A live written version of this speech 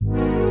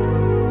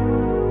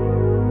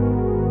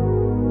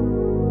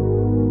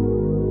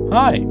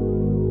Hi.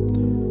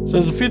 So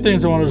there's a few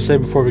things I wanted to say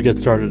before we get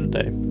started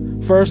today.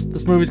 First,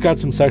 this movie's got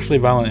some sexually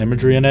violent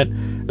imagery in it.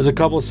 There's a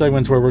couple of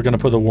segments where we're going to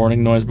put the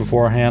warning noise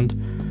beforehand.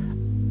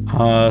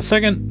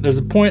 Second, there's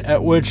a point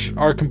at which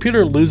our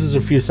computer loses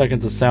a few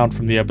seconds of sound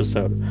from the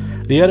episode.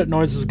 The edit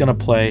noise is going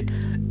to play,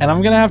 and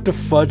I'm going to have to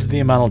fudge the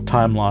amount of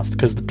time lost,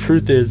 because the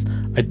truth is,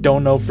 I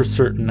don't know for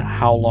certain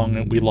how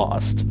long we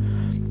lost.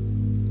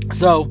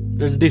 So,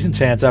 there's a decent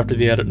chance after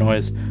the edit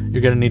noise,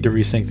 you're going to need to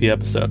resync the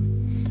episode.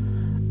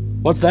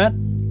 What's that?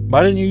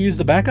 Why didn't you use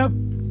the backup?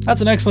 That's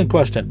an excellent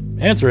question.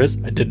 Answer is,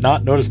 I did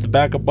not notice the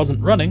backup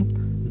wasn't running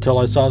until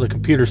I saw the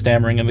computer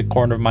stammering in the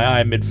corner of my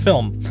eye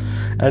mid-film,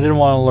 and I didn't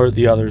want to alert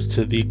the others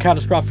to the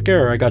catastrophic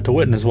error I got to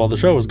witness while the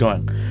show was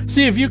going.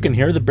 See if you can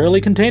hear the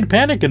barely contained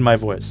panic in my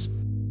voice.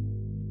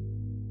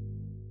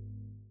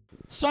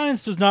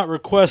 Science does not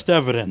request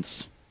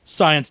evidence.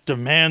 Science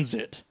demands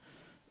it.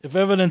 If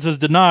evidence is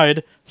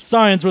denied,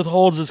 science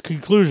withholds its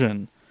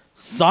conclusion.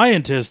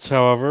 Scientists,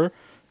 however,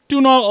 do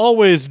not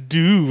always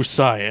do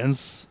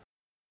science.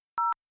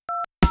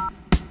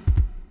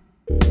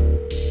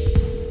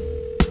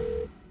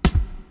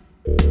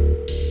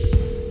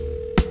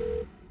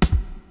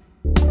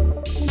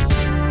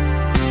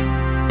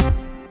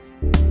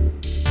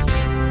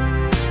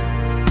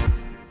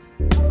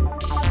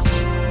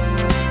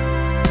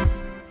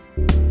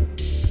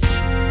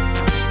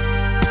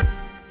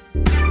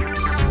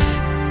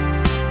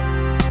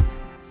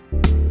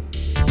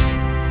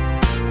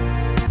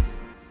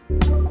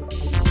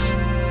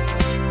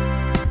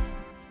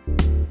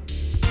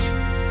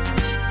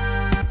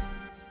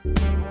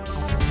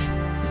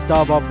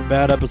 Stop Bob for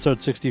Bad,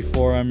 episode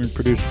 64. I'm your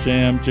producer,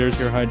 Jam. Jared's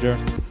here. Hi, Jared.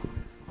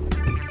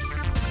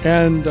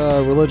 And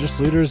religious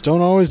leaders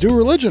don't always do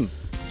religion.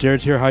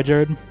 Jared's here. Hi,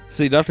 Jared.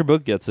 See, Dr.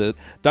 Book gets it.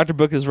 Dr.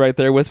 Book is right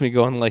there with me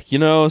going like,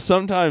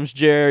 sometimes,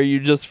 Jer, you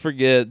just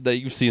forget that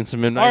you've seen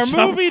some Midnight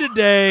Our movie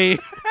today.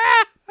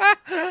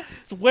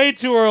 It's way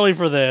too early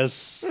for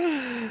this.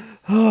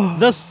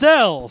 The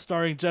Cell,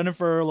 starring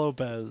Jennifer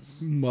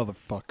Lopez.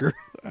 Motherfucker.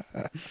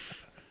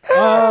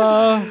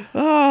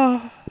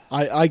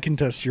 I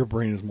contest your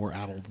brain is more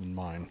adult than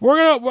mine.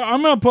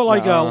 I'm gonna put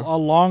like a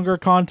longer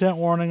content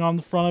warning on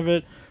the front of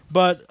it,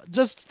 but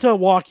just to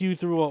walk you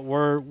through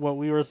what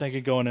we were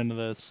thinking going into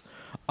this.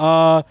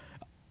 The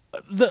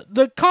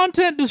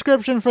content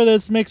description for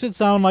this makes it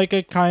sound like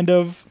a kind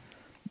of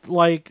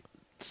like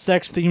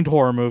sex themed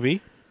horror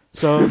movie.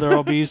 So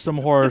there'll be some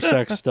horror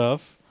sex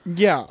stuff.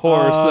 Yeah.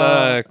 Horror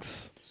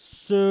sex.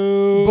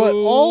 So But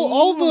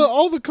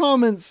all the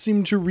comments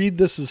seem to read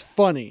this as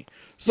funny.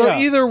 So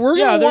either we're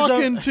going to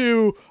walk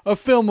into a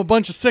film a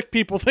bunch of sick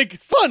people think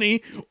it's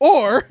funny,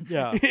 or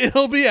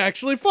it'll be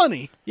actually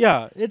funny.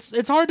 Yeah,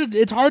 it's hard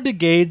to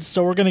gauge,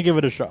 so we're going to give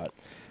it a shot.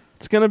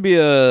 It's going to be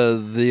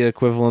the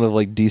equivalent of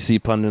like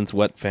DC pundits'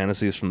 wet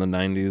fantasies from the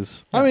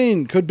 90s. I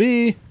mean, could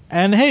be.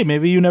 And hey,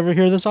 maybe you never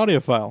hear this audio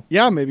file.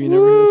 Yeah, maybe you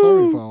never hear this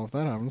audio file if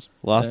that happens.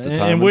 Lost to time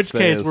in and which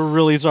space. case, we're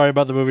really sorry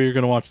about the movie you're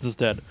going to watch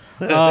instead.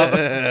 We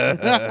already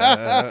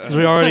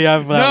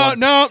have that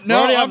one.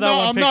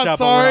 I'm not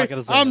sorry.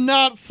 I'm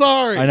not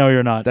sorry. I know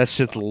you're not. That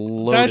shit's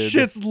loaded. That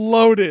shit's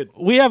loaded.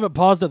 We have it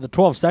paused at the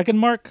 12-second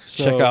mark.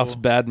 So, Chekhov's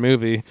bad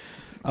movie.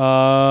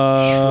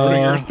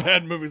 Schrodinger's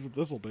bad movies, what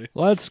this will be.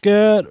 Let's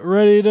get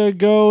ready to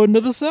go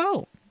into the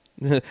cell.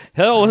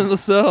 Hell in the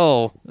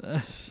Cell.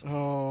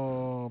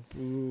 Oh,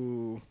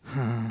 boo.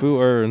 Boo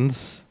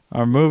earns.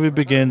 Our movie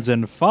begins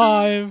in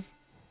 5,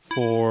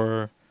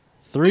 4,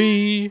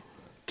 3,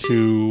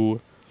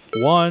 2,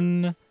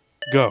 1,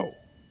 go.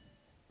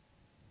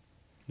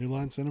 New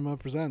Line Cinema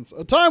presents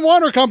a Time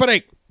Warner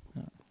Company.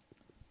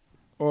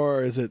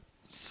 Or is it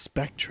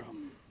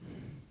Spectrum?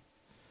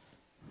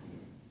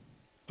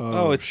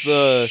 Oh, it's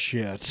the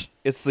shit.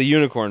 It's the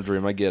Unicorn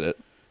Dream. I get it.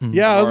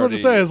 Yeah, I was about to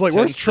say. I was like,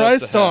 "Where's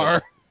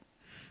TriStar?"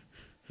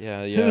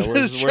 Yeah.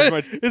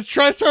 Is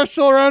TriStar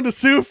still around to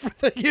sue for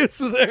the use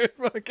of their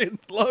fucking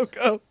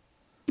logo?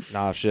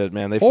 Nah, shit,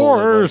 man. They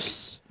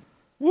Horse.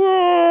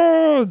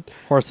 Whoa!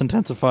 Horse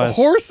intensifies. A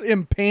horse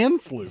in pan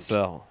flute.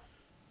 Cell.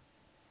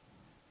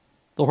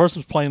 The horse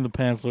is playing the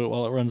pan flute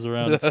while it runs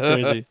around. It's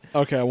crazy.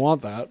 Okay, I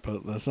want that,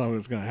 but that's not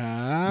what's going to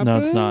happen. No,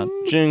 it's not.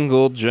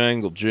 Jingle,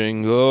 jangle,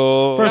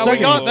 jingle. For a second, we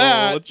got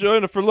that.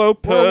 Jennifer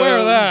Lopez. We're aware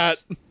of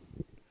that.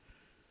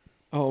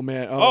 Oh,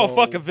 man. Oh,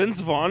 fuck.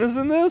 Vince Vaughn is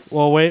in this?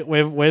 Well, wait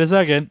a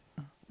second.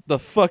 The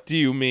fuck do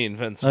you mean,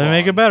 Vince Vaughn? Let me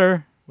make it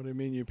better. What do you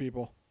mean, you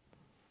people?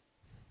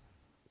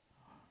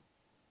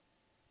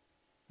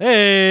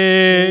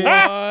 Hey!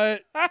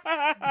 What?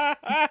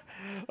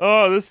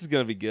 Oh, this is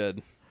going to be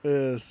good.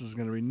 This is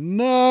going to be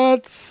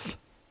nuts.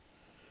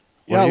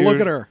 What Look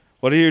at her.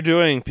 What are you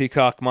doing,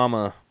 Peacock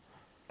Mama?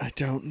 I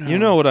don't know. You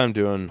know what I'm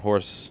doing,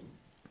 horse.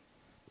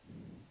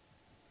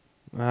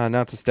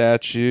 Not the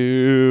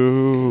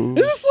statue.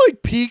 Is this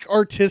like peak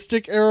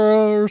artistic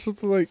era or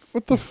something like?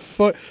 What the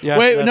fuck? Yeah,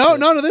 Wait,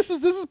 no. This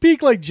is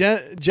peak like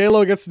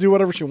J-Lo gets to do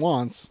whatever she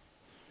wants.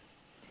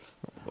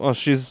 Well,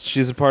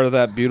 she's a part of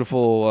that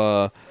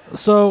beautiful.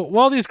 So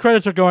while these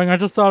credits are going, I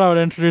just thought I would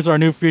introduce our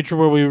new feature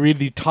where we read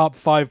the top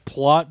 5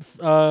 plot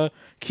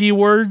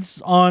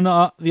keywords on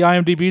the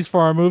IMDb's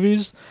for our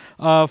movies.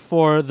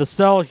 For The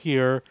Cell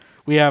here,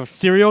 we have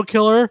serial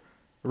killer,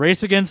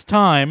 race against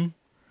time,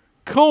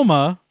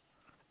 coma,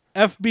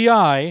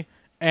 FBI,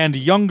 and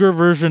younger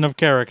version of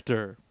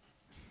character.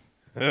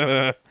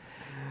 Was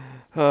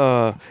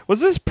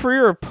this pre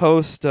or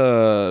post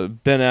Ben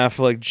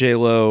Affleck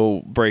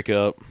J-Lo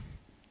breakup?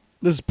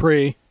 This is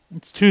pre.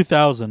 It's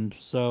 2000,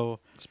 so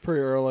it's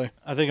pretty early.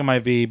 I think it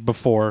might be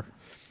before.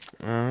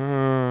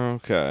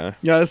 Okay.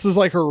 Yeah, this is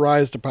like her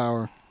rise to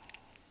power.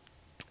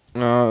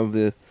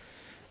 Kevin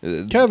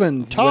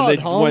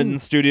Todd when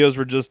studios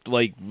were just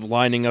like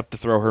lining up to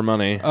throw her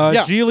money.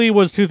 Yeah. Geely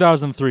was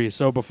 2003,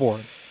 so before.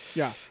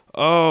 Yeah.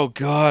 Oh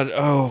God!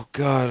 Oh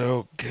God!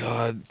 Oh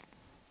God!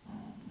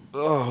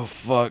 Oh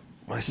fuck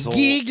my soul!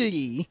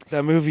 Giggly.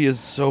 That movie is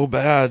so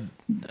bad.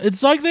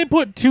 It's like they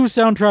put 2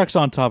 soundtracks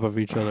on top of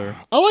each other.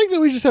 I like that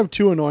we just have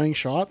 2 annoying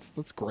shots.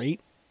 That's great.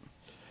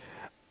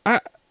 I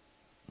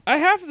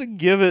have to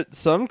give it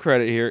some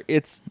credit here.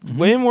 It's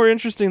way more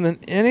interesting than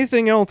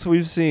anything else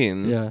we've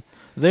seen. Yeah.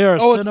 They are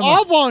it's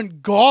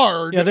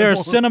avant-garde. Yeah, they are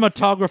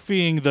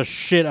cinematographying the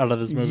shit out of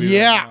this movie.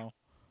 Yeah. Right now.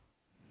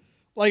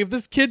 Like if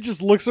this kid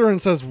just looks at her and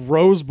says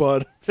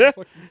Rosebud,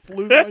 fucking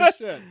flew my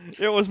shit.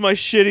 It was my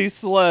shitty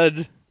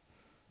sled.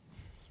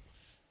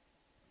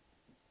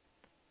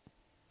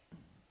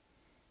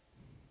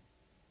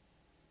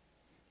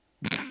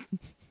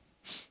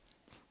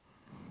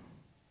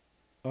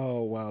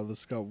 Oh wow,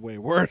 this got way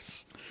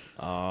worse.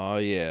 Oh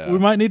yeah. We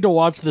might need to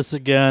watch this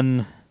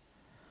again,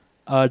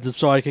 just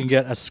so I can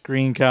get a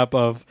screen cap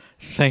of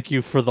 "Thank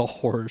you for the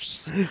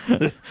horse."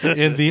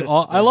 In the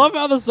I love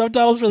how the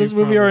subtitles for this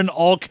movie are in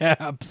all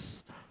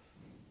caps.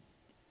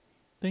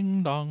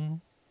 Ding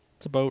dong,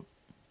 it's a boat.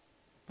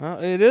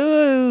 It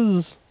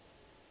is.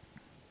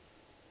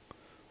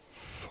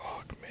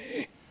 Fuck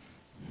me.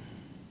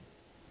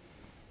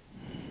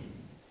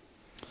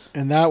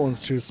 And that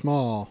one's too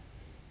small.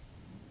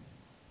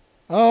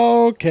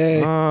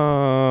 Okay.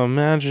 Oh,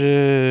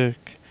 magic.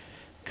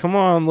 Come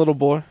on, little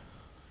boy.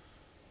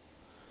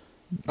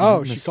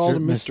 Oh, she called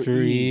him Mr.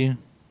 E.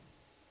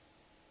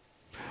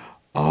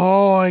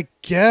 Oh, I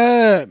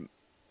get it.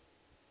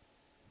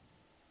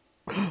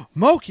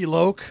 Moki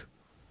Loke.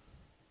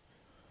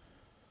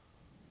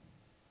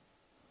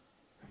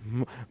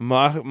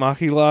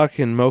 Machilok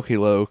and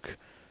Mokilok.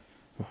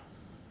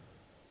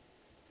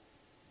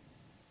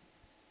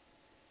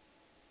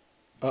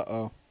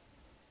 Uh-oh.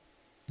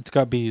 It's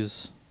got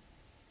bees.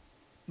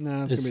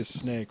 Nah, it's going to be a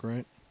snake,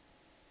 right?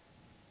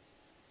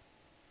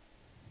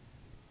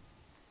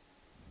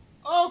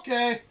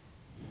 Okay.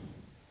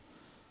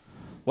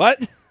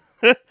 What?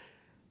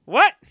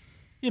 What?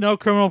 You know,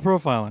 criminal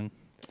profiling.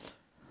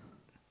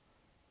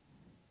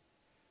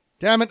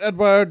 Damn it,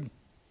 Edward.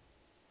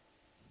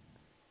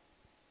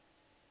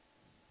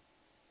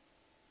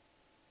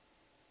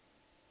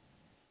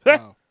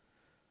 Wow.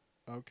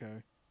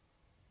 Okay.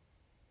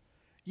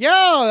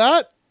 Yeah,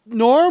 that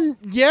Norm.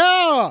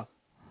 Yeah.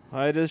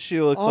 Why does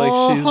she look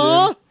like she's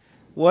in?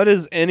 What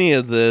is any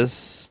of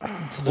this?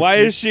 Why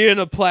is she in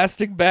a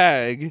plastic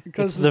bag?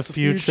 Because it's the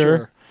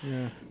future.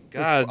 Yeah.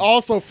 God. It's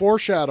also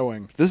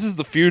foreshadowing. This is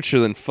the future,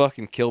 then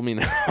fucking kill me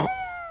now.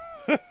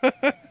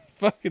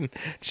 Fucking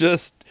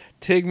just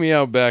take me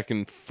out back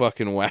and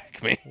fucking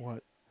whack me.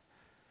 What?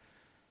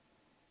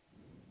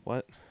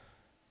 What?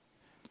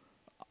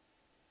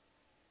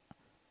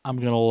 I'm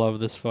gonna love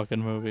this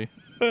fucking movie.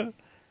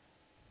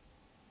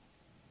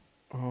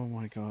 Oh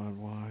my god,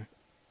 why?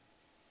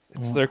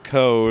 It's their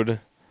code.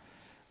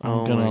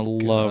 I'm gonna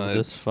love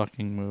this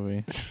fucking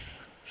movie.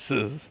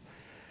 This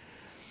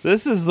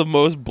is the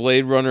most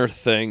Blade Runner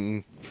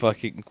thing.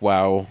 Fucking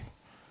wow.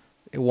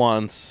 It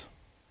wants.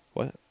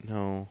 What?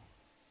 No.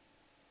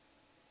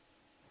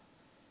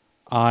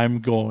 I'm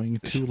going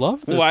to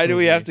love this Why do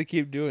we movie. have to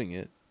keep doing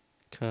it?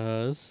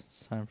 Because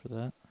it's time for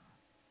that.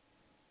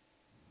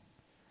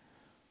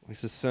 We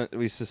suspend.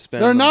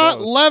 They're them not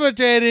both.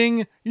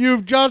 levitating.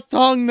 You've just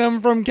hung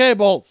them from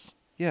cables.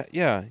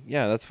 Yeah.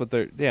 That's what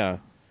they're. Yeah.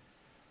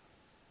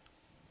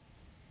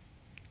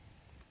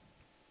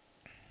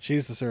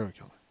 She's the serial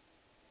killer.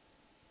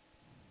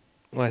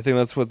 Well, I think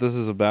that's what this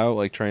is about.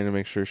 Like trying to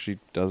make sure she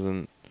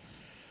doesn't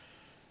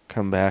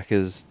come back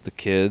as the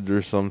kid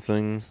or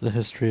something. The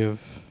history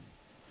of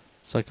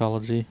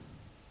psychology.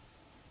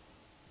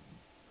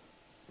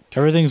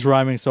 Everything's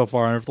rhyming so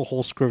far, and if the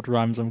whole script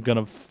rhymes, I'm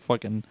gonna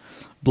fucking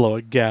blow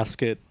a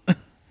gasket.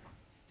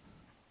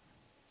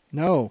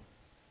 No.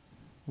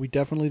 We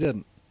definitely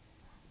didn't.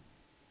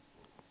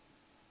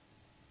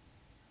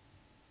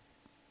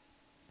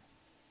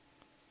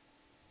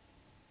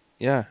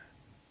 Yeah.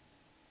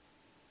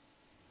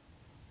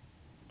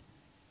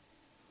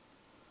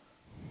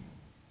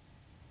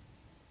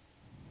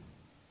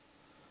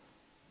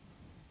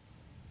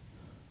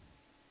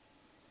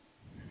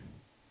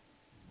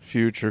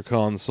 Future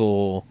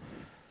console.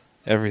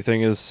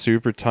 Everything is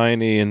super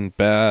tiny and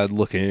bad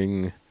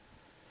looking.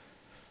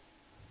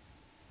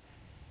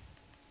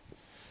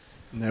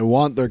 They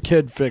want their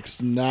kid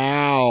fixed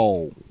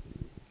now.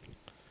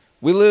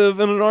 We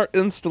live in an art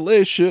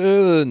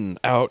installation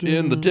out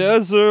in the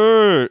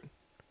desert.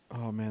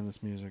 Oh, man,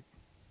 this music.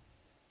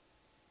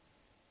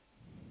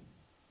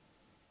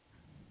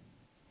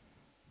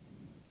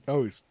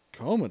 Oh, he's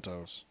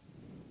comatose.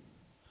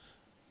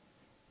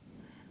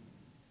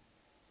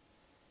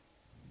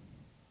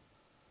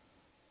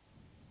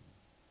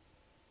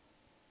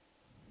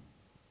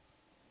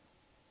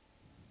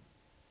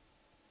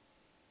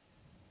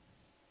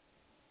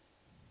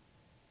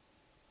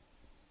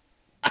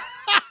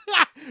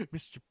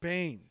 Mr.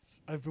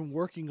 Baines, I've been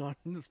working on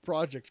this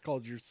project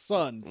called Your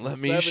Son. Let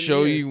me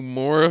show you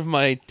more of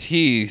my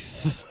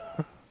teeth.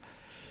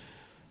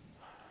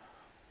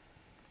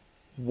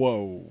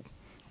 Whoa.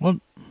 What?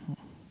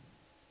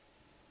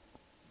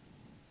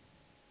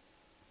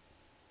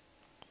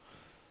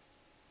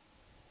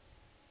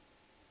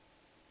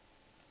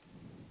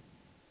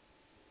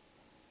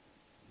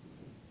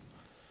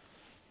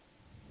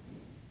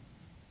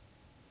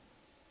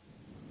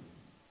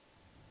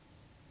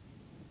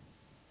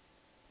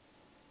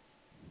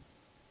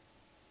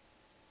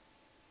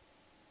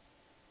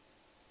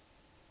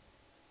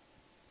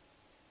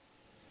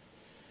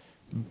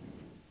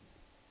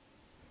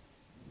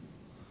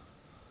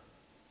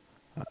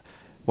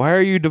 Why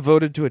are you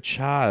devoted to a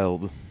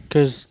child?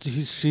 Because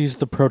she's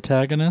the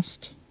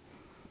protagonist.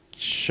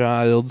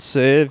 Child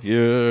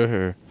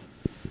savior.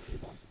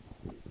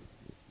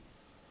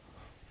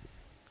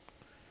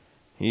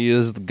 He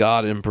is the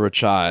God Emperor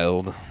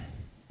child.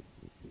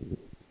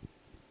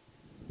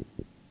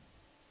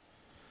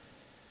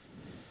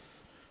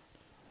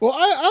 Well,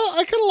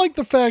 I kind of like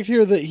the fact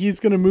here that he's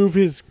going to move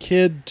his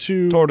kid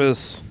to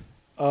Tortoise.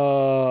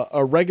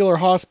 A regular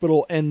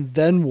hospital, and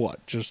then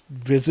what? Just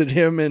visit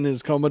him in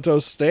his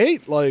comatose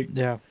state? Like,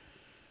 Yeah.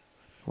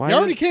 He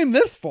already came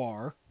this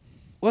far.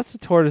 What's a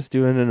tortoise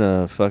doing in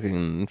a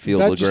fucking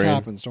field of grain? That just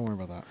happens. Don't worry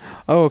about that.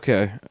 Oh,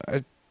 okay.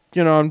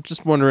 I'm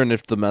just wondering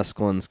if the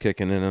mescaline's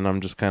kicking in, and I'm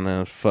just kind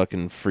of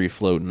fucking free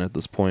floating at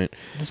this point.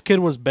 The kid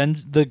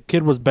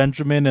was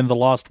Benjamin in The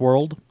Lost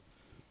World.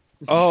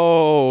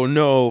 Oh,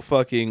 no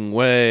fucking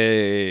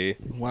way.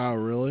 Wow,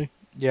 really?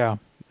 Yeah.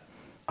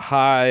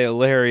 Hi,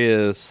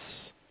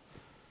 hilarious.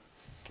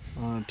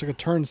 It took a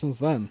turn since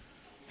then.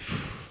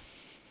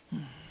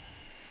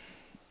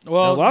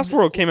 Well, Lost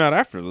World came out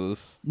after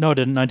this. No, it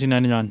didn't.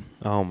 1999.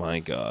 Oh my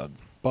god.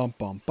 Bum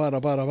bum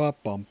bada bada bum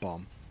bum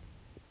bum.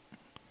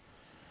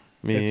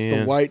 Man. It's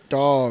the white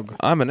dog.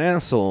 I'm an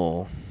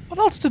asshole. What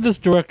else did this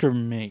director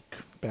make?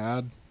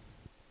 Bad.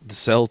 The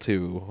Cell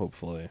 2,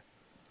 hopefully.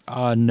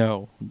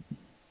 No.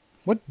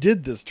 What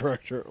did this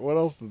director? What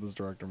else did this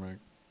director make?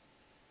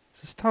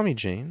 Is this Tommy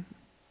Jane?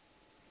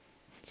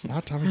 It's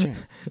not Tommy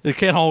Jane. It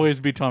can't always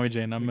be Tommy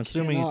Jane. I'm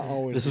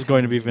assuming this is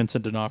going to be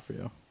Vincent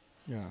D'Onofrio.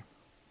 Yeah.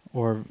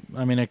 Or,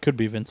 I mean, it could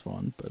be Vince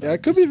Vaughn. But yeah,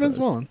 it could be Vince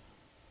Vaughn.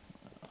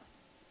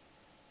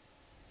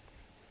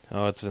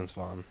 Oh, it's Vince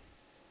Vaughn.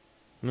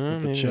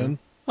 With the chin.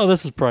 Oh,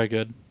 this is probably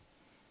good.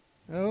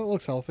 Yeah, that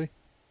looks healthy.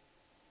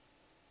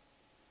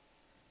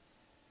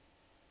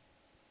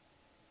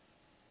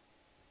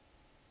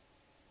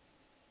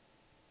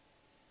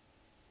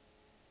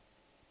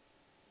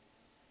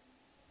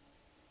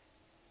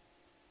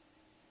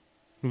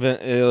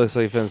 It looks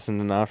like Vincent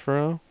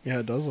D'Onofrio. Yeah,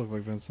 it does look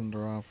like Vincent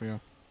D'Onofrio.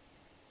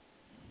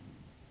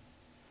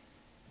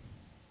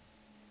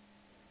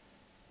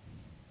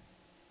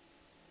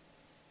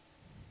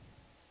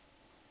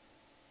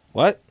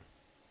 What?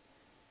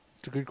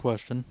 It's a good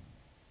question.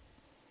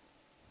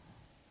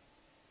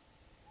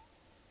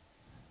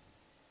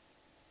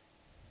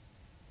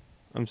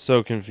 I'm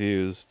so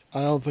confused.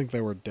 I don't think they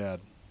were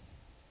dead.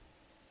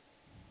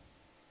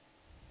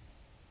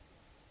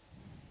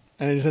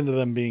 And he's into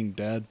them being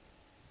dead.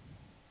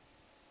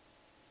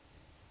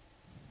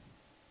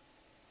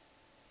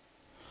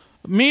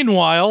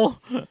 Meanwhile,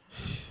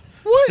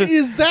 what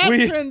is that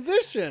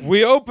transition?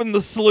 We open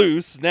the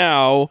sluice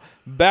now.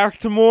 Back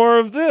to more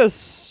of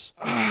this.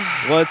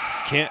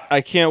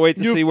 I can't wait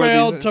to see where you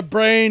failed to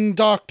brain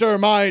doctor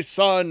my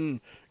son.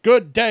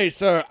 Good day,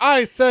 sir.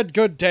 I said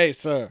good day,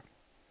 sir.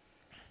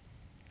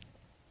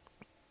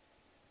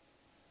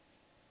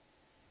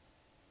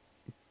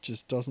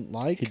 Just doesn't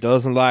like. He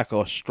doesn't like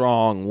a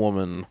strong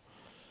woman.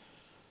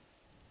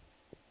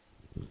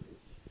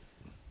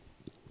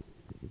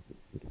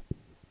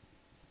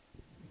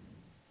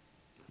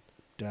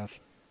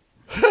 Death.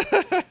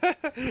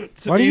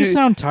 Why do you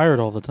sound tired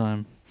all the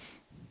time?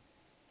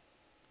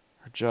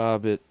 Her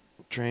job, it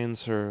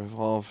drains her of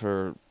all of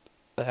her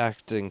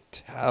acting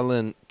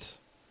talent.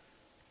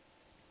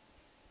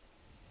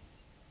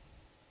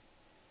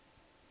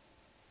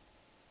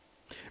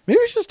 Maybe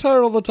she's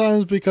tired all the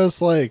times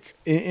because, like,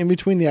 in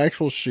between the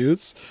actual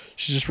shoots,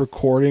 she's just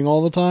recording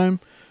all the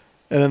time,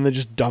 and then they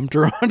just dumped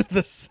her onto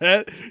the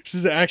set.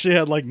 She's actually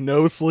had, like,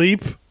 no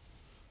sleep.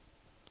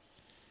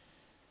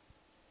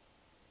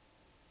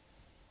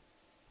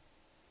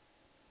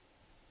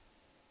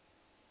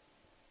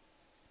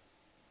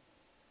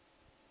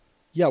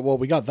 Yeah, well,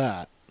 we got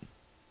that.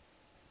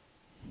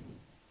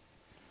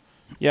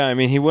 Yeah, I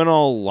mean, he went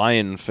all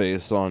lion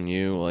face on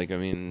you. Like, I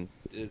mean,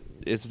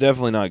 it's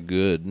definitely not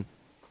good.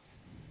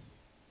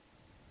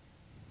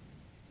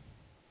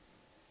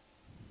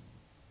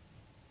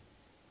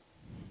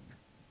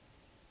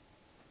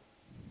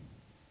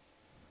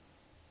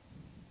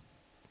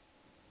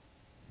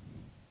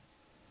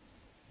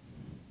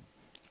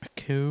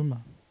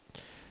 Akuma.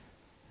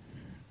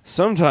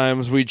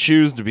 Sometimes we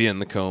choose to be in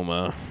the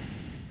coma.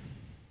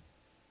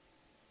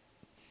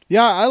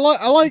 Yeah, I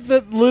like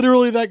that.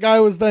 Literally, that guy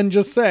was then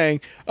just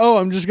saying, "Oh,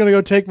 I'm just gonna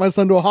go take my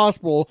son to a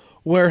hospital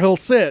where he'll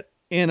sit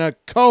in a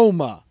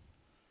coma."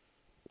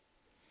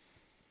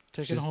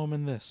 Take it home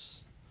in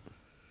this.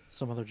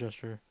 Some other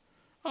gesture.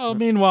 Oh,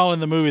 meanwhile, in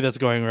the movie, that's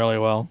going really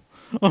well.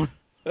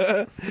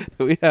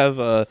 We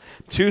have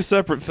 2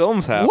 separate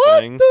films What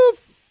happening. the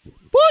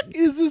fuck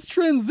is this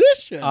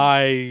transition?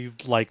 I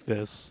like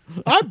this.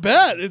 I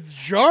bet it's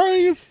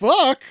jarring as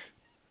fuck.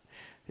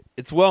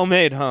 It's well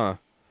made, huh?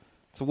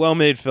 It's a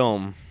well-made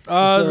film. Is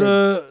there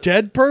The a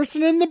dead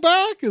person in the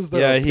back? Is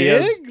there Yeah, a he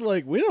has- pig?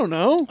 Like, we don't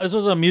know. This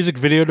was a music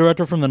video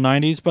director from the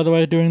 90s, by the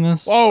way, doing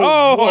this.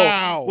 Oh,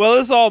 wow. Well,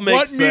 this all makes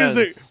what sense.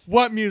 music?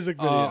 What music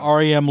video?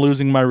 REM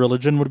Losing My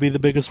Religion would be the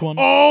biggest one.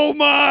 Oh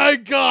my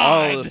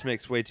god. Oh, this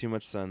makes way too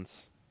much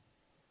sense.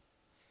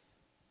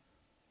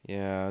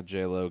 Yeah,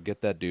 J-Lo, get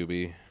that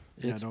doobie.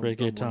 It's don't reggae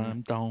worry.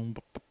 time. Dum,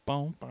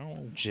 bum,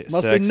 bum.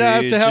 Must be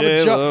nice to have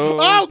a job.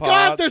 Oh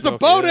god, there's a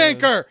boat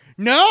anchor.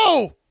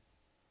 No.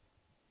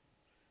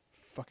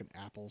 Fucking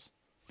apples.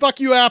 Fuck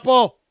you,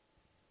 Apple.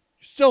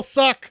 You still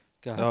suck.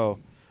 God.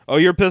 Oh,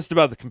 you're pissed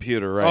about the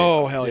computer, right?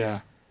 Oh, hell yeah.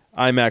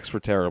 IMAX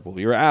were terrible.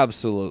 You're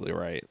absolutely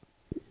right.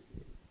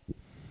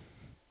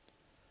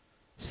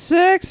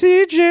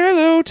 Sexy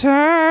J-Lo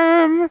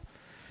time.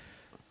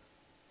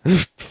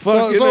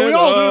 So we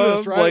all do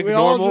this, right? Like we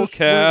all normal just,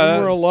 cat.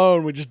 when we're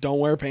alone, we just don't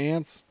wear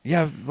pants.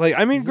 Yeah, like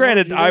I mean, Is that what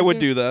granted, you I guys would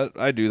do? do that.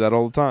 I do that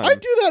all the time. I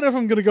do that if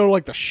I'm going to go to,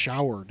 like, the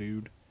shower,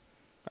 dude.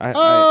 I,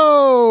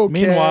 Okay.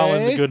 Meanwhile,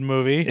 in the good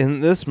movie,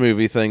 in this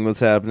movie thing that's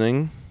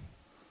happening.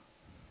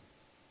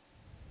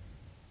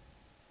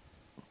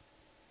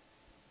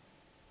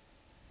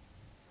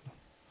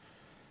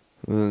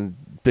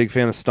 Big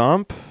fan of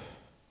Stomp.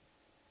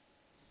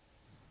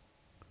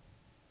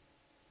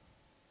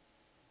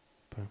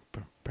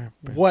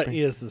 What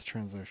is this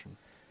transition?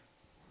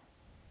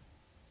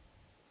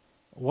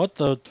 what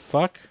the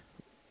fuck?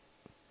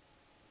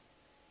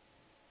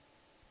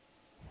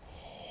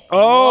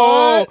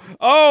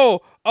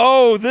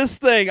 Oh, this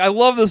thing. I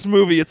love this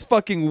movie. It's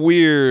fucking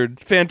weird.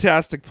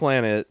 Fantastic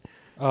Planet.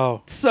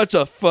 Oh, Such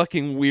a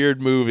fucking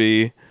weird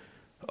movie.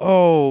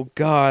 Oh,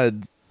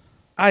 God.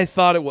 I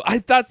thought it was.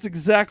 That's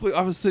exactly.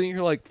 I was sitting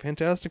here like,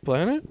 Fantastic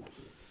Planet?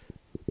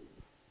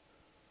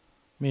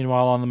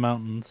 meanwhile on the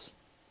mountains.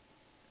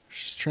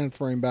 She's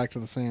transferring back to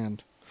the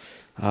sand.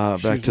 Back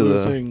She's to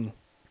losing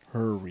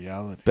her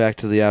reality.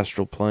 the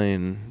astral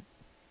plane.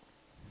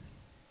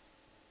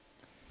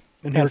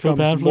 And Pan here flute,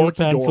 comes pan flute, Morky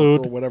pan Dork,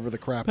 flute. or whatever the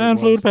crap Pan it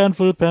flute, was. pan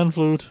flute, pan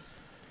flute.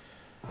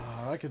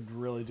 I could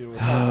really do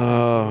it.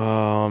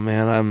 Oh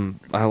man,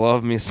 I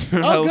love me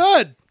some. Oh,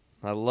 good.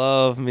 I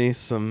love me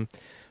some.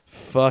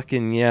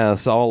 Fucking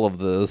yes, all of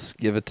this.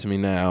 Give it to me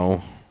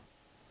now,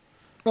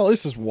 Well, at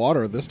least it's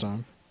water this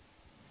time.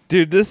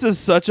 dude. This is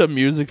such a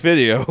music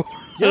video.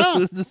 Yeah.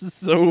 this is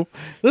so.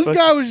 This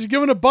guy was just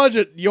given a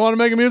budget. You want to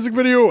make a music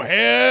video?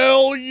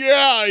 Hell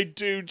yeah, I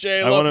do,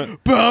 J-Lo. wanna-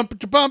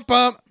 Bump, bump,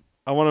 bump.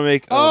 I want to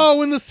make. Oh,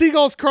 when the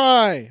seagulls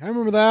cry. I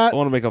remember that. I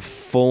want to make a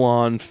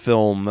full-on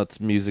film that's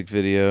music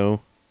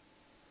video.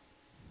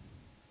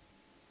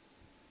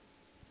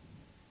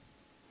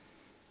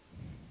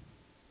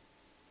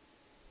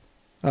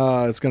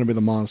 It's going to be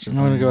the monster. I'm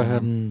going to thing. go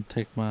ahead and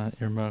take my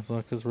earmuffs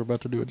off because we're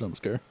about to do a jump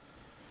scare.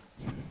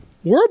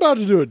 We're about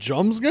to do a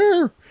jump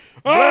scare.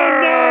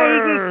 Oh,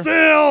 no, he's a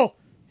seal.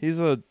 He's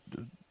a.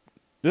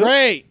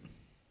 Great.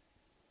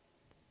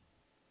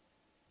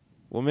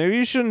 Well, maybe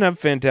you shouldn't have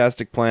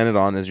Fantastic Planet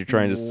on as you're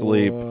trying to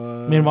sleep.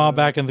 Meanwhile,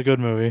 back in the good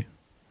movie.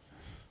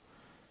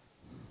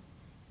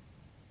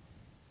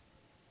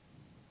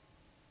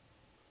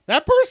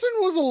 That person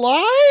was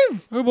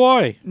alive? Oh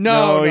boy.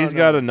 No, he's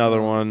got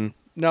another one.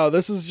 No,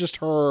 this is just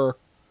her.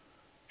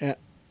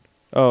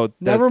 Oh,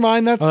 Never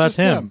mind, that's Oh, that's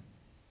just him.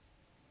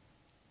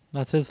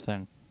 That's his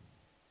thing.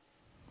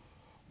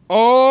 Okay.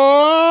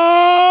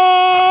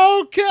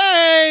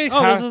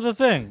 Oh, How- this is the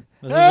thing.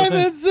 This is Hey, the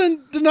thing.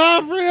 Vincent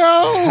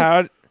D'Onofrio.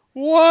 How?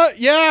 What?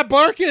 Yeah,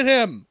 bark at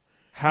him.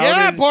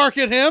 How did? Bark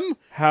at him.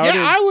 How yeah,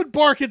 did- I would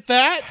bark at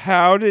that.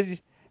 How did?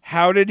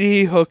 How did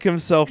he hook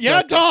himself?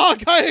 Yeah, back-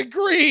 dog, I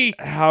agree.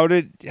 How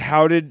did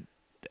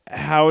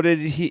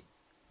he?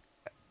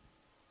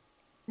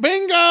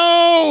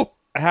 Bingo.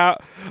 How?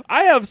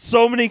 I have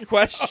so many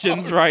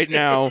questions right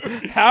now.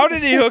 How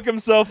did he hook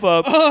himself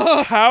up?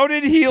 How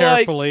did he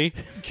Carefully.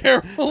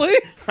 Carefully.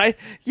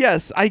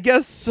 Yes, I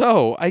guess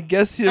so. I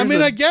guess. I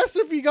mean, I guess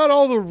if you got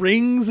all the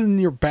rings in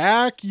your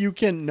back, you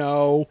can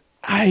know.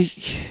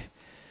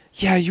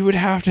 Yeah, you would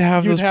have to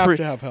have You'd those. have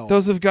to have help.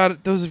 Those have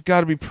got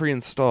to be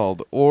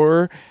pre-installed,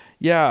 or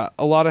yeah,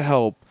 a lot of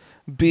help.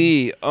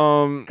 B.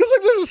 Because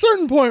like there's a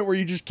certain point where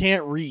you just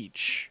can't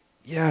reach.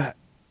 Yeah.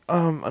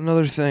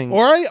 Another thing.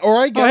 Or I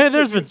Oh, guess. hey,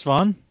 there's Vince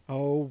Vaughn.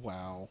 Oh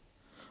wow.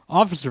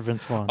 Officer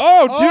Vince Vaughn.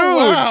 Oh, dude. Oh,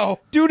 wow.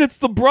 Dude, it's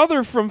the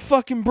brother from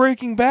fucking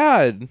Breaking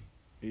Bad.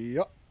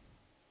 Yep.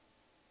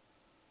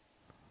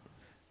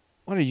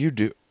 What do you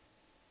do?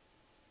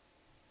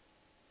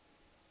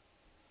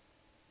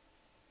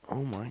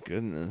 Oh my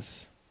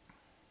goodness.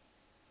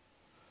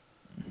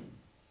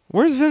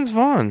 Where's Vince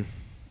Vaughn?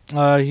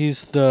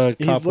 He's the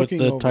He's cop with looking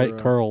the over, tight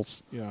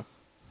curls. Yeah.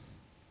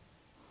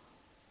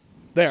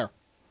 There.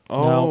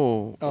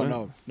 Oh.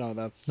 Oh no,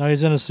 that's. No,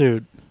 he's in a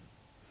suit.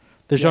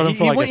 They showed him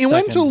for like a he second.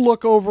 went to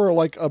look over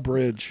like a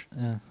bridge.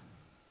 Yeah.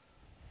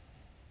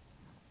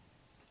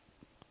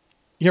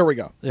 Here we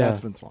go. Yeah. That's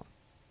Vince Vaughn.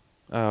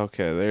 Oh,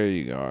 okay, there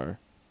you are.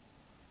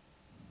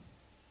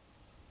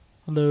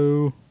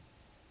 Hello.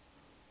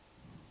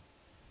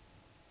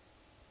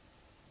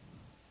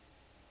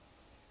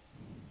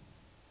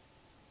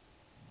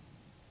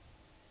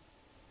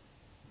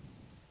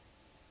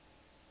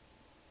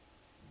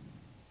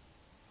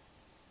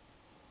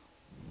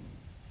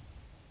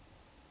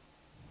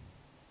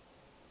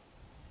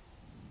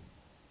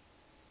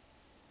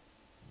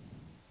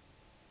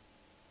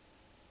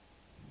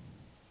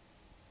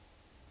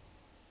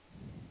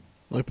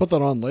 They put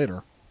that on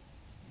later.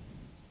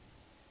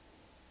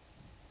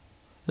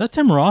 Is that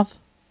Tim Roth?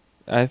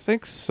 I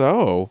think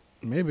so.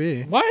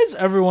 Maybe. Why is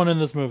everyone in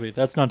this movie?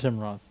 That's not Tim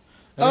Roth.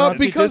 If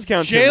you Because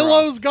discount Tim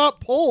J-Lo's got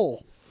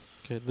pull.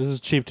 Okay, this is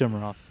cheap Tim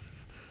Roth.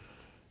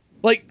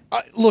 Like,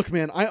 look,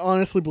 man, I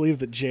honestly believe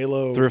that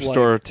J-Lo Thrift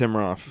store Tim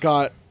Roth.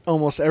 got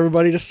almost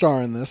everybody to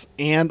star in this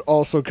and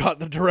also got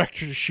the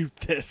director to shoot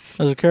this.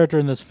 There's a character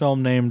in this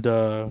film named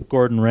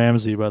Gordon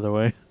Ramsay, by the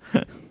way.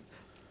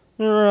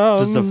 It's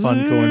just a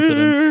fun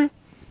coincidence.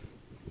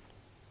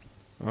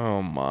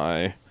 Oh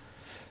my.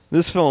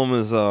 This film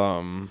is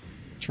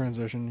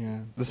Transition, yeah.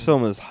 this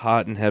film is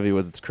hot and heavy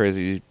with its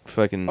crazy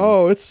fucking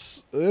Oh,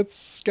 it's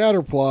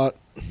scatterplot.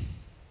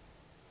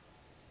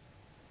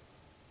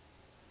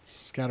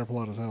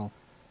 Scatterplot as hell.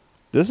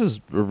 This is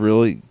a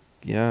really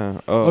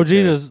yeah. Oh, Oh okay.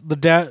 Jesus, the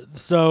dad.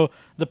 So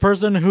the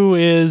person who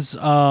is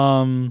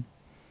named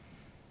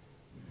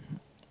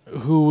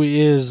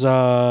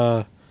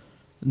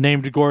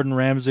Gordon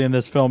Ramsay in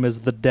this film is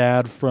the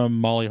dad from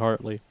Molly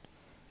Hartley.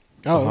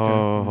 Oh, okay.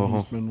 Oh.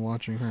 He's been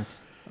watching her.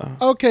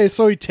 Okay,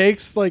 so he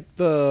takes like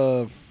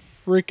the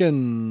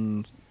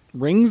freaking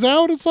rings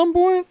out at some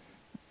point?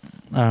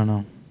 I don't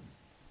know.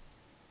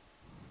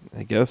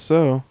 I guess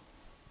so.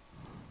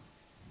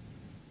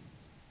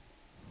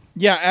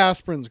 Yeah,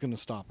 aspirin's going to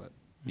stop it.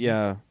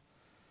 Yeah.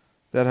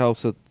 That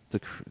helps with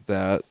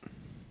that.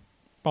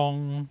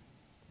 Bong.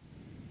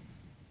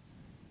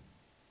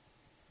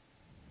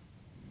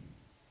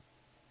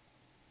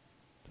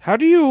 How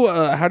do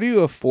you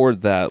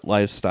afford that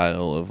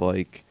lifestyle of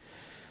like,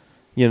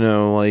 you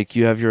know, like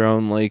you have your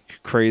own like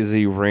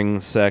crazy ring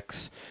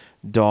sex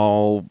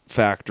doll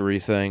factory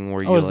thing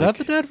where you Oh, is like, that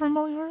the dad from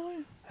Molly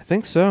Hartley? I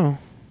think so.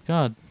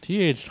 God,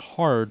 he aged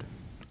hard.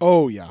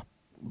 Oh, yeah.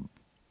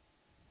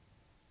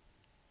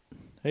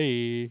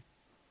 Hey.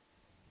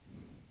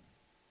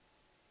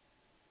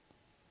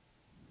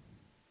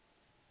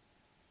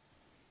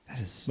 That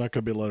is That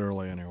could be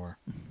literally anywhere.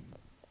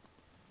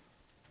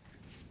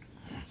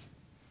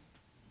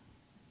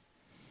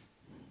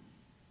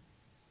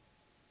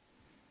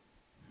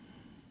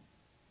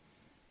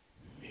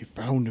 He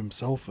found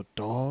himself a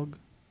dog.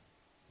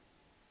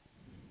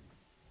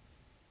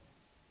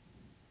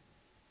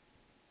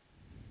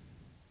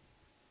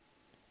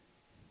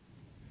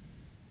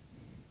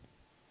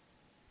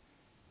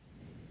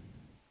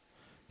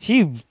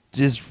 he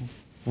is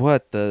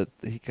what the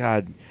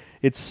God.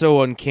 It's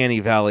so uncanny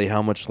valley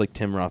how much like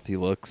Tim Roth he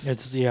looks.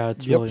 It's Yep.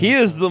 really. He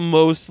is the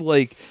most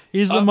like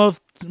He's the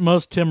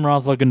most Tim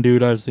Roth looking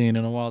dude I've seen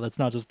in a while. That's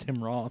not just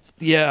Tim Roth.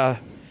 yeah.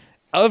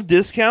 Of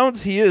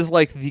discounts, he is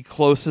like the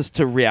closest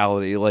to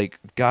reality. Like,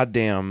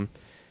 goddamn,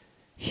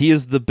 he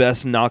is the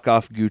best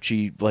knockoff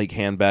Gucci like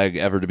handbag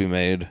ever to be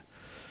made.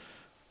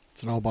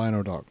 It's an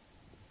albino dog.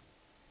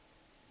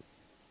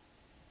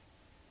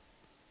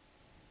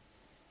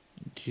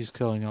 He's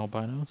killing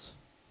albinos.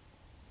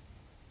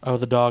 Oh,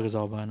 the dog is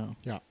albino.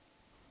 Yeah.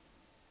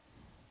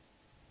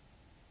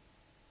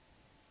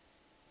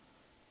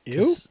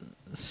 Ew?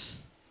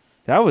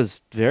 That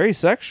was very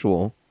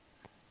sexual,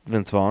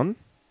 Vince Vaughn.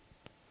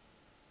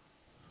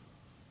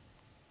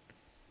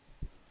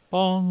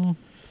 Bong.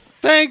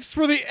 Thanks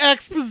for the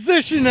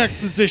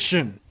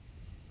exposition.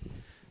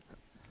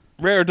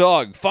 Rare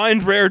dog.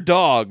 Find rare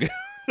dog.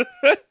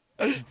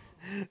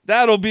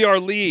 That'll be our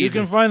lead. You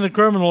can find the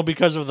criminal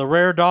because of the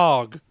rare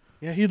dog.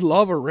 Yeah, he'd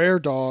love a rare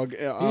dog.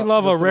 He'd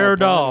love a that's an rare albino,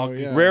 dog.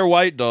 yeah. Rare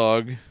white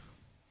dog.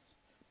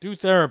 Do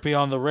therapy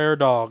on the rare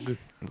dog.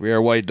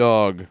 Rare white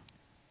dog.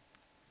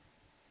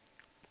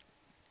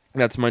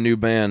 That's my new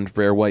band,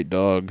 Rare White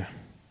Dog.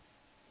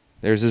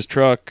 There's his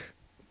truck.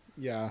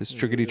 Yeah. His it-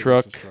 trickety it is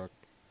truck. his truck.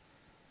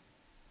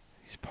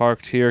 He's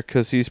parked here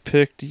because he's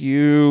picked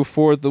you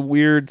for the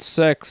weird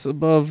sex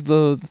above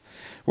the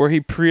where he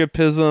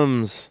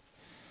priapisms.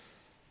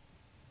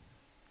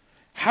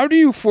 How do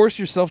you force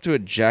yourself to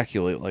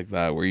ejaculate like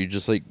that? Where you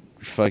just like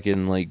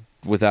fucking like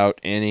without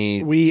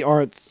any? We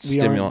aren't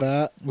Stimulant.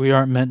 that. We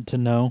aren't meant to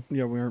know.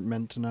 Yeah, we aren't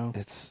meant to know.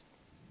 It's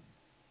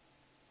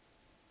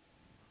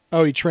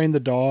Oh, he trained the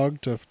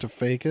dog to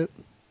fake it.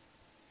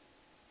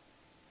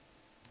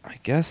 I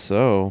guess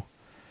so.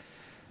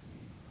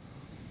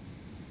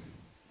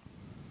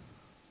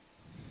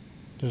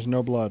 There's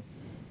no blood.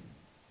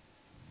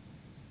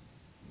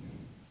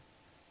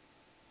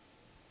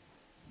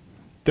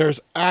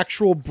 There's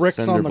actual bricks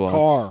Cinder on the blocks.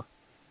 car.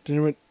 Did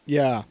anyone?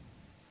 Yeah.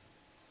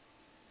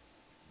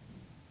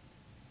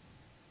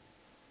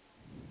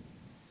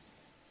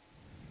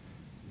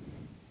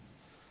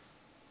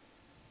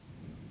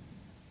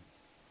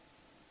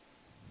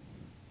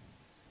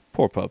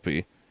 Poor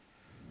puppy.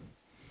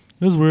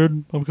 It was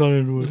weird. I'm kind of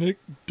into it. Hey,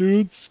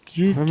 dudes,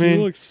 can you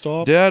mean, like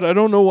stop? Dad, I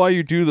don't know why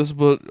you do this,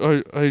 but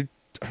I'm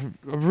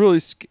really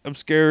I'm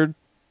scared.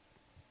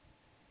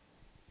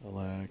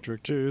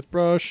 Electric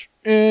toothbrush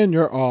in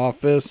your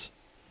office.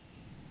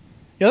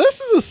 Yeah, this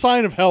is a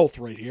sign of health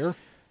right here.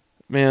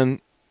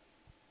 Man,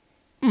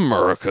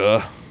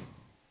 America.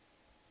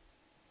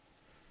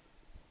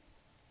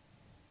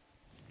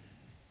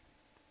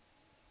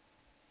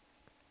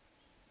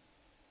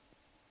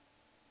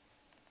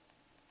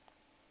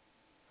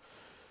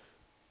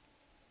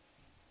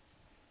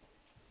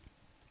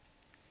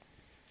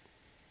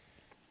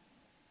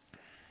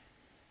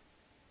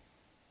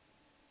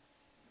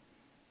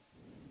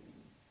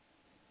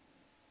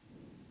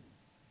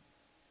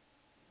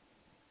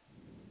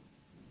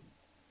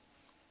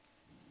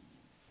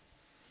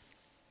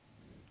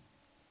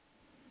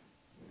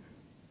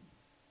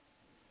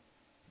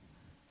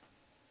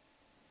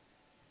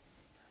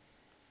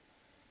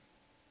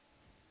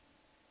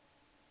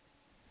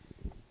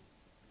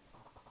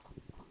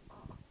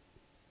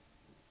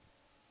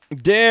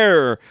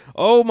 Dare!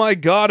 Oh my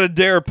god, a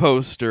Dare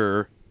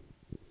poster.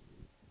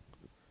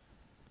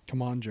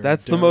 Come on, Jared.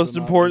 That's the Dare most to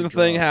not important do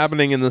thing drugs.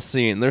 happening in the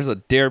scene. There's a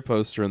Dare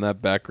poster in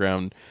that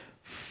background.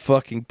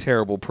 Fucking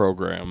terrible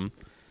program.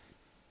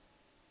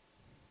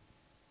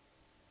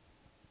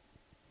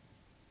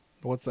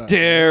 What's that?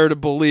 Dare to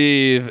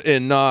believe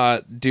in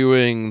not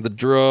doing the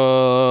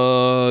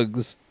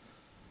drugs.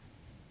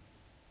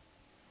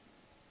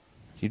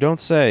 You don't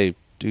say,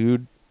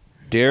 dude.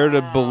 Dare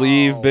to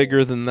believe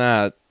bigger than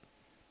that.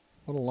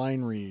 What a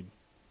line read.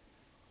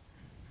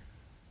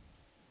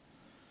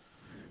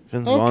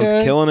 Vince Vaughn's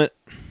Okay. killing it.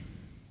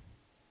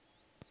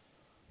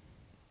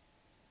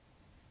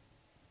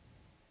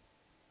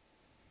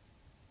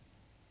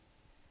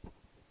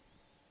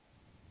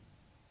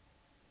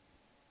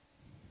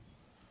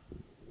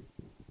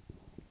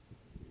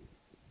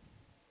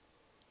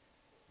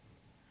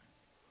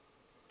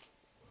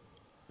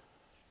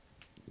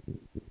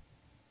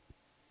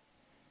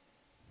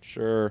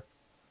 Sure.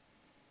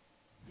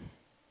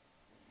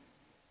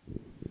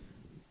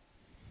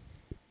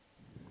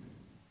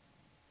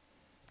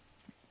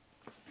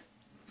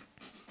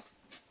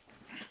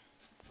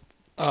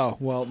 Oh,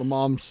 well, the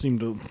mom seemed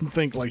to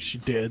think like she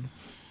did.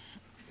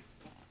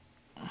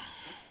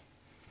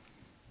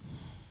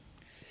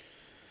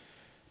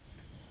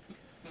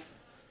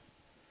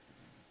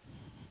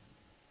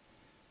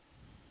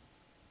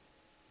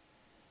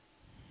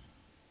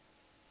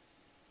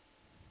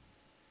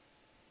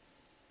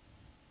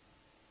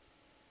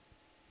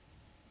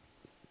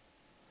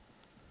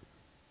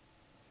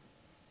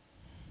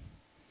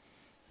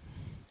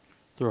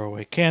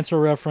 Throwaway cancer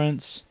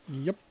reference.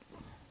 Yep.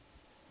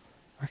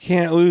 I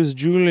can't lose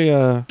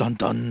Julia. Dun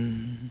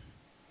dun.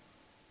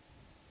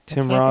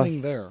 Tim What's Roth.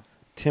 happening there?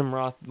 Tim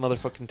Roth.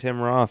 Motherfucking Tim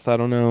Roth. I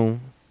don't know.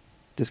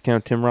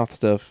 Discount Tim Roth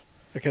stuff.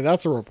 Okay,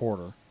 that's a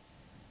reporter.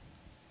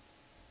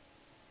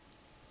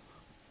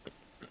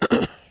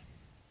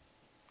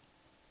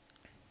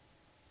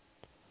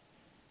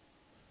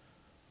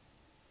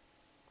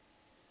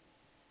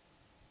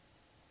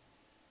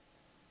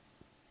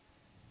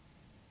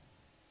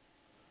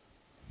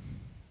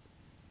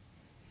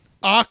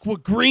 Aqua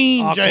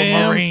green,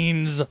 jam.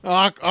 Aquamarines.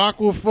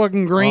 Aqua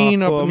fucking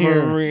green up in here.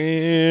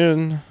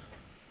 Aquamarine.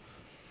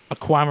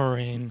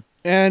 Aquamarine.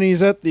 And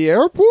he's at the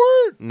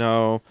airport?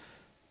 No.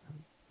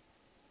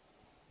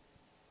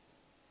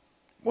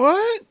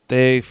 What?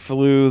 They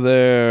flew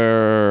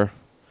there.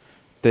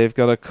 They've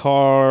got a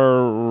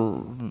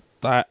car.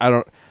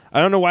 I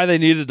don't know why they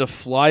needed to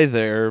fly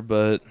there,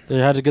 but They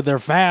had to get there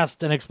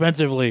fast and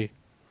expensively.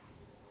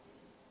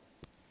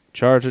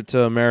 charge it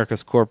to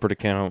America's corporate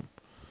account.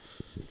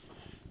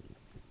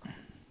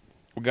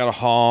 We gotta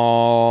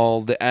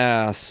haul the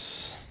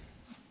ass.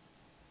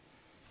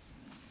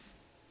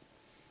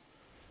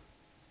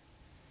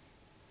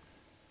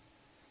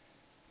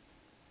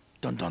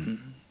 Dun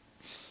dun.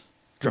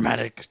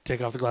 Dramatic.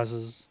 Take off the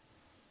glasses.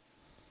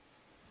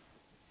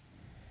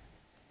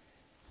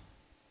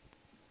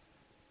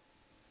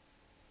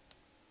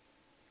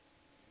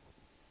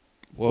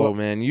 Whoa, Well,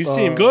 man, you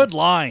seem Good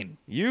line.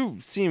 You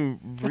seem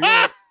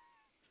real.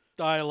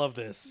 I love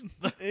this.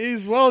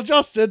 He's well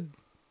adjusted.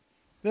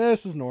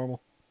 This is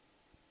normal.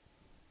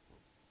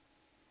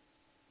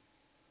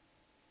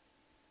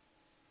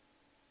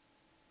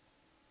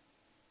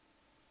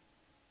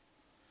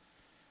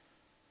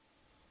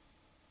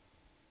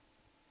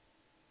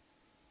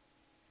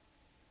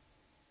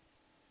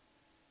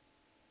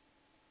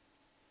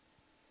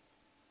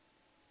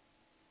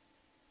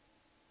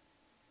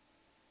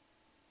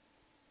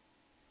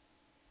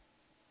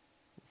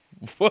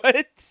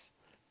 What?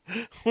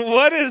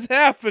 What is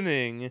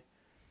happening?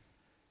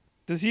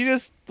 Does he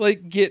just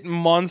like get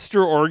monster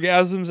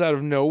orgasms out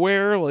of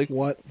nowhere? Like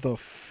What the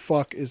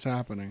fuck is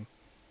happening?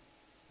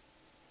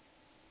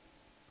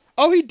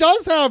 Oh, he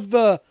does have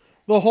the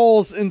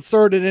holes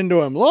inserted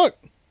into him. Look.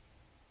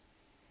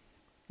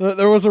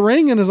 There was a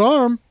ring in his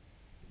arm.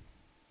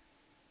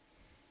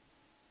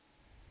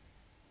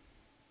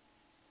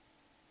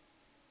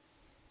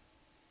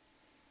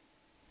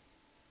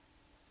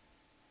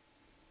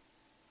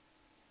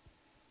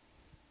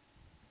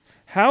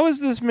 how is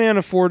this man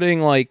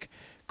affording like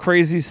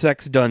crazy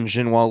sex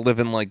dungeon while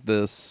living like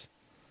this?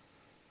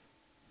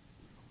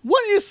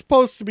 What is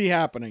supposed to be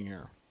happening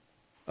here?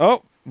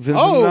 Oh,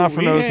 Vincent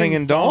D'Onofrio's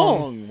hanging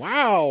dong.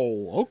 Wow.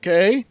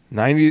 Okay.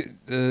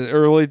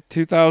 Early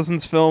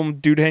 2000s film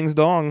Dude Hangs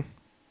Dong.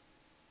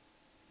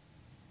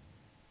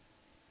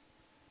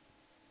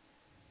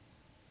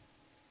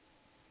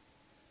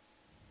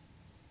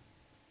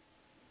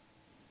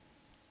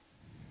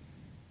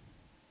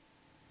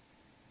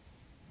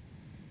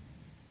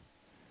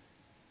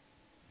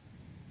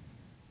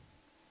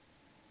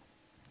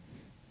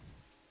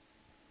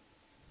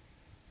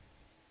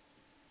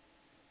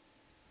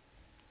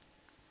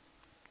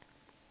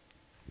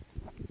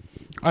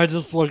 I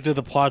just looked at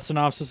the plot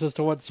synopsis as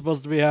to what's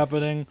supposed to be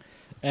happening,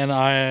 and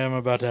I am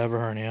about to have a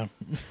hernia.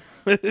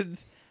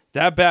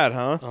 That bad,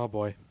 huh? Oh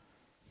boy.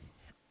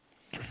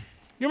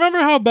 You remember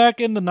how back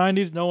in the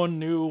 90s no one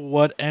knew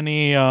what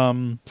any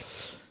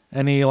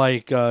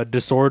like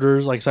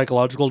disorders, like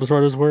psychological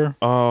disorders were?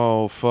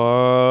 Oh,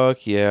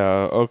 fuck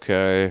yeah.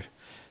 Okay.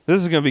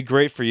 This is going to be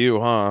great for you,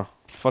 huh?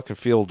 Fucking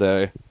field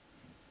day.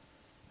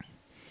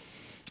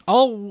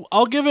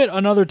 I'll give it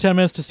another 10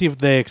 minutes to see if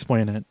they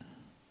explain it.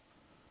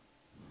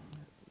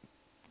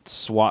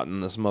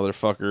 Swatting this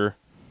motherfucker.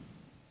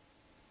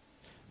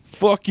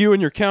 Fuck you and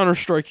your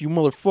Counter-Strike, you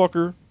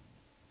motherfucker.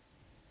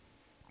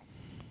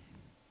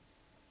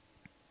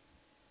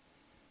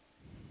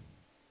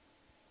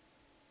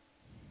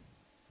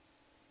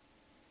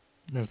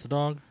 There's the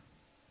dog.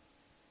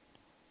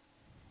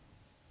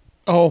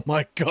 Oh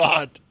my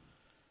god.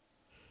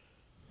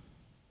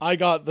 I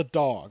got the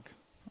dog.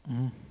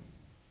 Mm-hmm.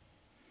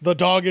 The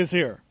dog is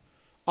here.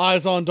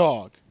 Eyes on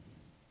dog.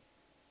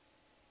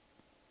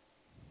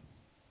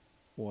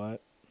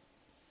 What?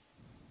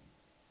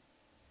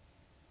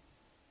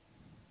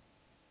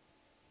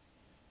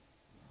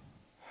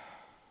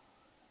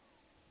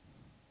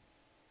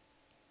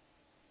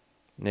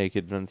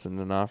 Naked Vincent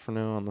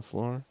D'Onofrio on the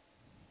floor.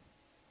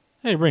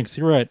 Hey, Brinks,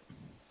 you're right.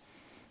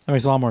 That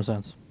makes a lot more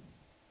sense.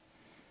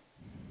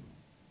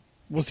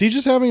 Was he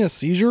just having a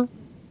seizure?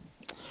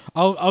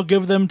 I'll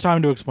give them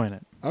time to explain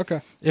it.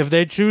 Okay. If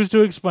they choose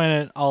to explain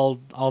it,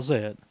 I'll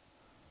say it.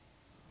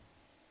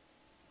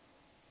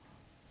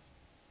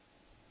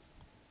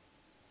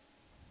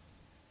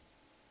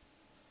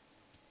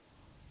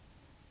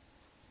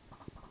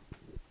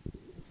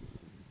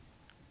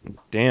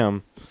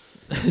 Damn.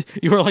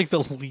 You were like the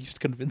least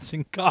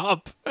convincing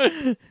cop.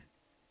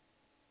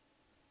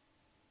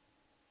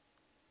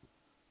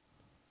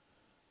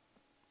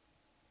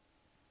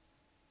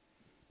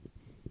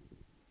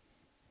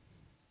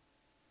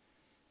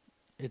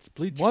 It's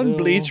bleach. One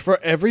bleach for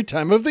every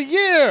time of the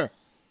year.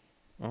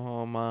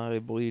 Oh, my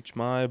bleach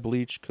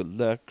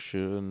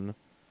collection.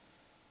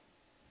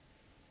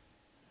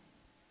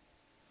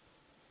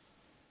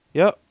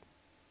 Yep.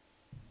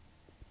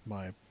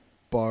 My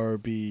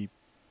Barbie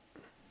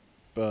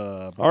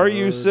Are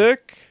you bird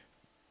sick?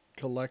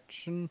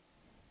 collection.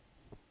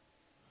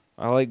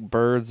 I like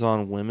birds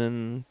on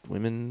women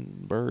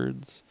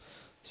birds,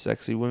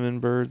 sexy women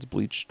birds,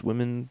 bleached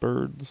women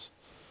birds,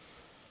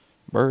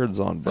 birds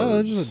on birds. Oh,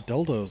 there's just a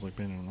dildos like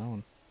painted on that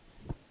one.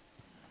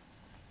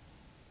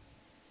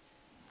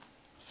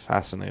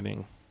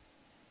 Fascinating.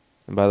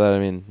 And by that I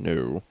mean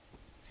no.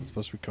 Is it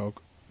supposed to be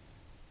Coke?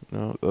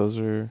 No, those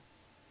are...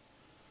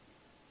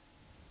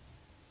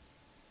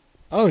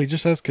 Oh, he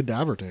just has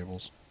cadaver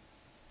tables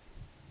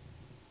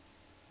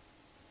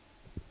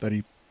that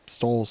he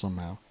stole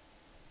somehow.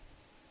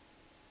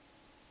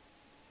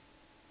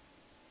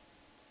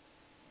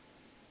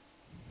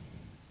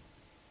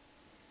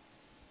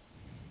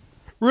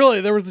 Really,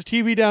 there was a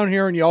TV down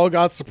here and y'all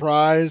got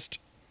surprised?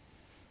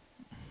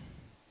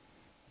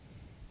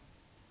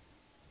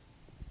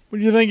 What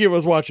do you think it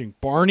was watching?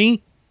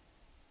 Barney?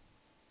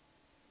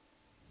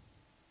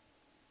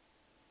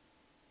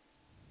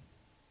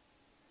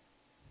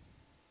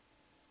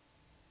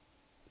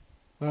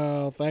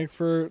 Well, thanks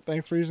for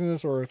using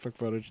this horrific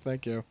footage.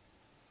 Thank you.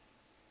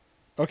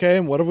 Okay,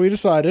 and what have we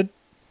decided?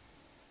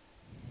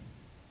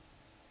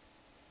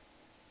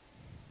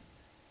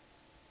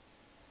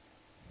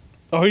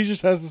 Oh, he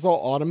just has this all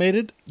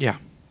automated? Yeah.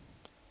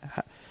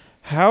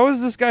 How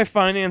is this guy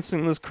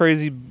financing this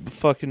crazy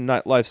fucking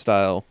night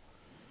lifestyle?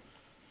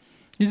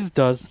 He just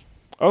does.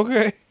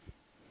 Okay.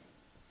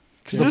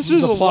 Because The- this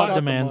is the a plot lot.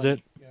 demands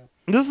it.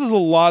 This is a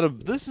lot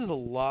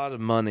of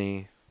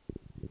money.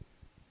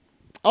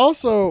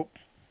 Also,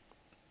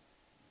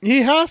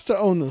 he has to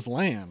own this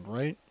land,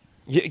 right?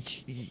 Yeah,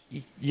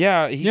 he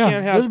Yeah,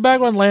 can't this is have. back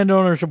when land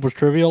ownership was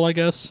trivial, I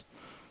guess.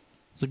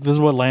 It's like this is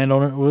what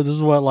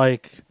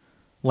like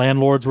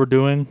landlords were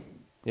doing.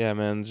 Yeah,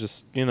 man,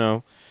 just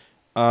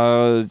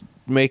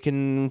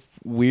making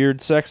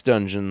weird sex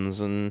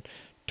dungeons and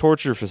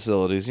torture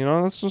facilities.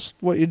 That's just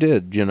what you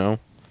did. Yeah,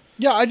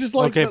 I just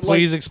like Okay, that,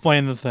 please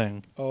explain the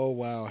thing. Oh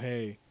wow,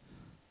 hey.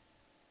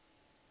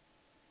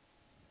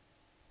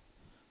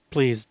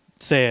 Please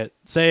say it.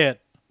 Say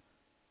it.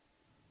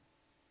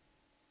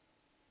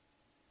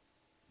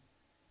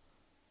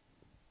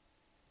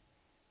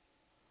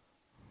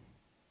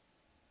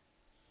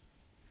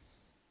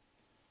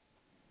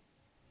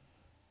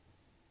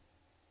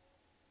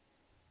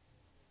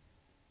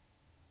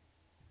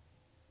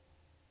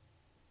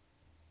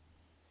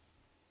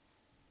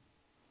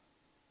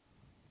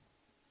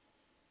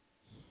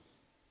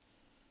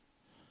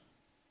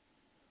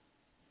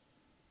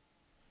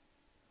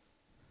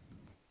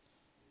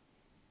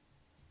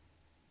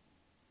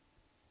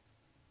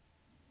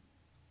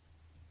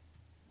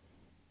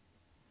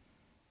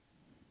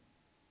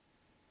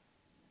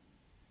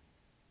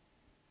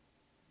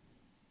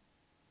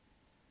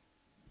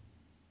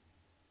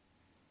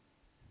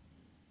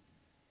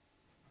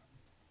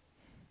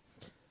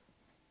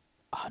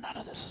 Oh, none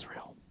of this is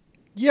real.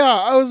 Yeah,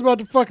 I was about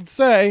to fucking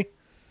say,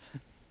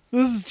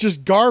 this is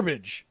just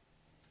garbage.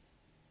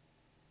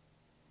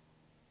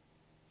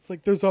 It's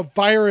like there's a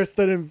virus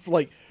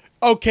that,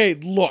 okay,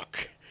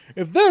 look.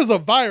 If there's a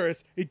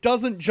virus, it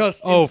doesn't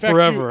just infect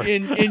forever.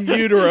 you in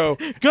utero.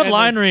 Good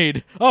line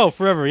read. Oh,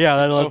 forever.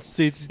 Yeah, let's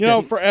see.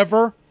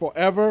 Forever,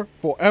 ever.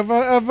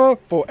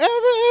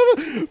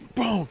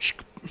 Boom.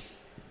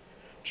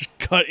 Just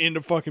cut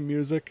into fucking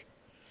music.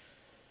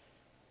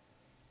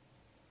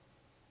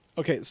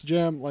 Okay, so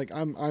Jam,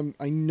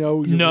 I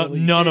know you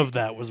none of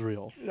that was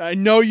real. I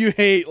know you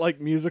hate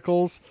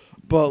musicals,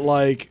 but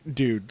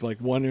dude,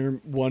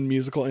 one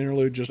musical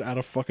interlude just out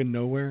of fucking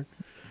nowhere.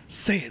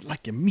 Say it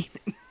like you mean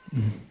it.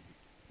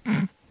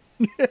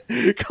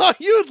 God,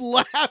 you'd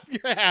laugh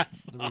your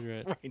ass off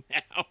right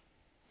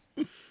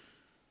now.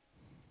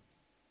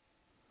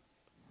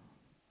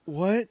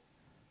 What?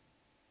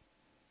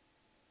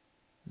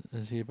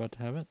 Is he about to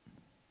have it?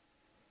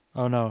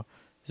 Oh no.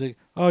 He's like,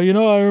 oh,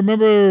 I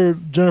remember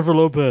Jennifer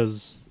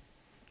Lopez.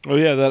 Oh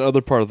yeah, that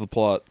other part of the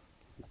plot.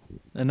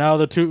 And now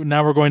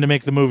we're going to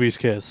make the movies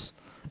kiss.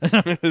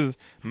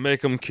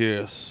 Make them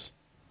kiss.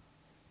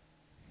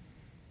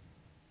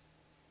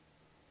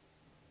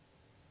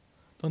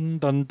 Dun,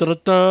 dun, da, da,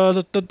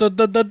 da, da, da,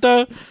 da, da,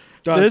 da.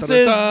 This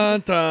is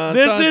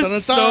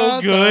so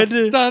good.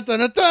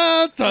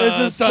 This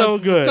is so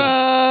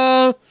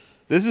good.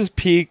 This is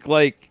peak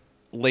late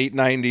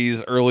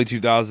 90s, early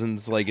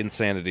 2000s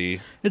insanity.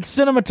 It's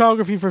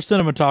cinematography for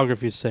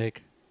cinematography's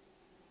sake.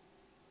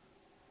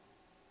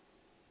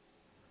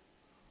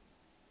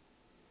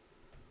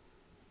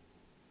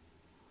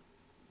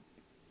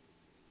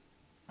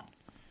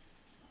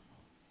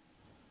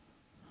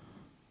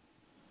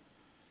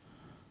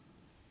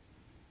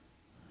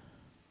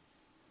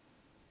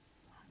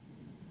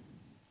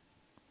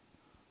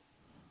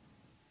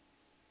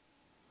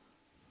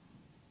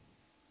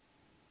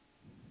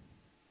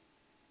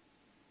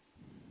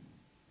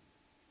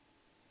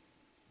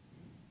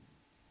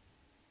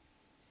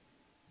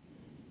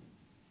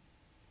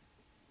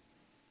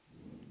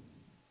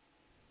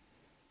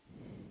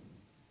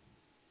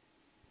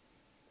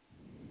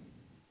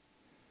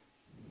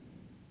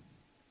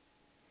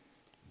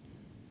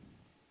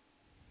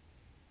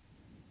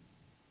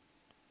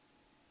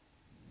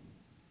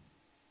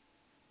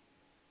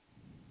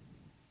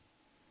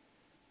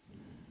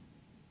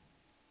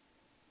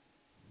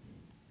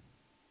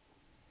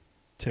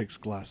 Takes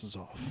glasses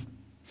off.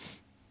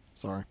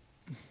 Sorry.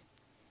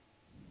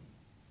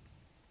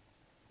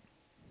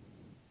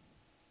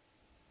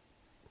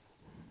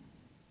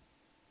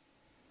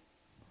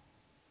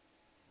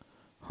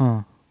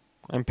 Huh.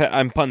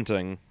 I'm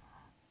punting.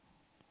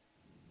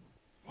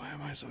 Why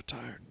am I so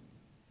tired?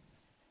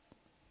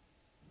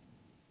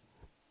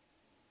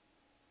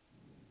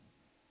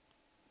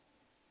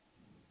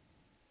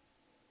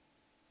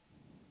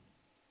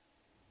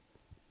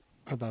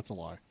 Oh, that's a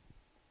lie.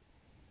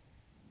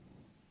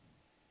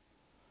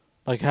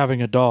 Like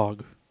having a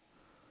dog.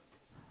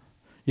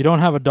 You don't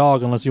have a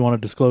dog unless you want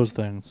to disclose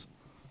things.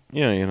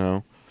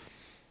 Yeah,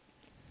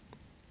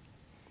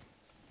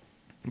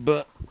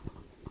 But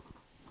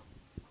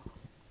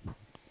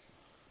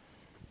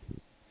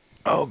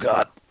oh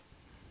god.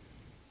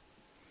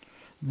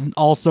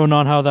 Also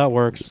not how that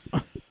works.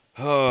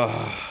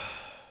 Hey,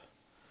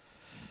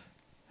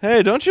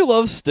 don't you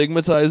love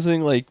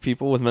stigmatizing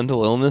people with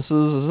mental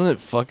illnesses? Isn't it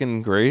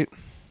fucking great?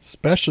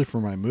 Especially for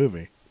my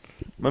movie.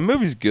 My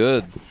movie's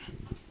good.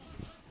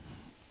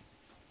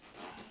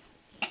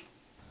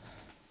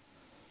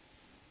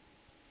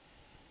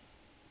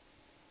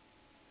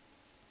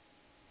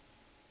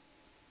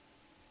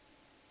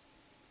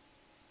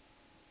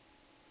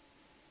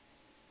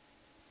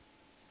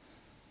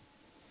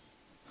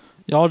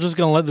 Y'all just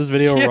gonna let this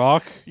video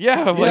rock?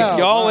 Yeah, Yeah,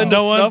 y'all wow. into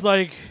No snuff. one's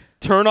like,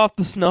 Turn off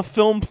the snuff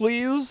film,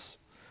 please.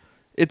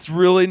 it's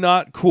really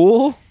not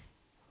cool.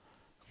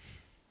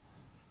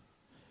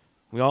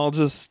 We all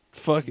just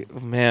fuck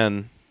it,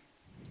 man.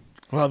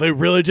 Well, they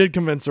really did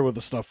convince her with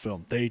the snuff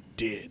film. They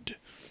did.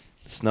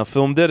 Snuff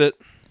film did it.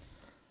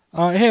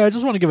 Hey, I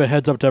just want to give a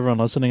heads up to everyone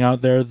listening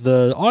out there.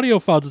 The audio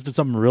file just did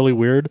something really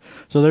weird,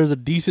 so there's a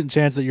decent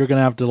chance that you're going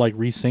to have to like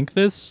resync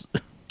this.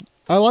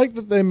 I like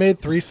that they made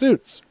 3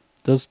 suits.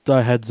 Just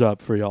a heads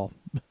up for y'all.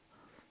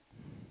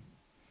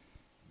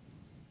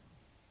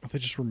 They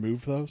just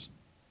removed those?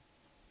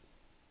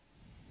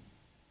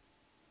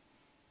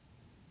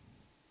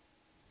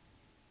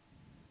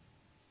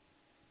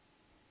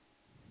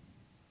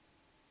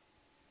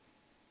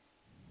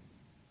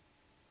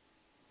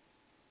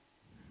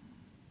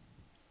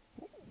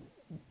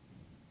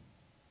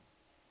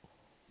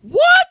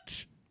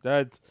 What?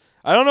 I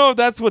don't know if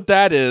that's what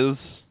that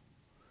is.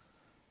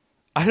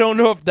 I don't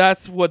know if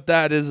that's what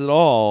that is at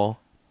all.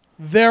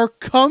 They're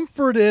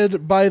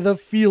comforted by the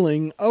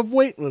feeling of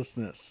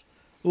weightlessness.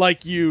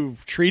 Like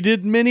you've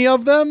treated many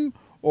of them,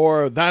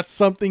 or that's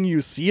something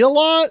you see a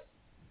lot.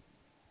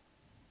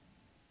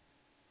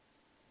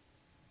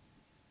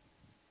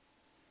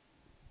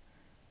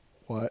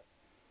 What?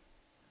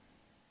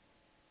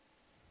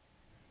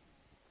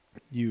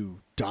 You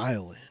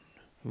dial in.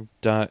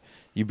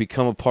 You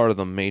become a part of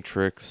the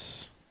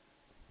Matrix.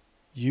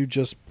 You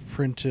just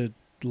printed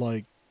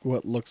like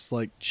what looks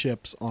like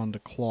chips onto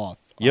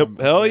cloth. Yep,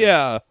 hell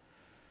yeah.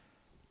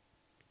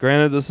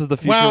 Granted, this is the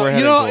future Wow, we're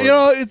heading you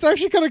know, it's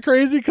actually kind of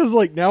crazy because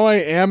like now I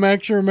am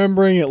actually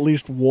remembering at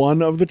least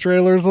one of the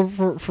trailers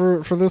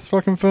for this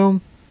fucking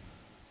film,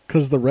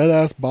 because the red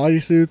ass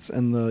bodysuits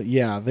and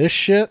this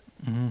shit,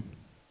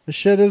 this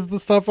shit is the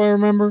stuff I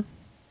remember,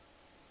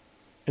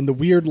 and the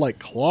weird like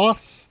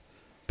cloths,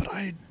 but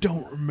I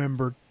don't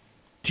remember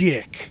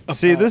dick.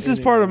 See, this is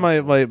any part of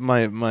this.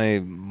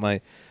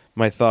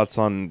 my thoughts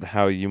on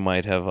how you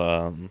might have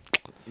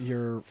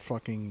You're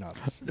fucking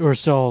nuts. We're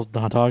still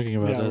not talking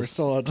about this. We're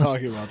still not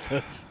talking about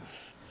this.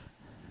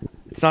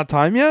 It's not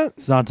time yet?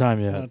 It's not time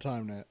It's yet. not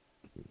time yet.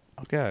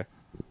 Okay.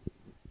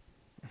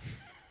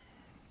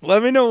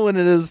 Let me know when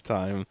it is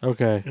time.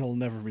 Okay. It'll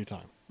never be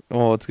time.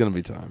 Well, it's going to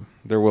be time.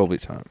 There will be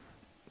time.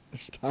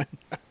 There's time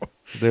now.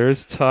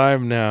 There's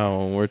time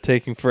now. We're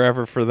taking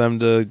forever for them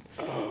to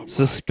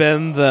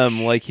suspend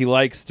them like he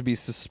likes to be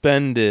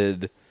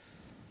suspended.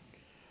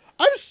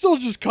 I'm still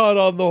just caught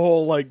on the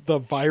whole like the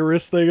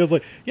virus thing. I was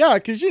like, yeah,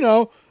 because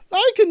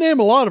I can name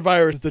a lot of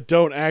viruses that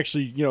don't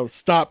actually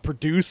stop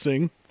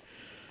producing.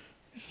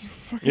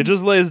 It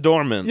just lays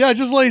dormant. Yeah, it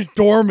just lays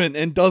dormant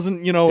and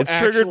doesn't It's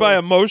triggered by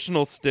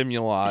emotional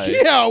stimuli.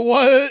 Yeah,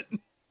 what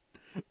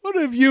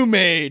have you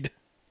made?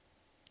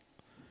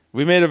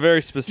 We made a very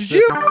Did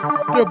specific. you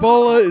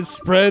Ebola is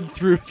spread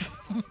through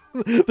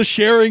the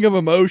sharing of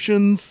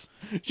emotions?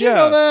 Did you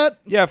know that?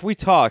 Yeah, if we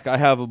talk, I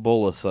have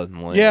Ebola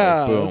suddenly.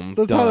 Yeah, Like, boom.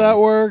 that's how done. that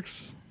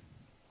works.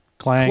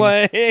 Clang.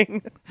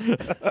 Clang.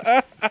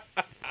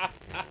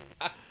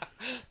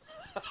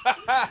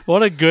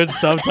 What a good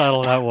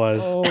subtitle that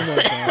was. Oh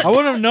my god. I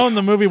wouldn't have known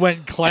the movie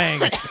went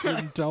clang if you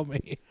didn't tell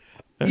me.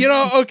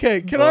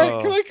 Okay, can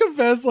I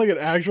confess like an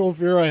actual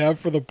fear I have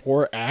for the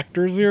poor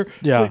actors here?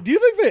 Yeah. Like, do you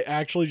think they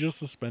actually just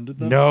suspended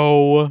them?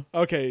 No.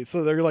 Okay,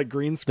 so they're like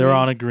green screen. They're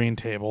on a green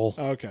table.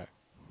 Okay.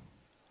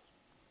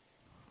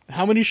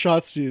 How many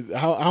shots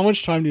how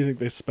much time do you think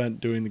they spent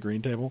doing the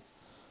green table?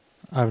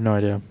 I have no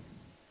idea.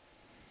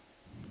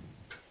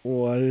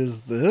 What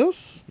is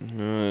this?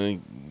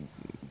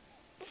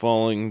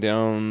 Falling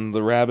down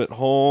the rabbit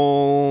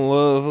hole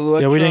of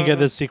electronics. Yeah, we didn't get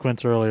this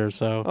sequence earlier,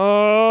 so.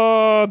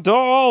 Oh,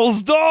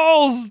 dolls!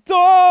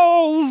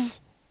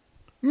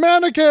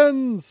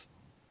 Mannequins!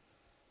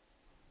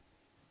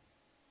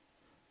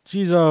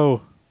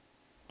 Jizo.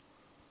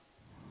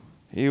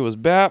 He was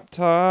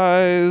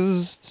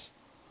baptized.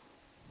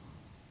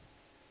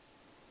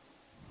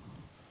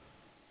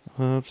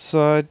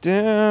 Upside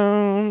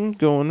down,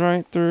 going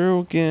right through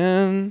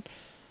again.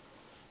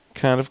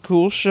 Kind of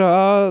cool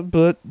shot,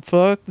 but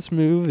fuck this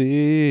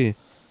movie.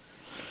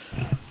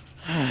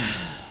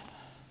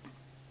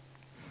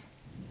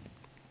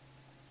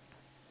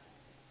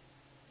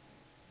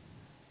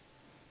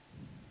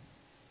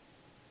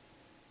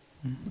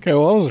 Okay,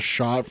 well that was a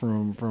shot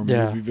from a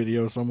Yeah. movie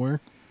video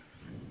somewhere.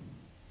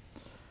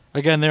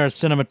 Again, they're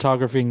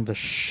cinematographing the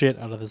shit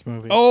out of this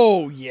movie.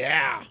 Oh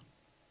yeah.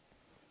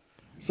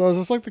 So is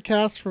this like the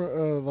cast for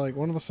like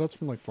one of the sets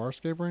from like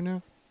Farscape right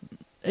now?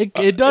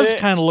 It does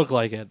kind of look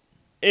like it.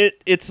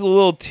 It's a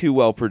little too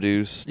well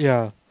produced.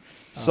 Yeah.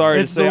 Sorry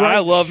to It's say, the right I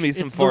love me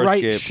some it's the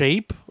right Farscape.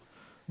 shape.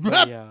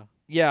 But yeah.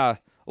 Yeah,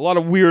 a lot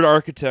of weird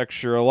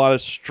architecture, a lot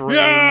of strange.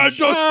 Yeah,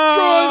 destroy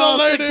Oh,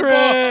 the the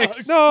ladybug!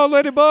 cricks! No,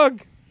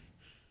 Ladybug.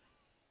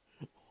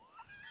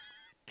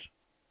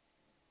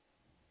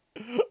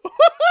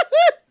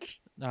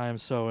 I am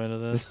so into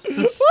this.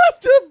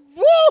 What the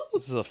balls?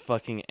 This is a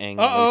fucking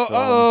angry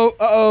film.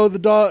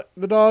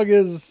 The dog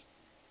is.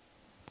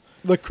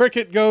 The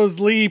cricket goes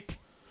leap.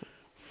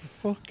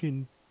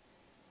 Fucking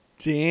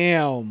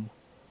damn.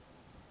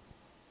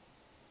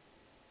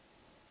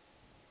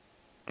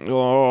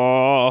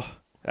 Oh,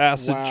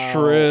 Acid Wow.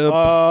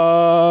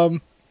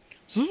 trip.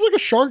 So this is like a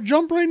shark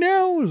jump right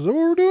now? Is that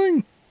what we're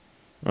doing?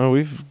 Oh,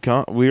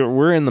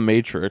 we're in the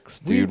Matrix,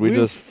 dude. We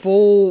just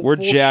we're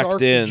jacked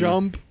shark in.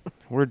 jump.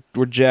 we're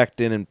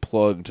jacked in and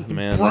plugged,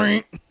 man.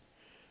 Brink.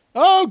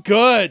 Oh,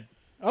 good.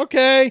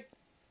 Okay.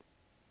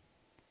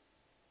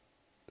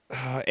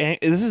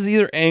 This is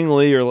either Ang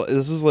Lee or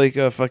this is like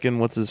a fucking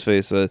what's his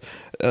face,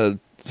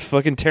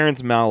 fucking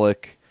Terrence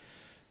Malick,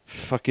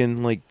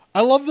 fucking like. I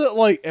love that.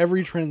 Like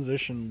every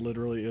transition,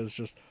 literally is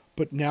just.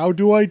 But now,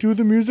 do I do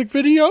the music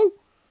video?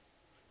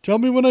 Tell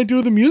me when I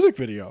do the music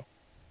video.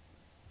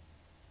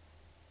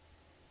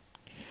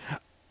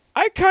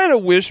 I kind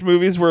of wish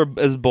movies were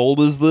as bold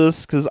as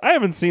this because I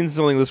haven't seen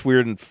something this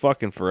weird in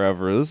fucking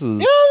forever. This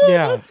is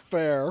Yeah. That's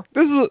fair.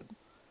 this is.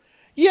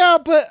 Yeah,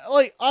 but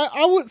like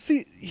I would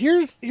see.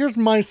 Here's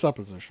my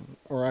supposition,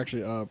 or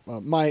actually,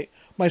 my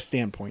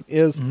standpoint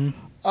is,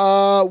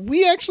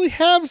 we actually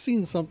have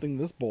seen something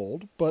this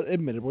bold, but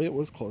admittedly, it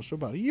was close to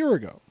about a year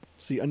ago.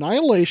 See,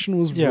 Annihilation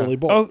was Yeah. really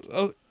bold.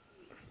 Oh,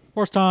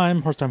 Horse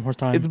time.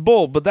 it's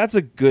bold, but that's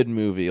a good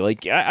movie.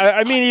 Like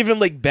I mean, even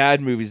like bad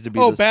movies to be.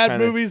 This bad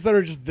kinda, movies that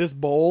are just this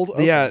bold.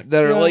 Okay. Yeah,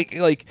 that are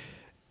Yeah. like.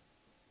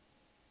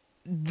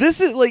 This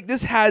is like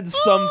this had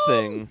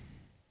something.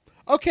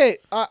 Okay,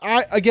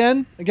 I'm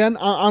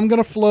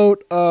gonna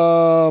float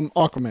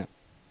Aquaman.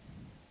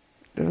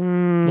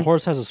 The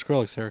horse has a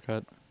Skrillex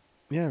haircut.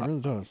 Yeah, it really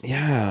does.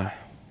 Yeah.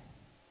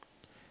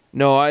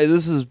 No,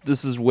 this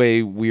is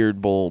way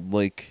weird bold.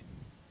 Like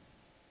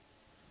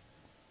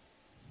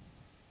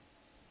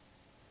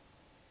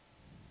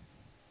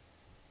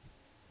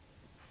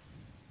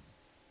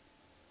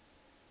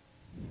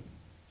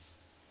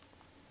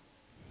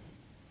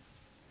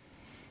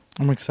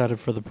I'm excited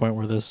for the point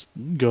where this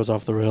goes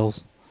off the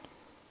rails.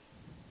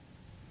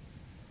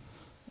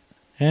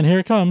 And here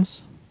it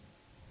comes.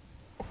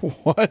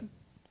 What?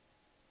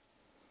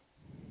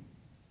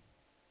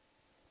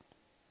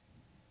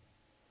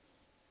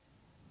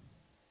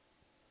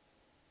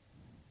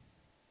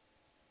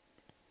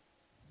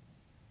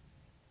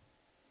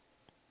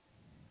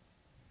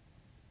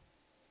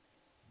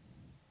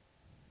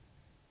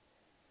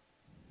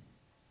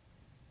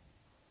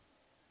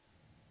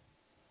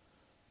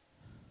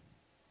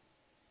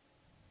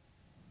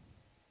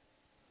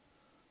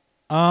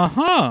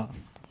 Uh-huh.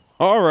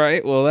 all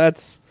right, well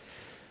that's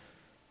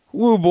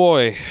woo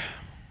boy.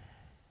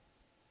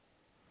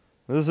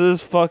 This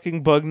is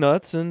fucking bug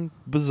nuts and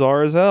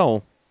bizarre as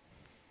hell.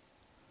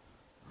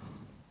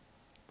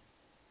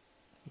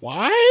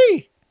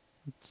 Why?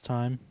 It's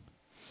time.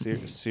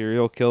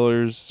 Serial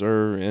killers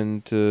are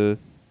into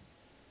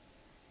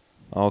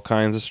all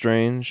kinds of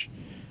strange.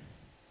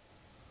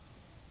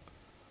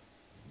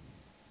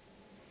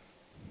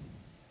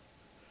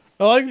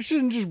 I like you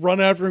shouldn't just run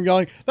after him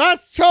yelling,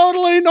 "That's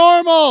totally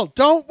normal.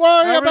 Don't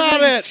worry about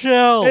Everything's it.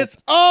 chill. It's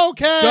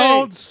okay."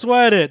 Don't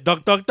sweat it.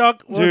 Duck, duck,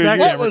 duck. What was Dude, that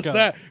What camera was cut?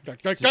 that? Duck,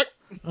 duck, duck.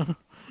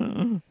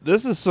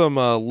 This is some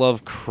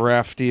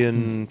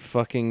Lovecraftian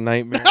fucking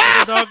nightmare.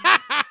 Duck.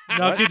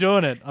 No, keep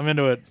doing it. I'm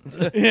into it.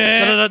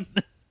 Yeah.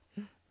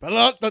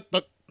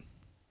 Da-da-da.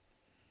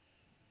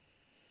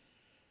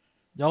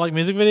 Y'all like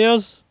music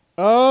videos?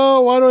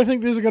 Oh, why do I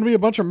think these are going to be a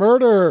bunch of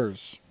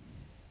murders?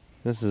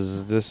 This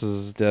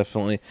is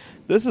definitely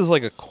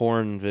like a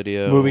Korn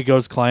video. Movie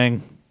goes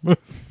clang.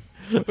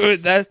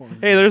 There's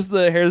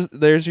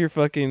your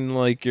fucking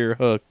like your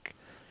hook.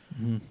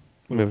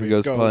 Movie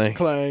goes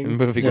clang.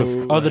 Movie goes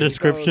Movie Oh, the goes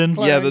description?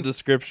 clang. Yeah, the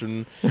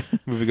description.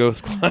 Movie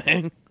goes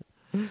clang.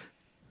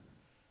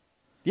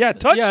 Yeah,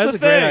 touch yeah, the that's a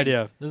thing. great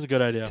idea. This is a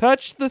good idea.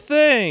 Touch the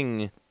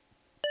thing.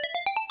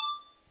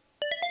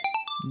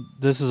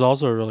 This is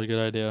also a really good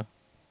idea.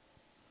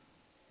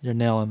 You're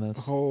nailing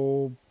this.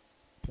 Oh,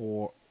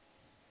 boy.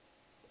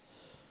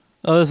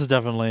 Oh, this is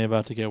definitely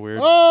about to get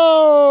weird.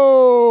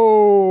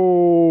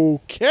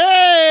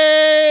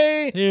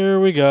 Okay. Here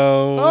we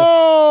go.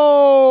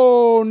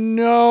 Oh,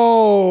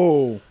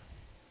 no.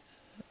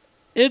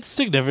 It's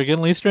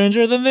significantly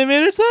stranger than they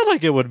made it sound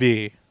like it would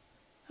be.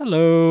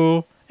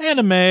 Hello.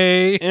 Anime.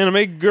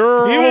 Anime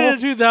girl. Even in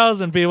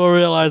 2000, people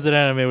realized that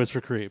anime was for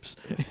creeps.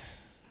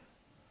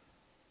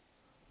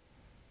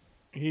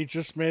 He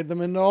just made them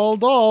into all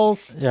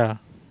dolls. Yeah.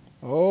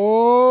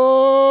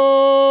 Oh,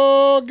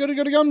 goody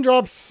goody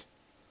gumdrops.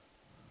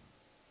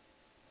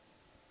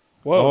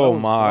 Whoa, that Oh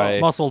was my.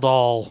 rough. Muscle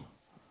doll.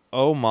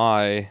 Oh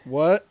my.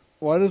 What?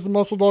 Why does the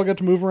muscle doll get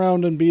to move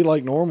around and be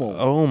like normal?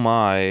 Oh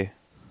my.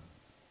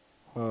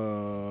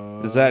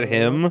 Is that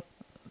him?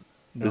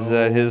 Is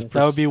that his?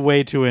 That would be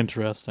way too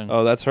interesting.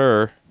 Oh, that's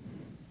her.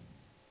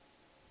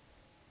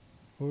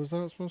 Who was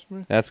that supposed to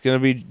be? That's gonna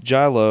be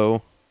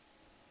Jilo.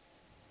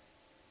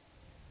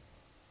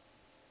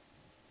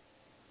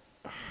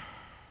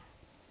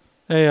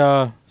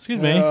 Hey, excuse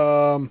me.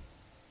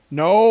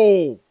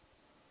 No.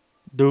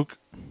 Duke.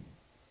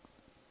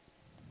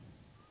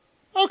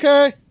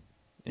 Okay.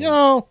 You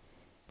know,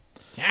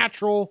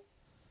 natural.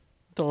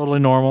 Totally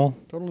normal.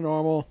 Totally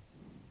normal.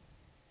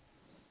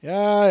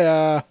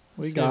 Yeah.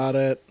 We See got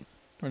it.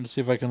 Trying to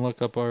see if I can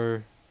look up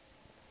our...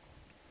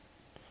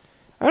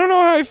 I don't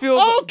know how I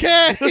feel.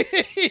 Okay,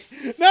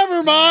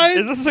 never mind.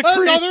 Is this a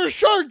Creed? Another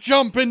shark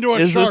jump into a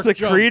Is shark this a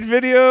jump. Creed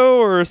video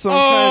or some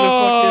kind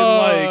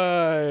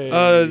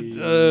of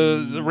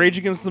fucking like Rage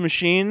Against the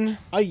Machine?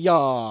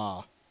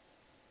 Ayah.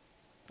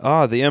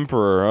 Ah, the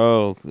Emperor.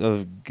 Oh,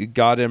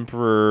 God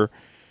Emperor.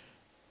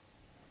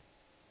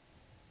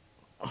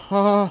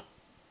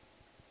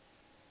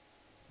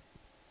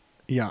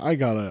 Yeah, I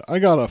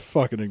gotta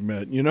fucking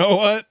admit. You know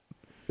what?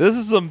 This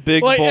is some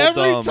big Like bold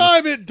every dumb.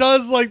 time it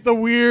does like the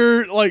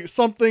weird, like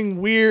something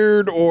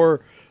weird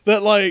or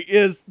that like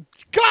is,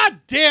 God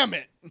damn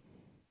it!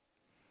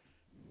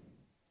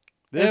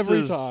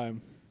 Every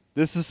time.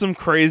 This is some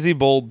crazy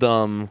bold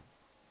dumb.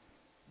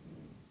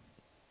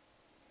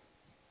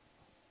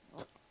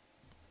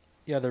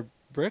 Yeah, they're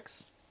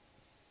bricks.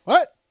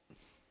 What?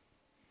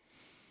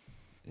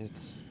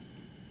 It's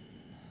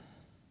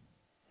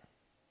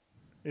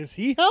Is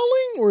he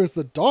howling or is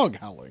the dog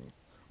howling?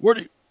 Where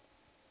do you...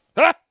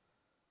 ah!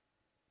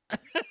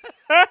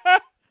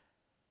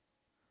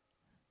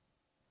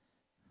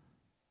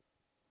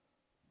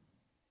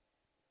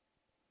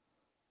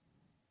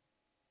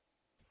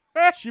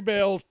 She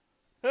bailed.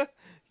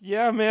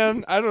 Yeah,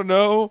 man. I don't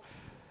know.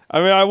 I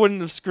mean, I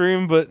wouldn't have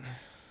screamed, but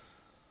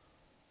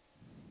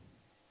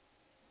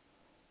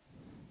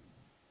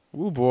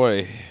ooh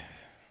boy.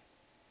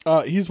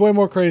 He's way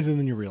more crazy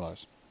than you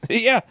realize.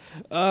 Yeah.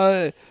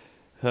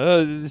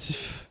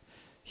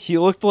 He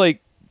looked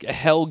like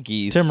hell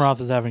geese. Tim Roth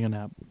is having a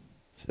nap.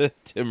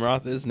 Tim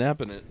Roth is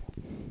napping it.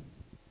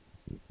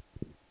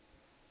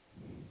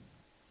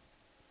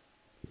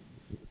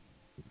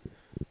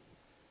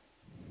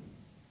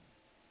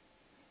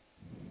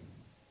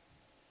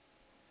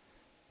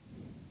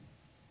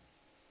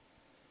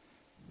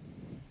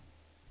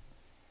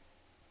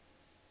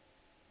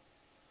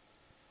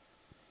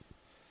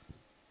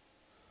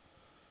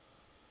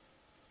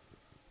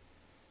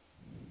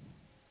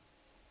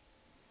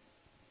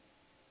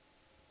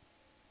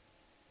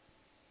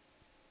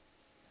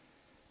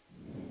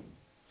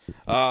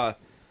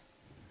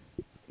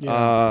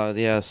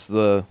 Yes,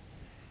 the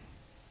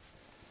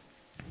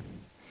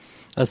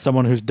As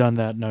someone who's done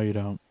that, no, you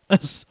don't.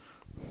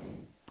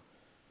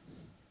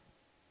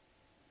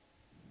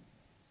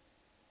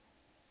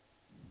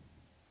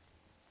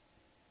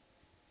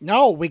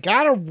 No, we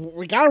gotta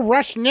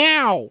rush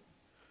now.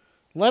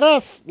 Let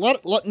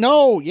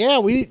no, yeah,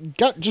 we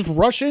got just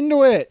rush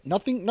into it.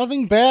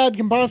 Nothing bad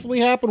can possibly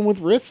happen with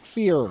risks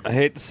here. I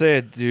hate to say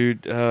it,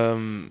 dude.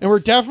 And we're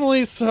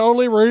definitely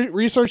solely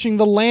researching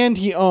the land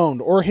he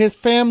owned or his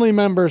family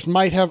members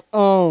might have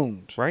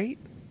owned. Right?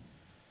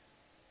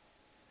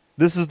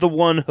 This is the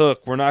one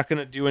hook. We're not going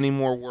to do any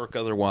more work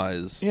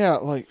otherwise. Yeah,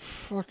 like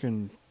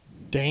fucking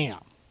damn.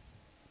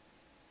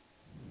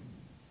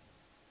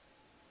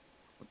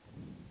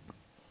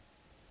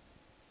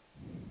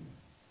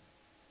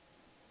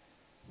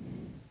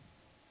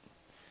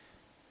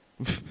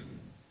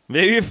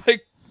 Maybe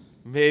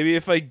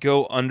if I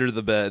go under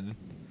the bed.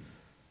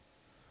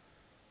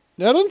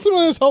 That doesn't seem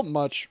like this helped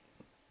much.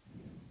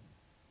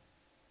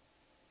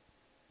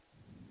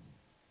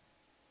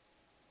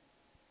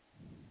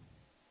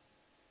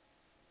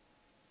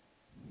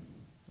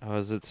 Oh,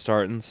 is it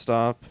start and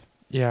stop?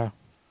 Yeah.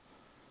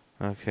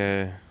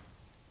 Okay.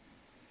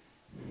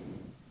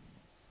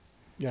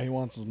 Yeah, he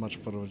wants as much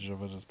footage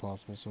of it as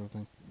possible, sort of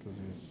thing, because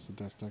he's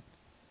sadistic.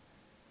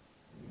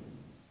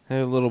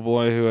 Hey, little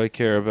boy who I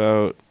care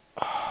about.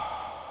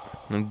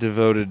 I'm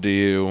devoted to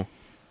you,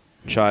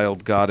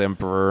 child god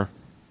emperor.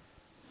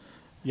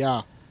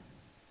 Yeah.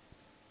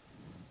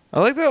 I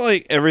like that,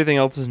 like, everything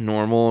else is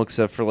normal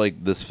except for,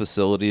 like, this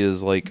facility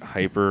is, like,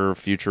 hyper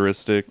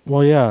futuristic.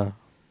 Well, yeah.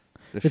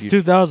 It's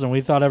 2000.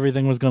 We thought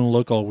everything was going to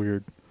look all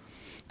weird.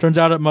 Turns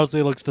out it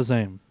mostly looks the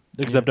same,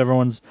 except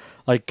everyone's,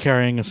 like,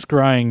 carrying a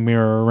scrying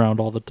mirror around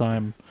all the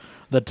time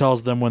that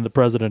tells them when the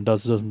president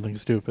does something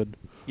stupid.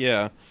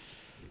 Yeah.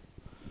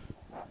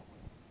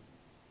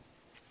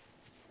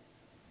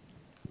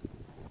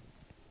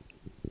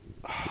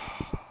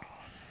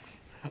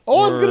 I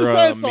was going to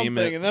say meme something,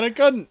 it. and then I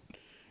couldn't.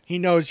 He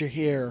knows you're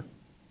here.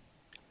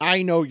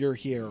 I know you're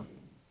here.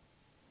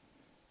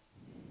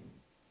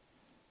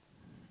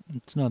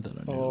 It's not that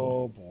unusual.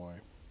 Oh, boy.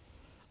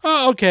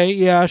 Oh, okay.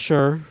 Yeah,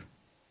 sure.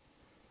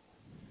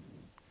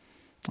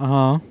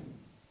 Uh-huh.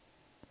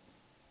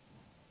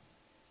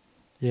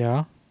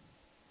 Yeah.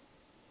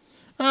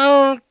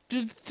 Oh,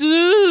 okay.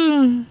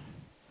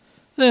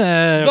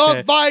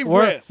 The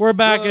virus. We're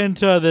back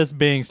into this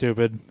being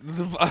stupid.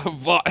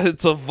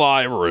 It's a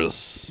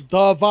virus.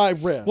 The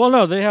virus. Well,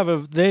 no,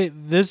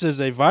 this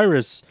is a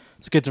virus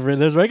schizophrenia.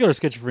 There's regular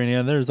schizophrenia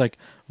and there's like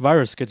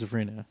virus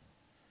schizophrenia.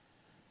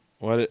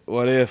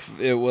 What if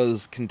it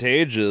was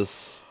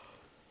contagious?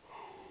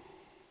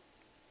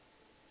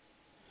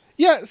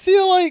 Yeah, see,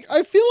 like,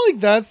 I feel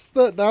like that's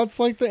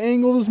like the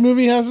angle this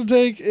movie has to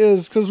take,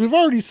 is because we've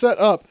already set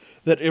up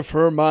that if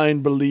her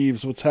mind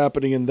believes what's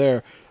happening in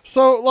there.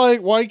 So,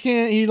 like, why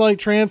can't he, like,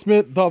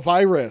 transmit the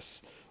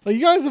virus? Like,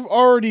 you guys have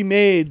already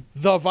made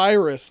the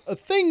virus a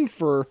thing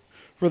for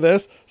for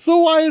this. So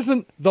why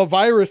isn't the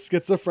virus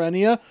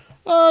schizophrenia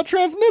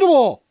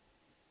transmittable?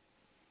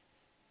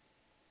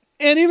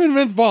 And even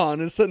Vince Vaughn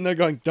is sitting there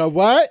going, the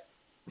what?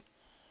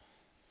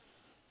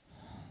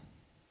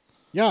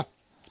 Yeah,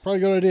 it's probably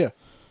a good idea.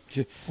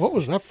 What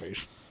was that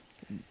face?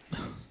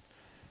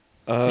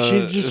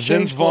 She just Vince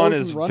changed Vaughn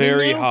clothes is and running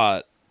very now?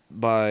 hot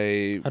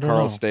by don't Carl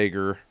know.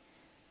 Stager.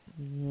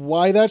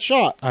 Why that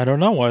shot? I don't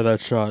know why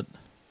that shot.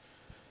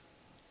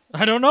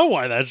 I don't know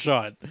why that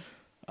shot.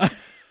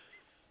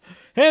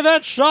 Hey,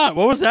 that shot.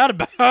 What was that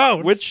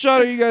about? Which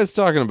shot are you guys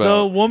talking the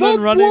about? woman The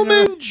running.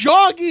 woman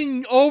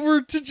jogging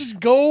over to just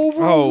go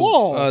over a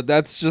wall.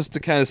 That's just to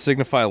kind of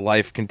signify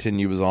life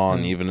continues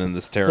on even in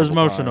this terrible There's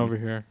motion time. over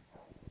here.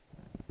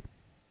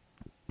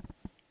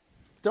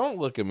 Don't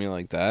look at me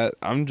like that.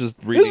 I'm just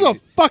reading. This is a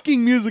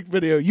fucking music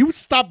video. You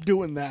stop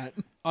doing that.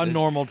 A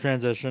normal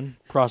transition.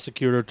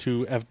 Prosecutor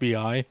to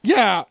FBI.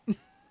 Yeah.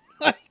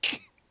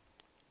 Like,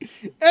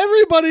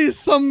 everybody's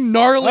some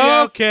gnarly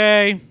ass.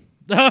 Okay.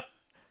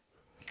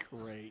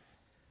 Great.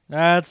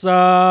 That's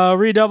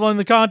redoubling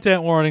the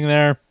content warning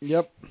there.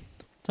 Yep.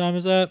 Time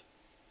is that?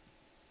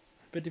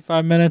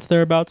 55 minutes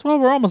thereabouts. Well,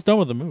 we're almost done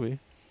with the movie.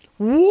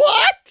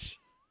 What?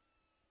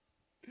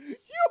 You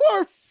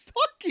are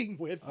fucking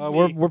with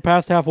me. We're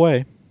past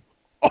halfway.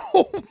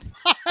 Oh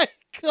my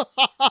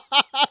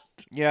god.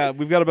 Yeah,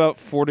 we've got about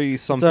 40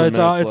 something So minutes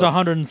it's left.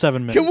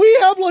 107 minutes. Can we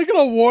have like an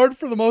award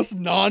for the most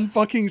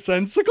non-fucking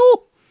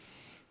sensical?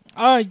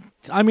 I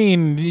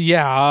mean,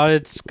 yeah,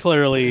 it's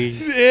clearly.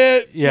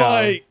 Yeah.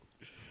 Like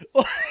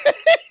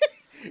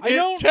I it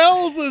don't.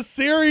 tells a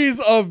series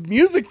of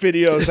music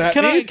videos at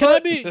Can me. I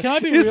but be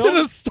is real?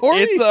 it a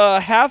story? It's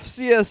half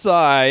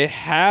CSI,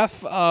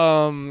 half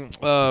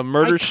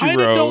Murder I She kind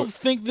of Wrote. don't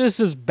think this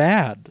is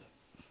bad.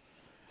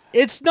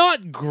 It's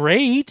not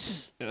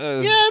great. yeah,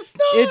 it's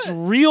not. It's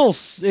real.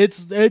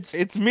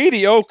 It's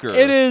mediocre.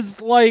 It is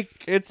like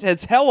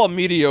It's hella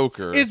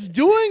mediocre. It's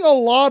doing a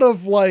lot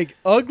of like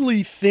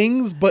ugly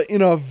things, but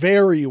in a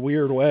very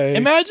weird way.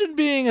 imagine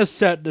being a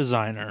set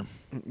designer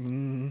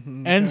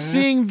and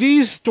seeing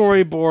these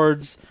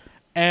storyboards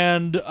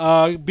and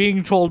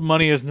being told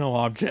money is no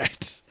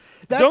object.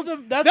 That's what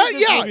this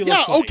movie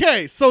looks like.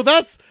 okay. So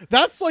that's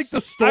like the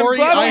story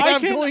I'm glad I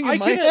have going in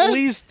my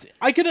head.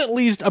 I can at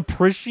least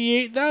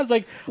appreciate that. It's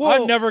like, Well-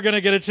 I'm never gonna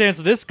get a chance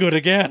this good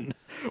again.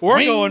 We're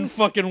Ring. going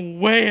fucking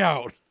way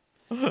out.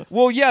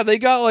 Well, yeah, they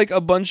got like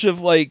a bunch of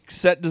like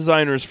set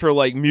designers for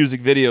like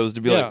music videos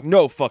to be Yeah. like,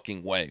 no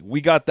fucking way. We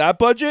got that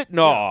budget?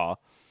 Nah.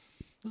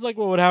 It's like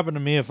what would happen to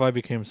me if I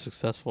became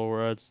successful,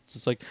 where it's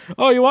just like,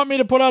 oh, you want me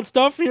to put out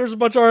stuff? Here's a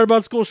bunch of art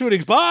about school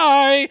shootings.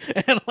 Bye!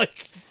 And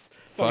like,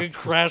 fucking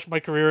crash my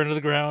career into the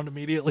ground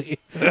immediately.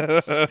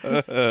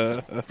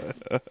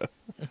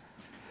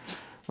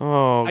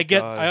 Oh, I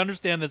God.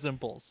 understand this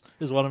impulse,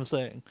 is what I'm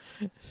saying.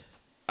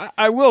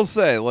 I will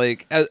say,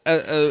 like, as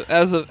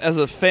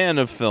a fan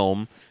of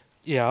film,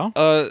 Yeah.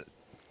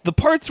 the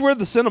parts where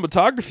the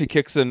cinematography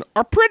kicks in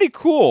are pretty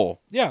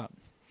cool. Yeah.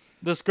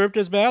 The script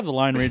is bad. The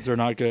line reads are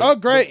not good. Oh,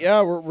 great!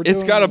 Yeah, we're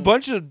It's doing- got a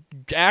bunch of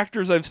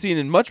actors I've seen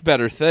in much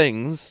better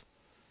things.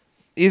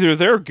 Either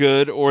they're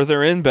good or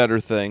they're in better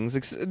things.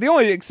 The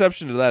only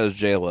exception to that is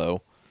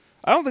J-Lo.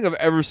 I don't think I've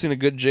ever seen a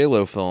good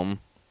J-Lo film.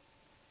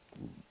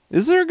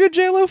 Is there a good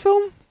J-Lo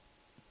film?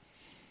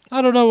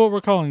 I don't know what we're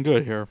calling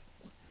good here.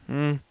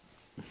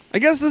 I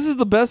guess this is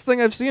the best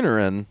thing I've seen her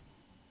in.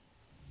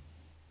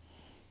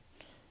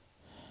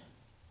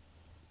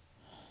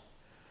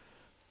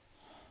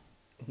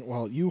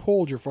 Well, you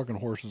hold your fucking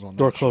horses on that.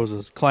 Door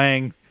closes.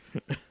 Clang.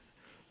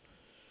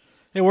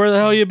 Hey, where the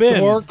hell you been?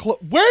 Door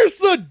Where's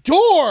the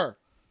door?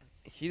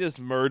 He just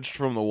merged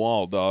from the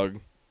wall,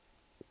 dog.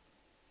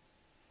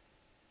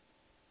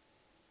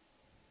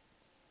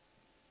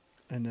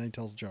 And then he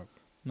tells a joke.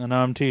 No,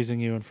 now I'm teasing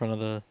you in front of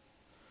the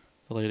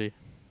lady.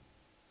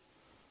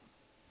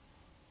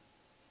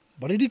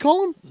 What did he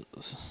call him?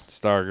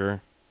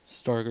 Starger.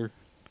 Starger.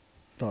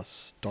 The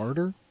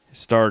starter?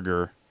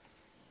 Starger.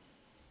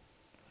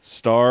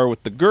 Star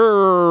with the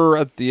grr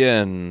at the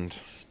end.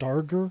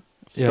 Starger?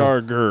 Yeah.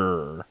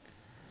 Starger.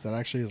 Is that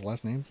actually his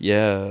last name?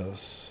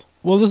 Yes.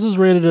 Well, this is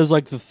rated as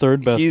like the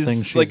third best thing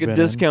He's she's like been a in.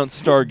 discount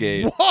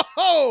Stargate.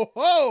 Whoa!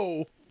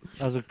 Whoa!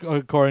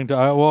 According to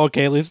well,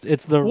 okay, at least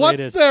it's the What's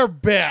rated. their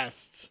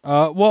best?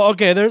 Well,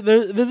 okay,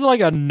 this is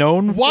like a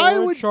known Why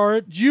for would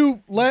chart.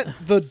 you let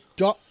the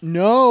dog?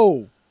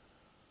 No.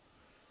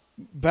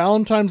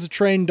 Valentine's a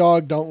trained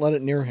dog. Don't let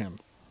it near him.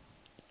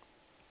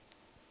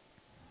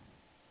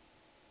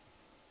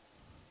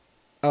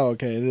 Oh,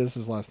 okay. It is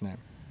his last name.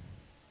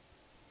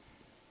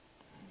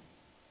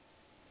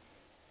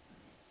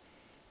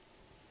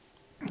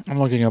 I'm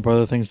looking up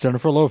other things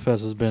Jennifer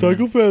Lopez has been. in.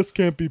 Psychopaths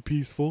can't be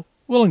peaceful.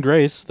 Will and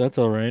Grace, that's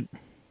all right.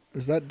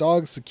 Is that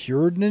dog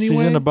secured in any She's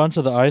way? in a bunch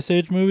of the Ice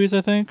Age movies,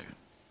 I think.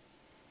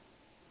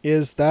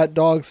 Is that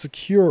dog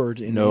secured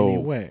in No. any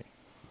way?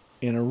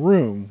 In a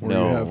room where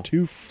No. you have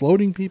two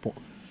floating people.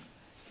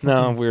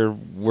 No,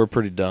 we're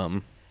pretty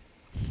dumb.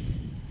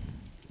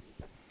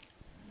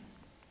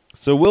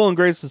 So Will and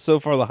Grace is so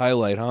far the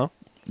highlight, huh?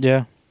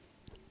 Yeah.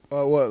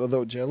 What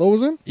the J-Lo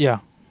was in? Yeah,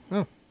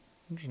 Oh,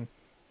 interesting.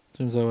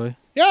 seems that way.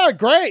 Yeah,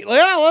 great.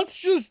 Yeah, let's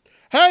just.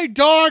 Hey,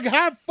 dog,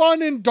 have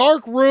fun in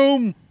dark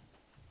room.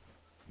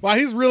 Wow,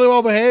 he's really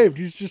well behaved.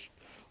 He's just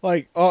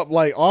like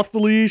off the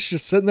leash,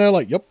 just sitting there,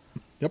 like, yep,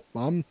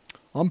 I'm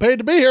paid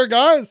to be here,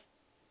 guys.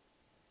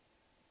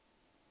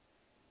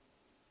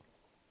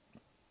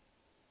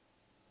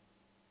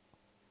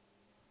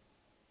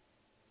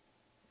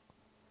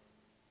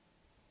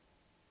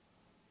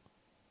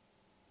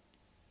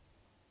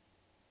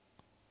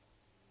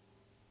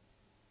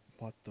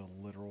 What the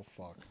literal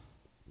fuck?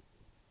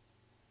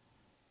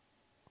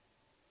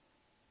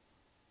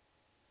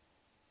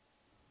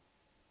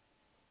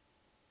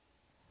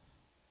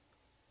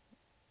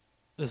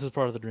 This is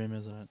part of the dream,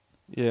 isn't it?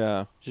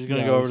 Yeah. She's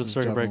gonna Yeah, go over this to the is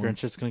circuit breaker definitely- and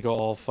shit's gonna go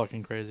all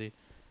fucking crazy.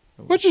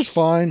 Which is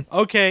fine.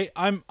 Okay,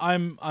 I'm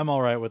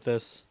all right with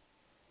this.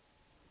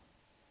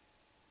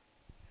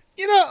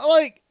 You know,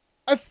 like,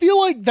 I feel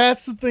like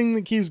that's the thing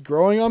that keeps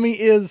growing on me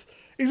is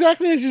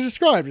exactly as you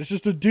described. It's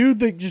just a dude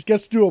that just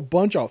gets to do a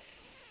bunch of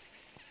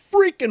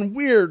freaking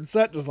weird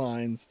set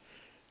designs,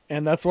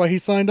 and that's why he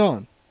signed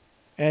on.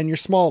 And you're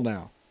small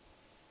now.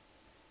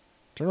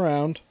 Turn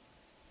around.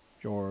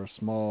 You're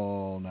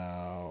small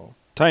now.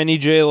 Tiny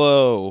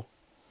J-Lo.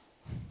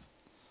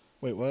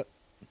 Wait, what?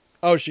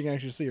 Oh, she can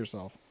actually see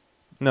herself.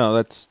 No,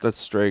 that's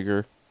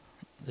Strager.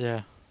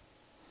 Yeah.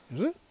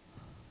 Is it?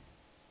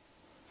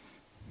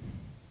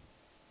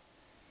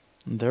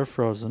 They're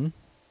frozen.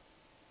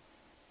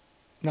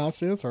 No,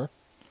 see, that's her.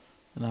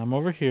 And I'm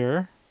over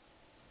here.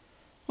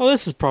 Well,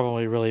 this is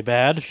probably really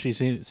bad. She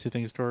thinks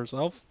to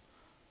herself.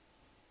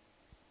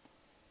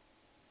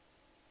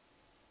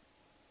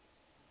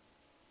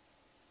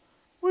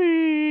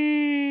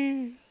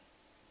 Whee!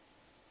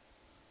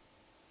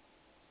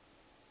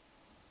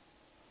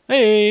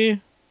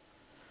 Hey!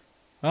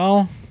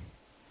 Well,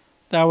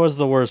 that was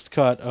the worst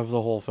cut of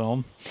the whole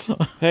film.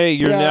 Hey,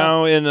 you're Yeah.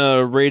 now in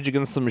a Rage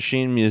Against the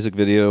Machine music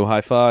video.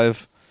 High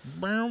five.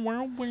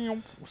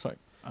 Sorry.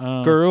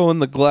 Girl in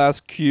the glass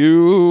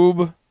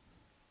cube.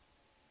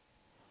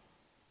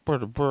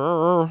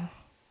 Brr.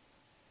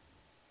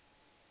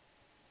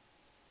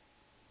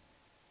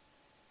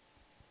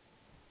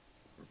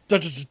 Dun,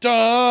 dun, dun,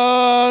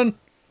 dun!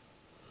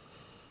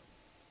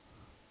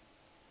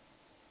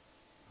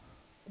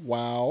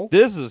 Wow.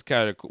 This is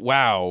kind of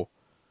wow.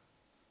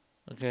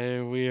 Okay,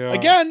 we are...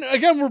 Again,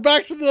 we're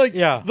back to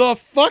the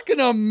fucking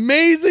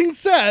amazing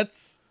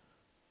sets.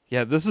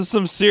 Yeah, this is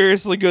some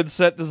seriously good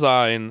set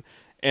design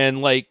and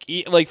like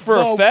for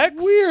The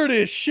effects.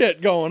 weirdest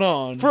shit going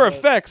on. For but-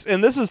 effects,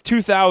 and this is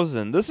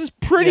 2000. This is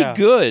pretty Yeah.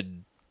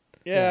 good.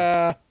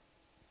 Yeah.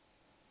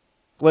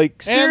 Like And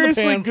the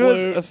seriously pan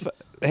good. flute.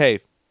 Hey,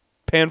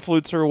 pan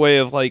flutes are a way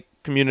of like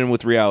communing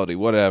with reality.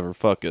 Whatever,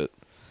 fuck it.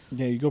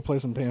 Yeah, you go play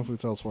some pan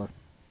flutes elsewhere.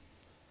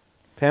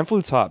 Pan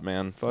flute's hot,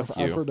 man. Fuck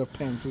I've you. heard of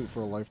pan flute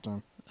for a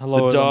lifetime.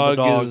 Hello, The I'm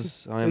dog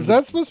is. Is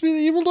that supposed to be the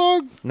evil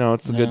dog? No,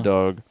 it's the No. good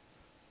dog.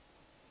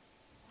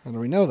 How do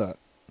we know that?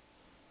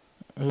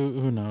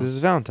 Who This knows? is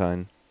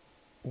Valentine.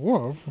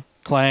 Woof.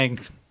 Clang.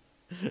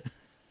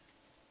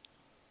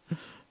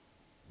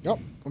 Yep,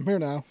 I'm here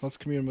now. Let's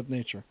commune with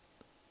nature.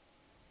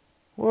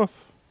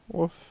 Woof,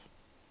 woof.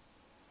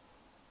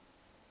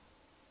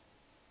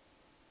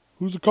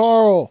 Who's the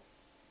Carl?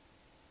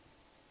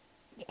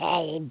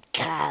 I'm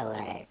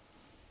Carl.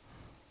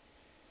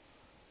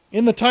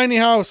 In the tiny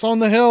house on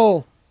the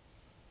hill.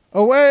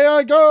 Away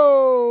I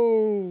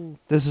go.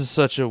 This is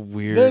such a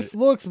weird. This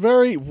looks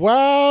very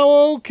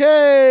wow.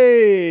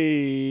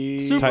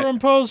 Okay.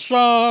 Superimposed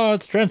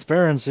shots.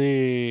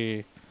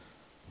 Transparency.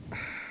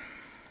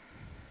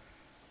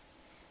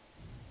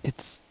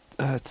 It's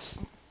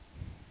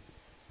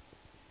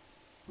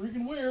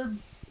Freaking weird.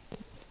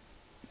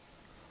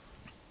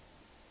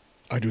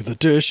 I do the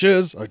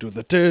dishes. I do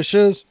the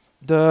dishes.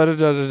 da da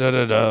da da da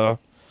da da.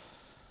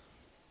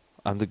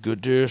 I'm the good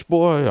dish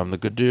boy. I'm the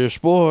good dish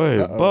boy.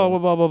 Uh-oh. Ba, ba,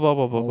 ba, ba, ba,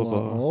 ba, ba, Hold ba.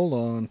 on, hold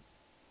on.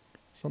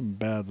 Something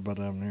bad's about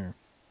to happen here.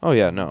 Oh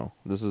yeah, no.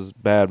 This is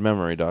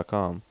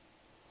badmemory.com.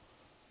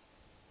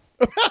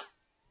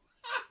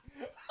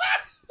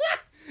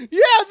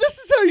 Yeah, this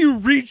is how you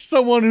reach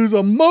someone who's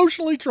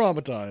emotionally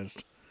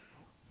traumatized.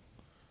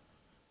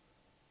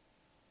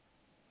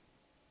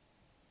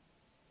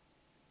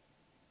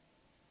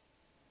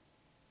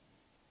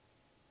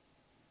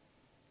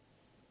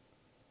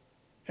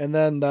 And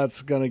then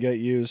that's gonna get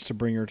used to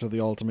bring her to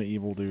the ultimate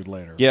evil dude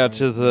later. Yeah, right?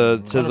 to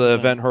the 100%.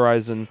 event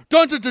horizon.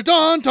 Dun dun dun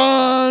dun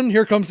dun!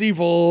 Here comes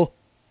evil.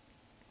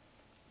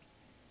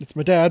 It's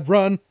my dad.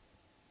 Run.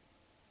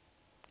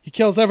 He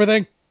kills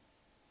everything.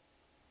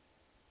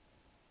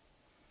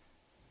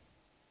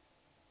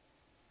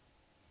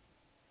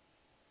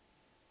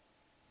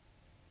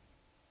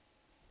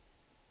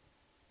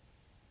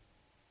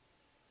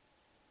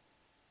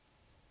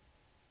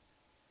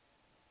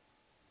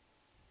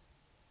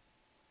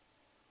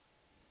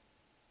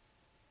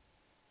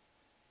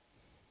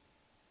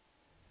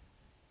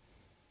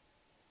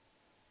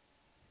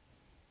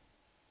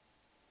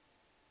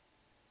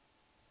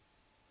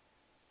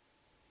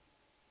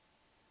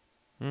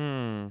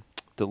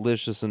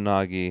 delicious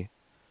unagi.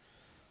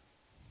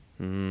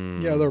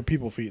 Yeah, there are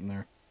people feet in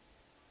there.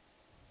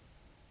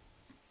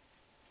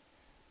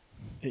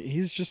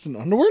 He's just in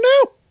underwear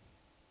now?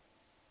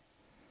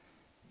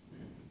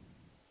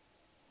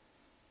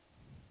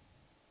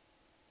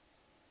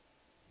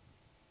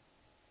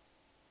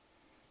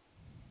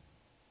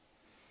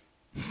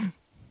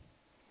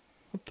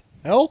 What the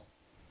hell?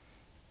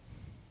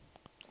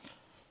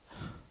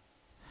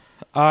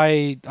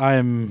 I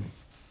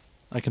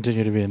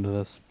continue to be into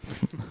this.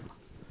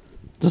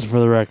 Just for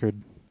the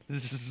record.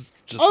 This is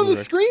just Oh, the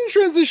screen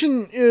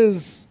transition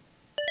is...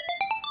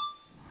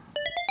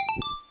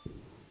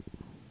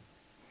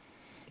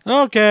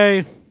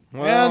 Okay.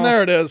 Well, and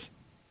there it is.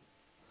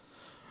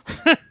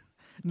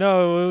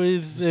 No,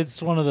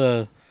 it's one of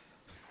the...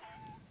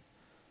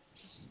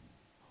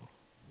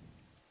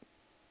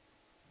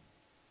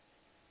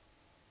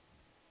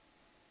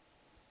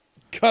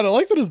 God, I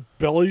like that his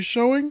belly's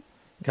showing.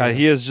 God,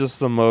 he is just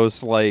the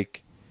most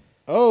like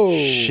Oh,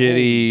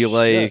 shitty holy shit.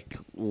 like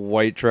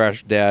white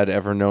trash dad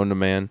ever known to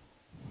man.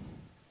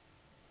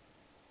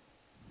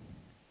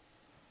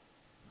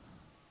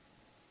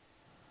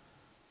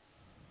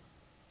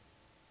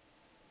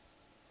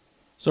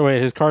 So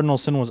wait, his cardinal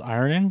sin was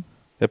ironing?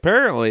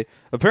 Apparently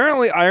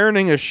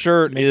ironing a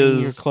shirt Making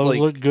is your clothes like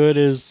look good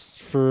is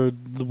for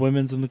the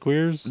women's and the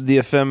queers? the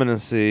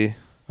effeminacy.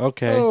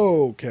 Okay.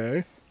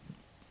 Okay.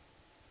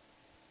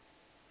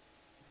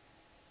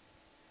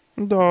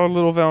 Dog,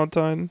 little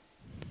Valentine.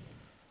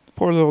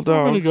 Poor little I'm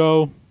gonna dog.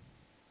 go.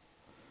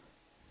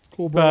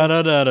 Cool, bro.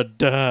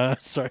 Ba-da-da-da-da.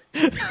 Sorry.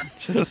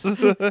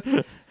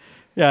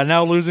 Yeah,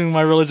 now losing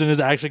my religion is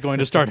actually going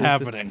to start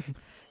happening.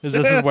 Because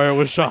this is where it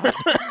was shot.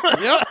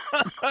 Yep.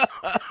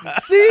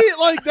 See,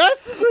 like,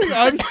 that's the thing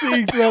I'm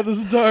seeing throughout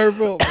this entire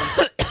film.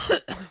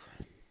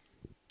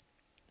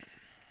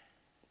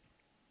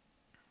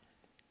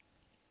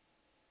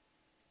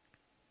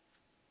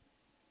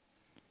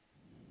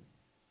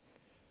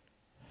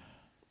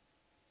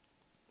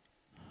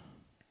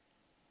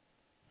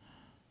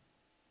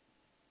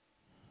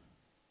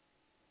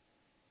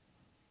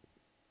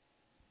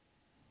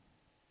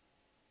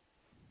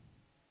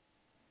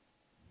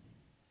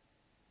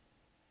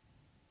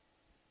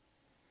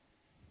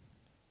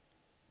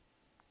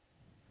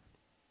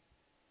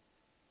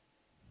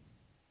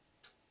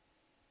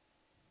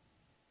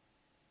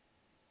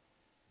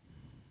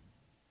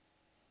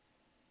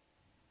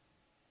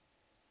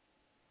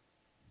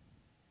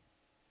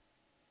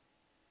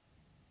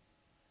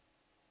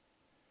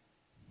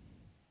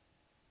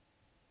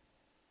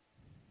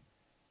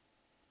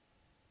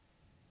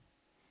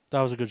 That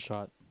was a good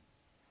shot.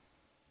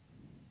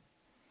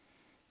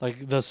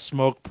 Like the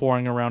smoke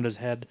pouring around his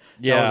head. That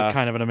was Yeah. a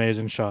kind of an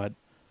amazing shot.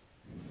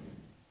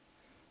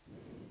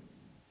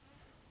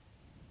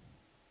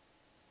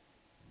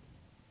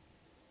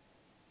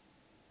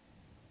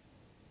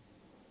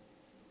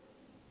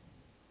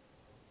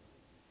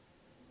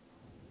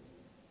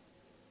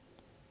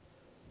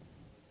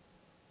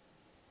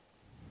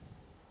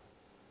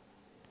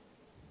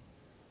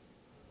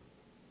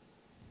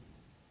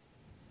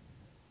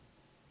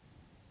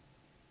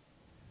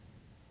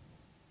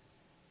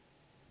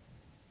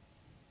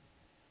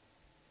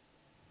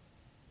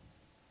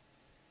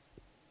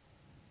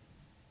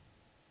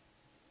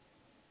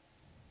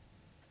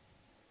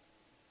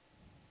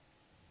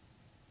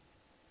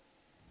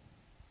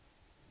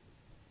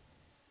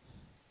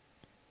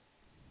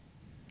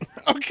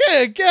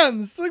 Okay,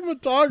 again, the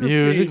cinematography.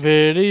 Music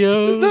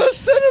video. The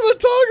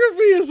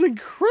cinematography is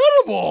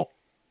incredible.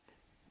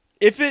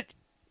 If it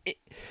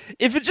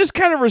just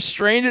kind of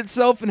restrained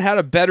itself and had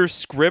a better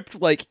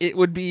script, like it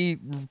would be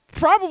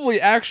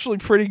probably actually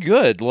pretty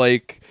good.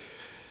 Like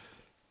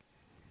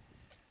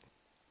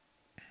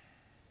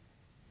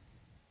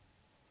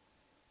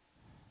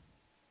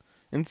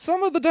and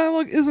some of the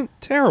dialogue isn't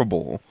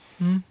terrible.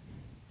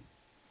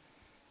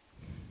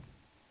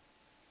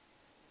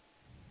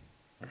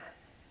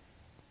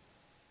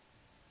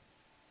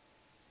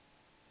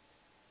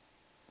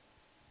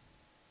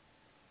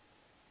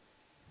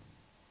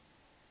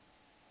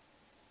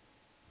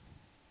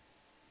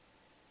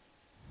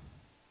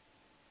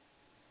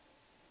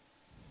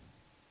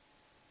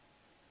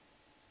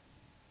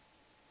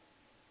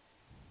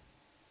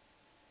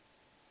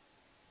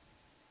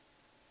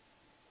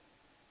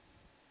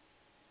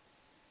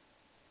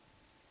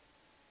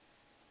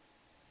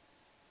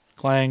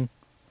 Clang.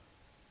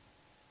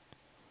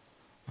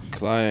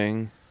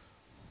 Clang.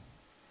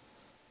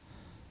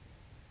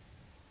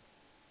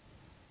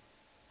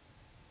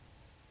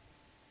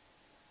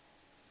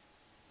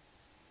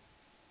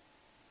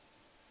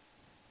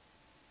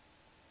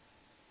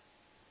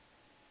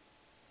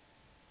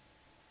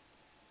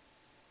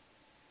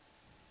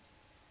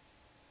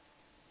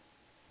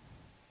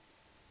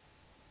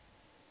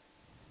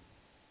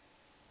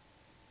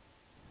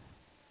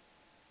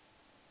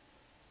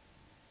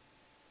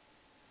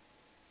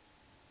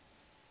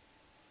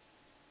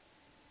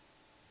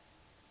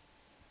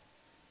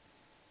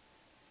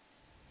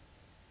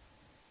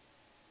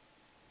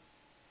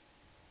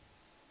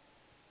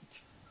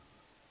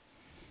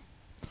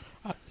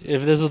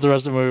 if this is the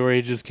rest of the movie where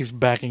he just keeps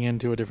backing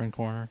into a different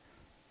corner.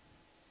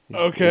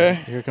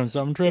 Okay. Here comes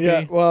something trippy.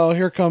 Yeah, well,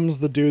 here comes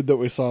the dude that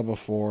we saw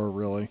before,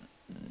 really.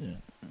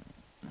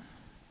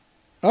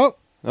 Oh,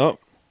 Oh,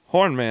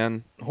 Horn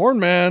Man. Horn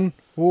Man.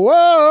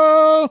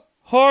 Whoa!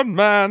 Horn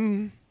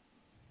Man.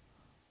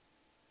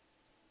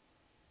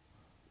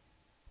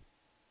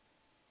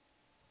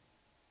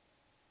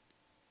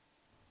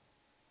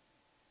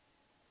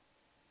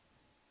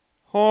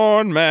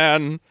 Horn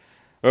Man.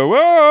 Oh,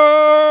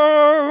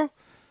 whoa!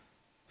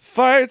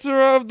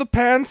 Fighter of the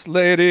Pants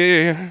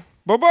Lady.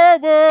 Whoa, whoa,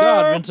 whoa.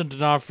 God, Vincent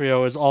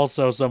D'Onofrio is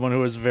also someone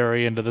who is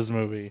very into this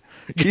movie.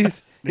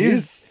 He's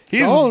He's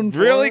going for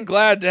really it.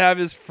 glad to have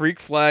his freak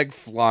flag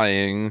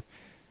flying.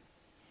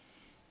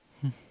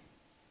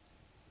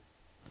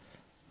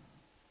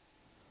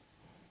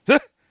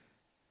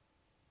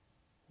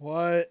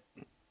 What?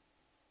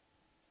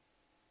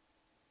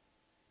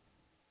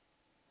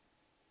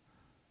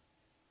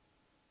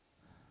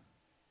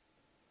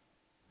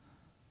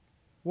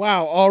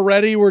 Wow,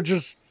 already we're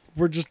just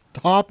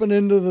hopping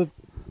into the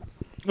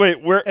Wait,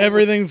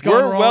 everything's gone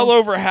we're wrong. well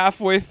over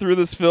halfway through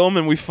this film,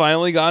 and we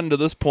finally gotten to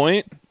this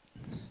point.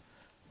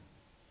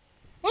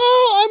 Well,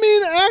 I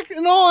mean,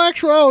 in all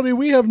actuality,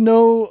 we have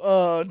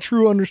no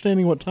true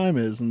understanding what time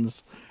is in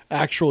this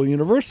actual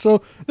universe,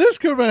 so this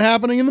could have been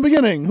happening in the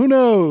beginning. Who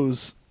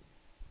knows?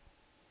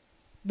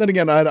 Then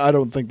again, I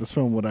don't think this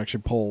film would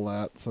actually pull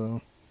that,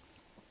 so...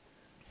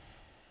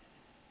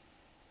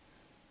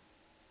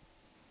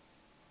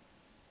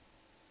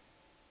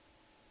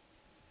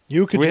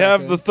 You could We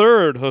have the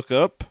third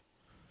hookup.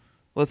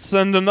 Let's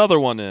send another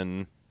one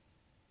in.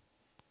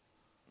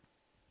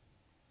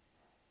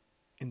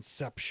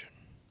 Inception.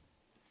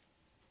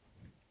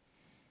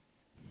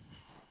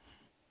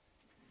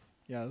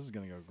 Yeah, this is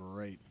gonna go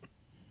great.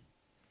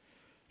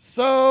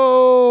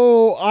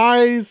 So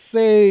I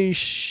say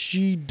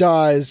she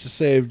dies to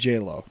save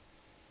J-Lo.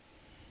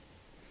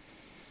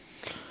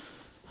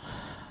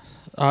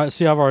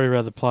 See, I've already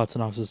read the plot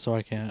synopsis, so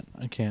I can't.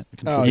 Continue.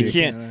 Oh, He you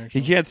can't. can't He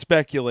actually. can't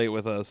speculate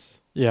with us.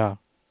 Yeah.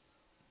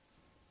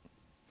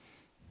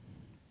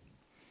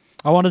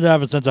 I wanted to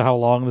have a sense of how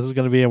long this is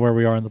going to be and where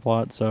we are in the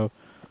plot, so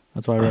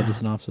that's why I read the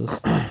synopsis.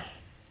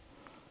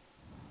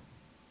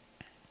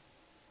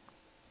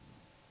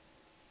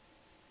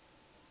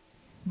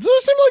 Does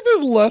it seem like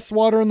there's less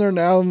water in there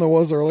now than there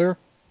was earlier?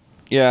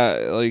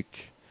 Yeah,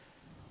 like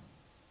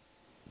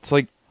it's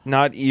like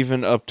not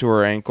even up to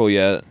her ankle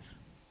yet.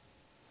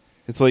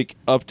 It's like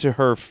up to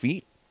her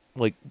feet,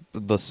 like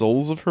the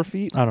soles of her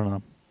feet. I don't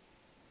know.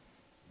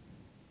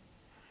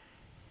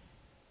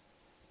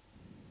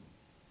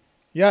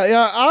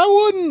 Yeah,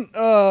 I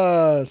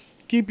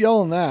wouldn't keep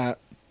yelling that.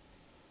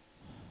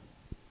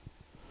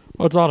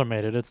 Well, it's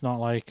automated. It's not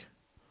like...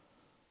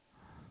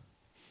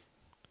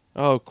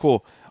 Oh,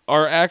 cool.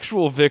 Our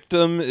actual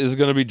victim is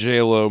gonna be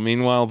J-Lo.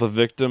 Meanwhile, the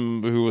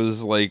victim who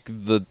was like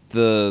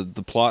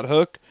the plot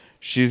hook,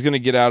 she's gonna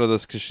get out of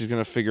this because she's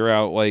gonna figure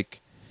out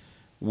like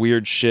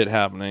weird shit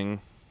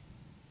happening,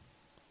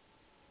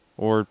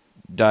 or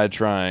die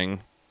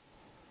trying.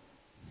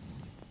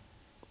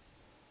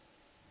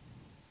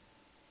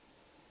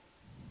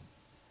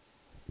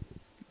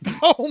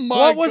 Oh my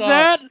What was God.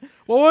 that?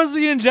 What was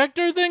the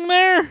injector thing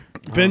there?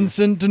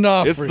 Vincent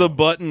D'Onofrio. It's the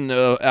button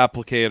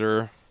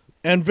applicator.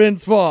 and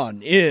Vince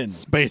Vaughn in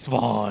Space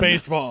Vaughn.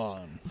 Space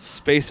Vaughn.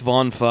 Space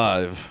Vaughn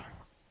 5.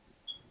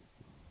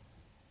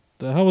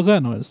 The hell was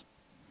that noise?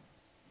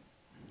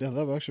 Yeah,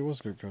 that actually was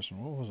a good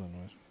question. What was that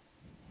noise?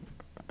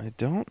 I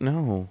don't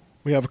know.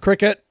 We have a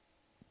cricket.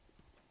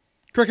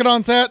 Cricket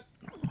on set.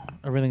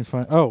 Everything's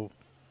fine. Oh.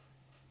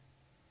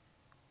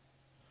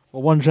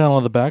 Well, one channel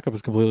of the backup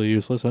is completely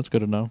useless. That's good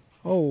to know.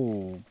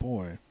 Oh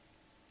boy.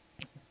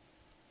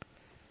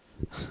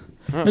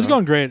 It's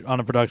going great on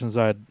the production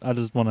side. I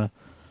just want to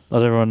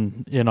let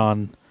everyone in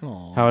on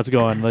Aw. how it's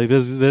going. Like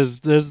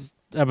this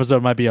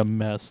episode might be a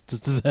mess.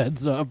 Just as a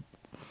heads up.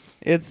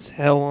 It's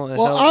hell.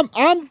 Well,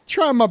 I'm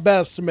trying my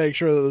best to make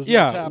sure that there's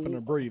Yeah. no tapping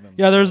or breathing.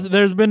 Yeah,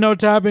 there's been no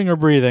tapping or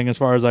breathing as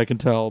far as I can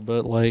tell,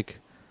 but like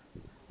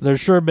there's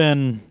sure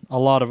been a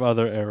lot of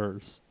other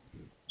errors.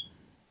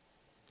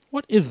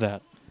 What is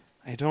that?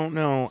 I don't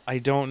know. I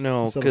don't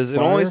know Is that a because it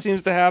only fire?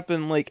 seems to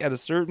happen like at a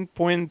certain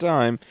point in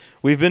time.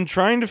 We've been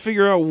trying to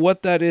figure out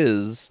what that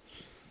is.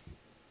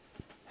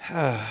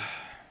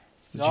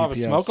 It's the Do y'all have a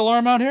GPS. smoke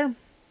alarm out here?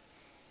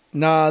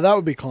 Nah, that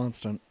would be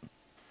constant.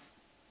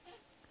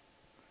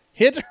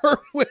 Hit her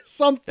with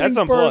something That's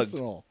unplugged.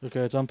 personal. Okay,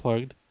 it's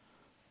unplugged.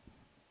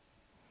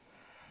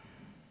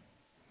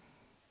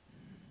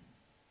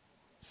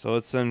 So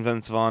let's send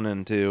Vince Vaughn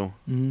in too.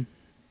 Mm-hmm.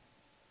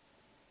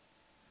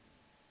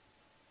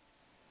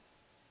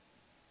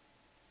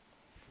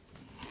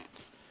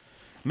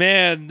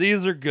 Man,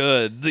 these are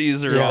good.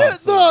 These are Yeah.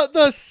 awesome.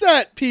 The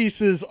set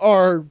pieces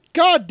are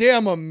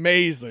goddamn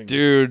amazing.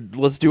 Dude,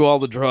 let's do all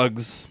the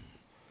drugs.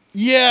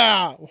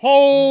 Yeah.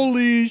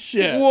 Holy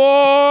shit.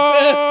 Whoa!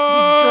 This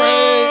is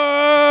great.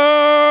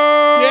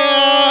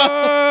 Yeah.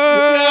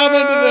 Yeah, I'm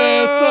into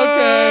this.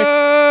 Okay.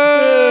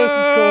 This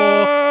is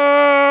cool.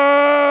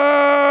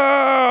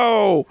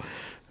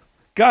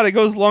 God, it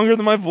goes longer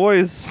than my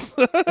voice.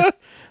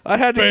 I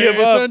had to give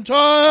Space up. and time!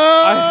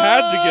 I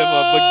had to give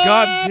up, but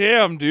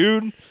goddamn,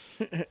 dude.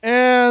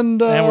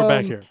 And we're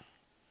back here.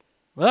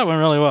 Well, that went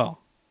really well.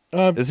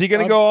 Is he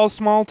gonna go all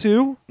small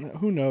too?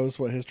 Who knows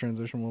what his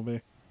transition will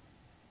be?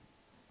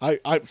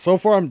 I so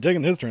far I'm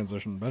digging his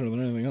transition better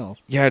than anything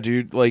else. Yeah,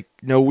 dude. Like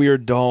no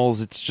weird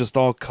dolls. It's just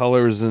all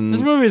colors and.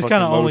 This movie is fucking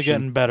kind of only motion.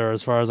 getting better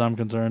as far as I'm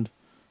concerned.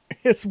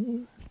 It's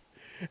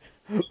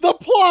the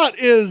plot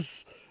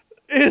is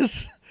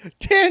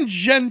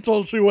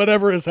tangential to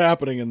whatever is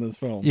happening in this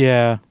film.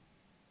 Yeah.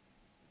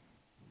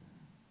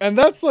 And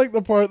that's like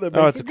the part that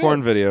makes Oh, it's a it corn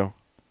good. video.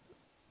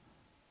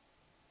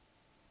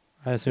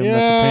 I assume that's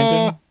a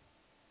painting.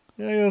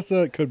 Yeah, I guess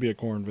that could be a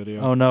corn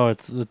video. Oh no,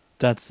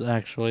 that's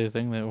actually a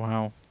thing that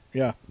wow.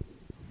 Yeah.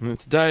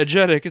 It's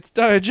diegetic. It's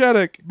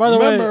diegetic. By the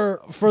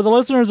Remember- way, for the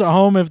listeners at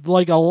home, if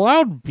like a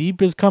loud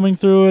beep is coming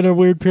through at a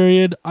weird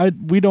period,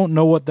 we don't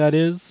know what that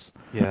is.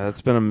 Yeah,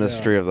 that's been a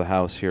mystery of the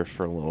house here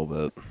for a little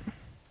bit.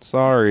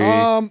 Sorry.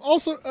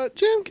 Also,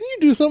 Jam, can you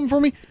do something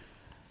for me?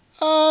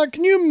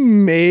 Can you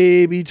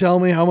maybe tell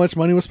me how much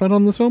money was spent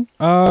on this film?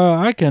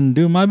 I can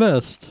do my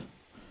best.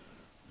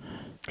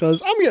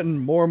 Because I'm getting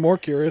more and more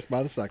curious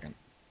by the second.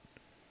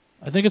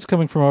 I think it's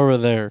coming from over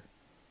there.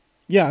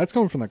 Yeah, it's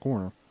coming from that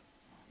corner.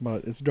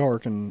 But it's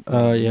dark and...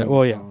 Yeah,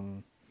 well, yeah.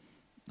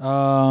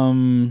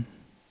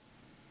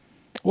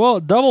 Well,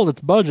 it doubled its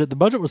budget. The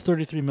budget was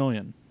 $33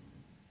 million.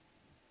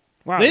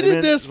 Wow, They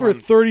did this for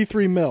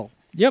 33 mil.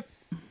 Yep.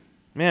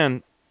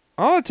 Man,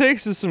 all it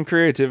takes is some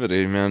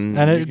creativity, man.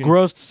 And You it can-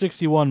 grossed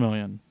 $61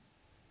 million.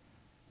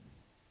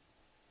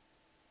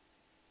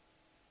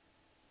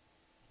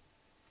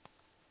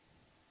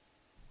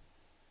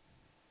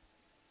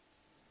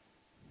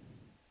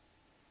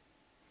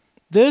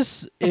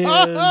 This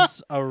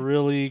is a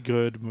really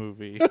good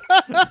movie.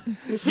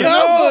 You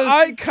know,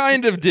 I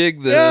kind of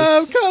dig this. Yeah,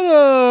 I'm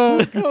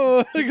kind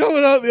of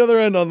coming out the other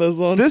end on this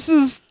one. This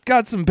has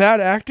got some bad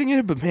acting in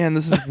it, but man,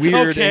 this is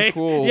weird Okay. and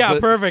cool. Yeah,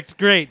 but perfect.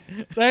 Great.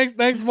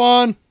 Thanks,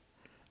 Vaughn.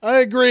 I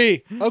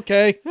agree.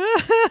 Okay.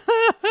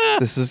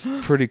 This is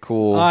pretty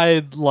cool.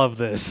 I love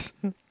this.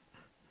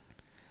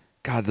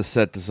 God, the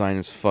set design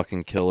is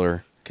fucking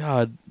killer.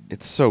 God.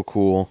 It's so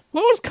cool.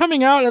 What was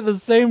coming out at the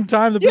same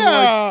time that people were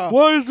Yeah. like,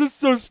 why is this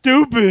so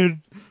stupid?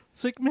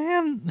 It's like,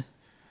 man.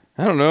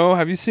 I don't know.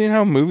 Have you seen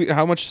how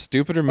much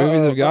stupider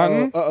movies have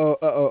gotten?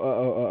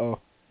 Uh-oh.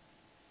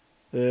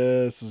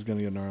 This is going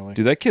to get gnarly.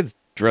 Dude, that kid's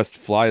dressed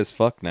fly as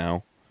fuck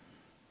now.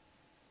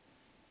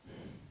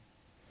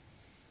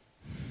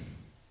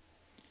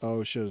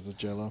 Oh, shit, is this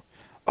J-Lo?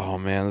 Oh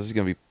man, this is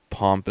gonna be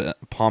pomp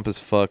as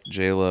fuck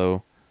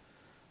J-Lo.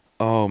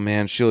 Oh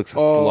man, she looks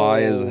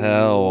fly as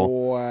hell.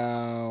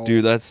 Wow.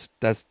 Dude, that's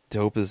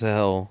dope as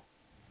hell.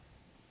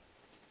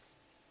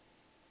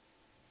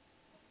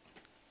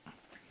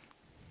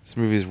 This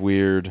movie's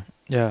weird.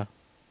 Yeah.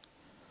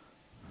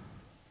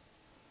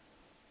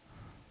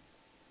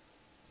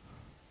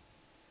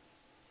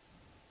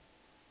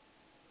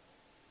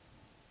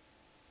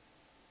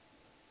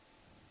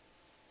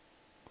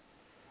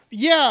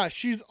 Yeah,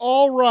 she's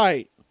all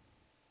right.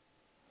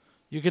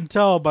 You can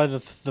tell by the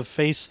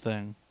face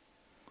thing.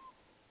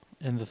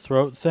 And the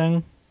throat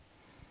thing.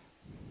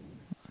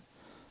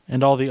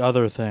 And all the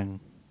other thing.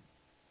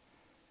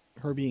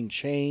 Her being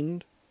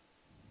chained.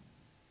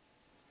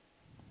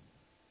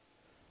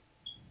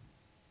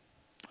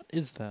 What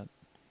is that?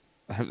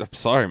 I'm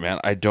sorry, man.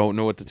 I don't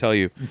know what to tell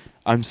you.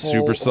 I'm super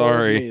Hold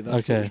sorry. me, that's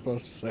what Okay. you're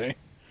supposed to say.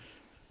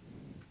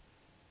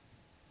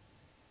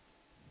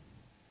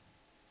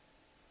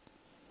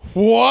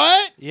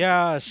 What?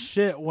 Yeah,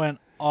 shit went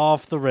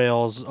off the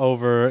rails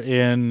over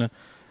in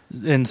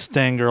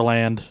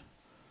Stangerland.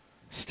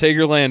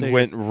 Stagerland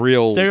went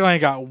real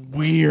Stangerland got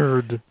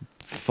weird.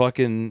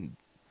 fucking.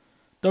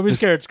 Don't be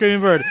scared,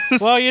 Screaming Bird.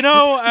 Well, you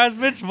know, as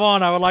Mitch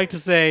Vaughn, I would like to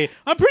say,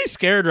 I'm pretty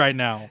scared right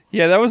now.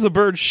 Yeah, that was a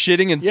bird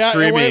shitting and Yeah,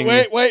 screaming.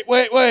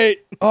 wait.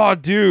 Oh,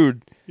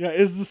 dude. Yeah,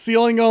 is the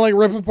ceiling gonna like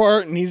rip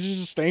apart and he's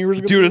just Stanger's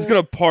gonna Dude, be it's there?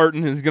 gonna part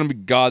and it's gonna be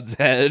God's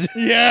head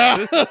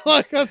Yeah,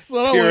 like that's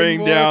what I'm peering waiting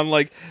for. down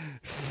like,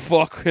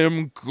 fuck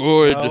him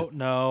good.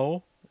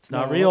 No, it's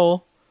not No.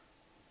 real.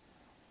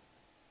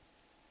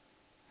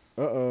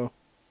 Uh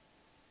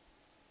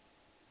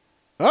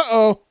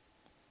oh.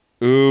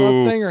 It's Ooh.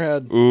 not Stanger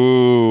head.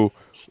 Ooh.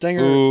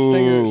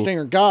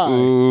 Stanger guy.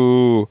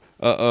 Ooh.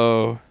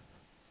 Uh-oh.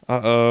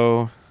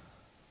 Uh-oh.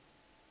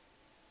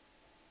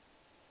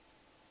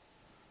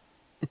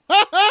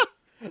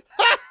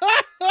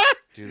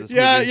 Dude, this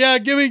Yeah, movie's- yeah.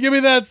 Give me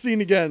that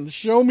scene again.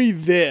 Show me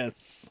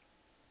this.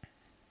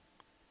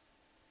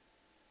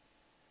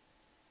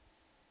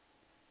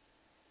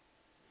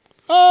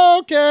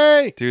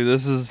 Okay. Dude,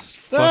 this is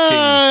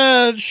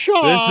fucking...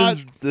 Shot.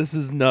 This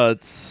is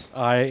nuts.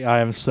 I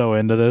am so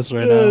into this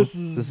right This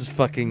now. is This is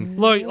fucking...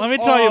 Look, let me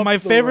tell you, off my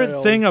the favorite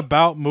rails. thing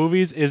about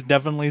movies is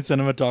definitely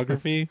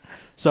cinematography.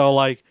 So,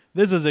 like,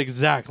 this is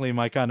exactly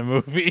my kind of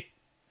movie.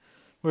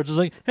 Where it's just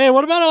like, hey,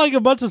 what about like a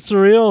bunch of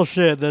surreal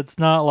shit that's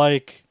not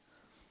like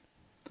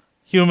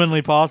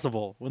humanly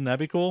possible? Wouldn't that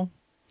be cool?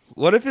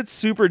 What if it's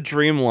super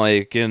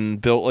dreamlike and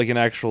built like an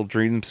actual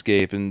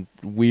dreamscape and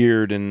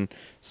weird and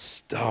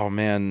oh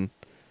man.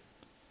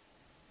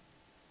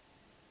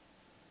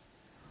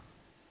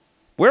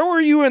 Where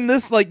were you in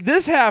this? Like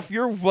this half,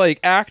 you're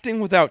like acting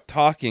without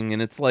talking,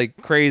 and it's like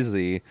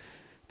crazy.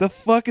 The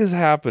fuck is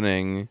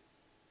happening?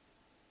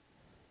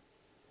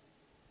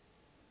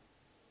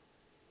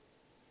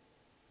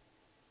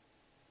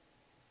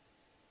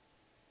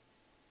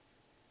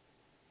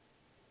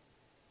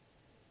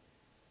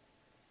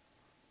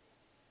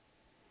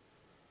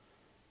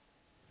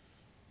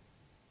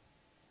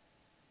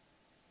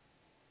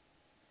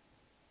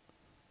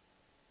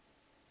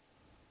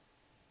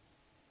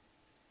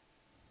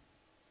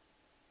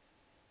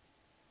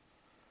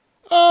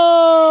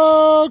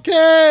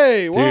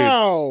 Okay.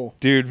 Wow.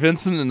 Dude,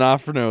 Vincent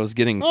D'Onofrio is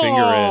getting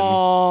finger in.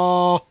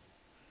 Oh,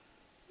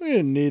 we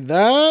didn't need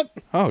that.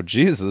 Oh,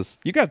 Jesus.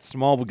 You got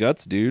small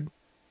guts, dude.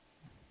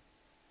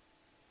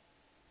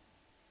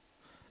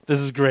 This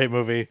is a great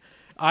movie.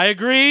 I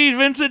agree,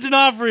 Vincent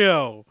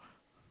D'Onofrio.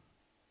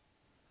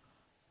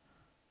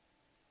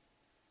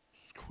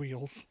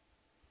 Squeals.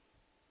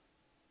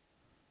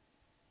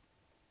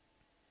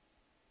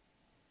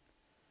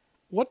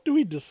 What do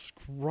we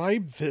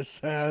describe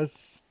this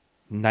as?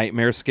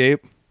 Nightmarescape.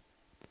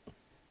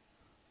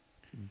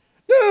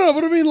 No,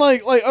 but I mean,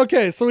 like,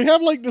 okay, so we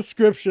have like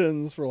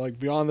descriptions for like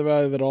Beyond the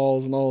Valley of the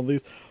Dolls and all of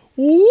these.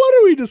 What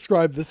do we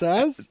describe this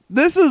as?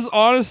 This is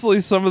honestly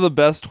some of the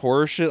best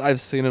horror shit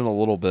I've seen in a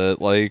little bit.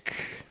 Like,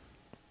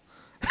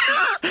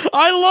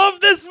 I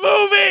love this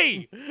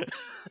movie.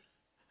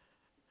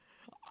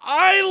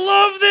 I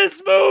love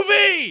this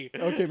movie.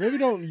 Okay, maybe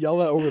don't yell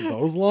that over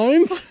those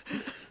lines.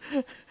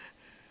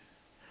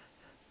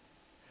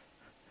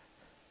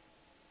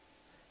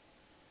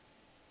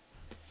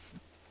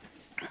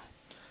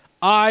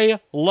 I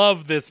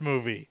love this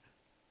movie.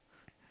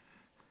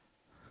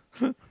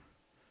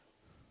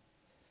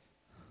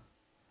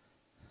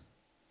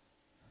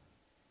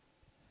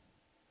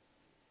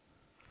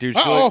 dude,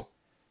 Uh-oh.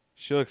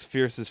 she looks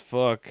fierce as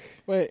fuck.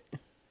 Wait.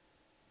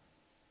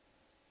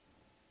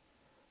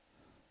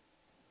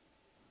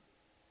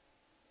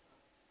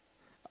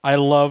 I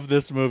love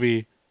this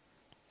movie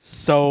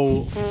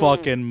so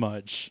fucking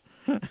much.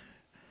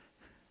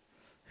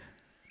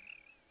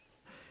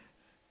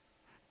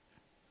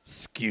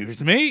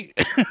 Excuse me?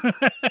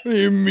 What do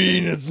you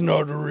mean it's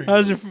not real?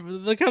 How's your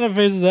the kind of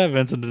face is that,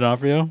 Vincent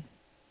D'Onofrio?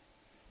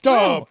 Duh,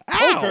 Ow.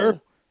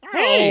 poker.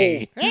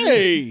 Hey. Ow.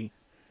 Hey.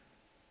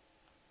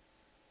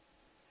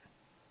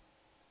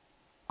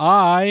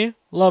 I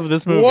love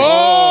this movie.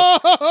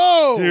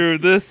 Whoa.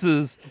 Dude, this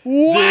is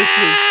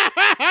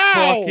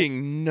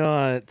fucking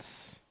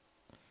nuts.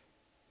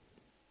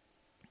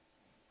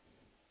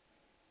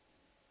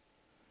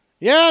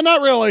 Yeah,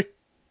 not really.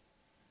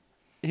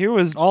 He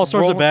was All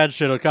sorts of bad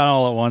shit kind of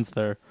all at once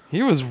there.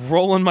 He was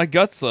rolling my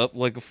guts up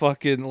like a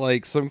fucking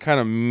like some kind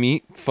of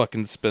meat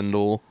fucking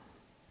spindle.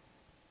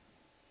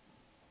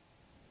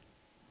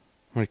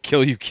 I'm gonna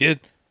kill you,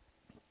 kid.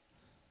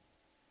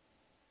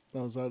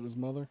 Oh, is that his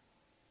mother?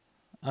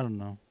 I don't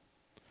know.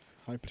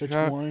 High pitched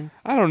Yeah. whine.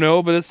 I don't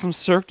know, but it's some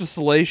Cirque du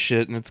Soleil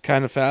shit, and it's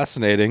kind of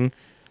fascinating.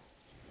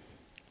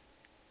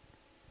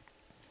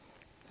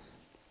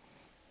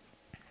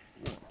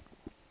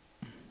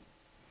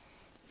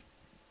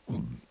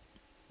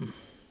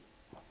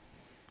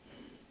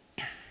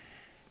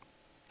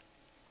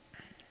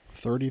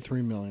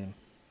 $33 million.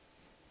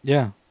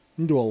 Yeah. You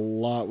can do a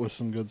lot with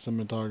some good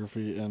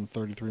cinematography and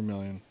 $33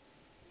 million.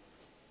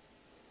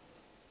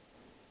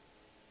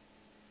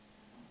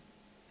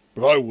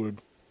 But I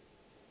would.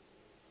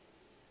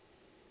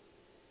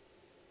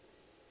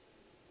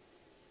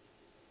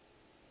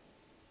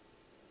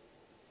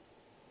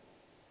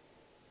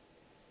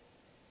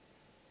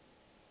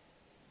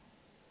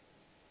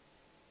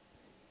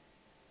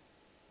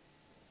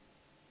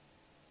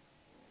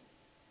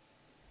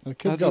 The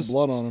kid's got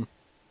blood on him.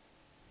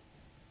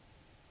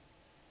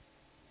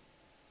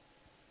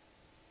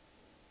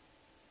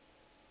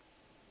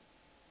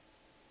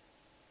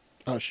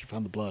 Oh, she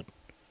found the blood.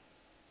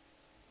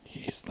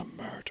 He's the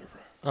murderer.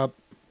 Up.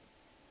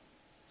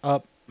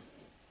 Up.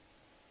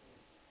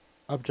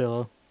 Up,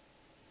 Jello.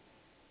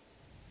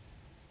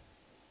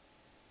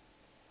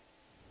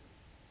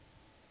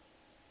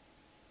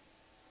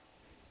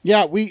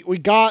 Yeah, we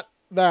got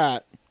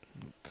that.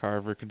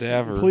 Carver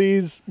cadaver.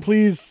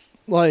 Please,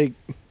 like,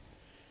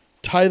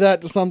 tie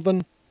that to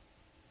something.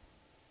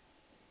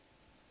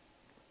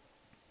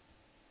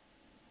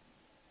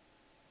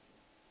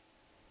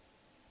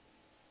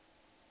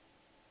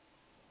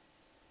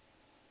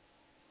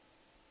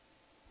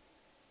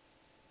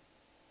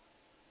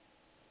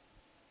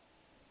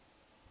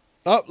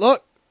 Oh,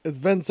 look, it's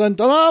Vincent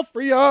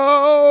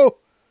D'Onofrio.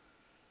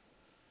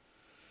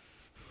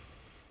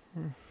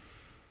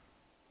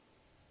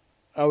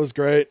 That was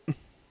great.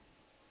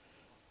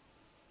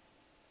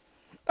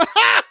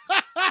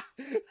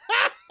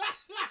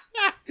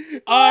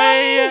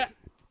 I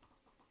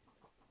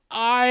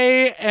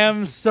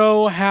am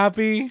so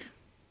happy.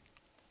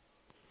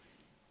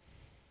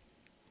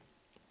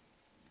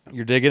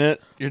 You're digging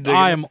it?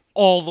 I am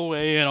all the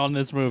way in on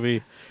this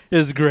movie.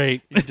 It's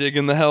great. You're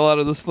digging the hell out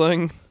of this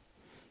thing?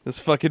 This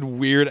fucking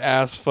weird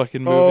ass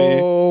fucking movie.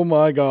 Oh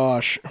my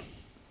gosh.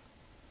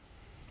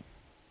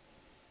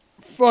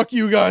 Fuck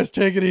you guys,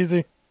 take it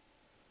easy.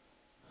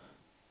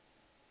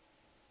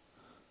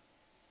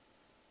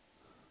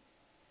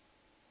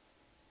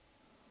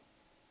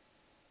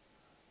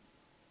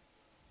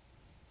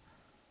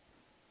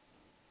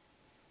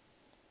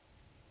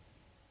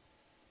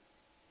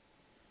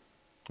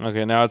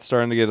 Okay, now it's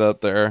starting to get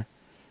up there.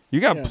 You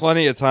got Yeah.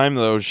 plenty of time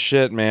though.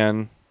 Shit,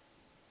 man.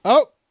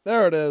 Oh,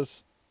 there it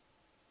is.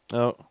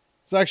 Oh,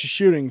 It's actually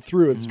shooting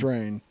through its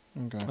drain.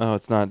 Okay. oh,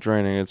 it's not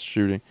draining. It's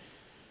shooting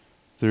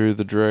through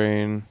the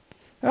drain.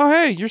 Oh,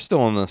 hey, you're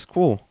still in this.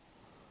 Cool.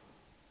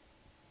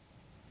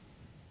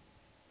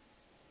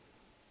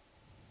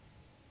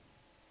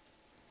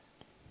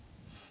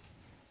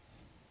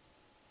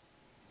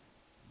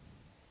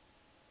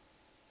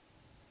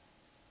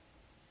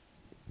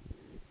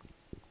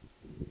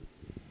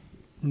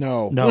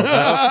 No. No,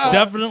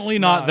 definitely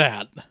not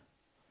that.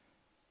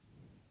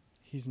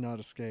 He's not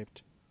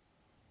escaped.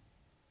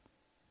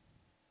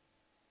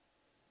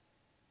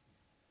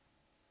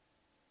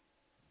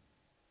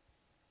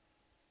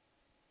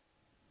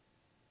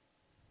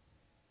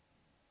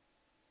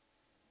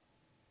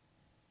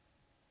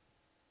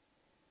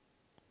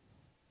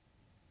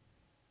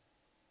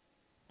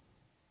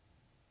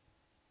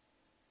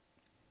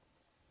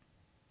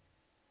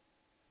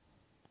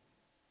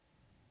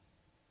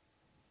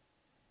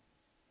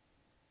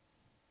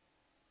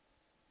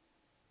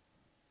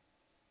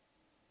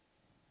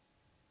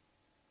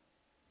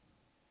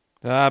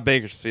 Ah,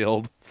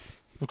 Bakersfield.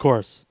 Of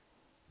course.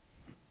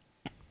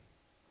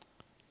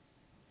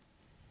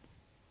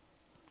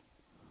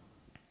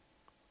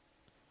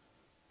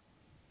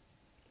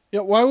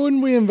 Yeah, why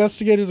wouldn't we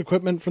investigate his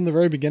equipment from the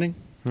very beginning?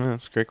 Yeah,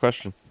 that's a great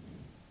question.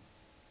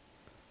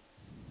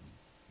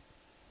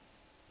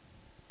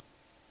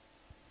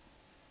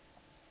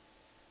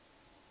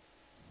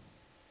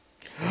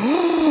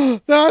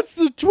 That's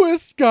the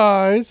twist,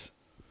 guys.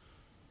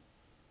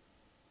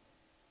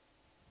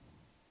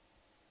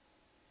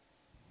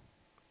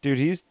 Dude,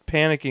 he's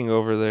panicking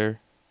over there.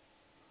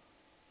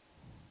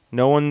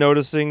 No one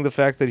noticing the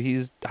fact that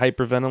he's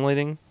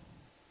hyperventilating?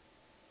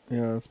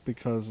 Yeah, it's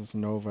because it's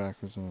Novak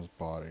who's in his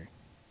body.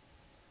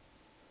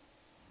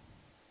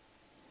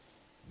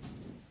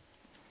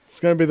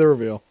 It's going to be the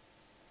reveal.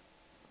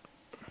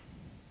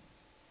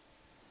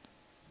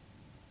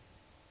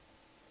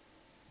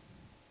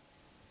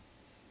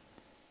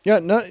 Yeah,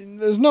 no,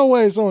 there's no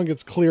way someone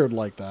gets cleared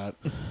like that.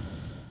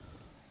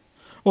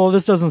 Well,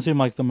 this doesn't seem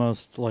like the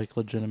most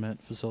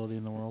legitimate facility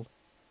in the world.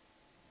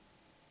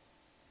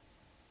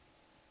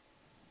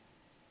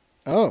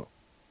 Oh.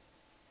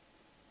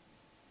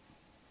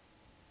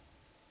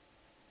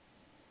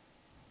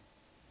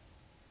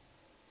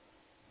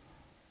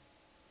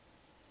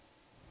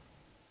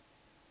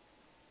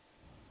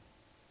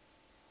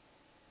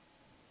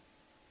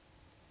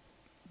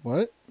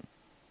 What?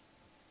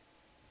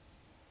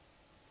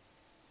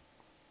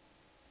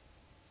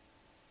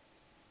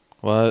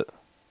 What?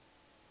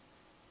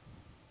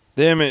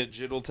 The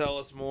image. It'll tell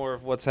us more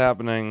of what's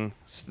happening.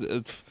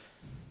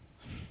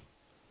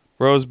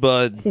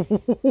 Rosebud.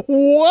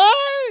 What?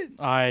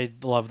 I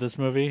love this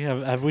movie.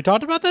 Have we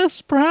talked about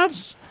this,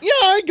 perhaps? Yeah,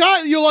 I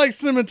got you like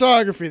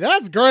cinematography.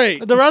 That's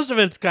great. The rest of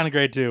it's kind of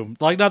great too.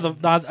 Not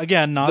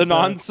The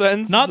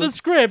nonsense. not the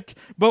script,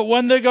 but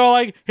when they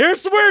go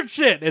here's some weird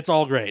shit, it's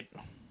all great.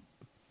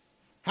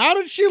 How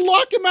did she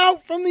lock him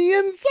out from the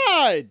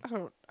inside?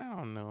 I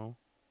don't know.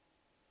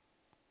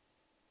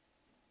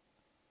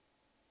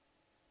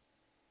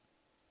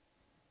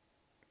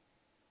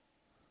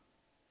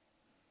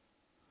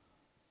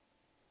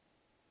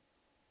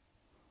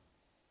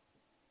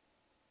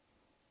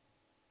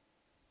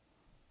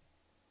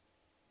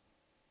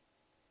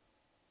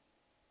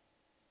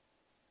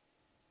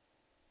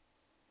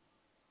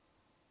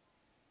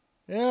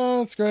 Yeah,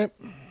 that's great.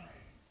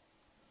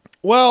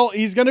 Well,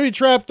 he's going to be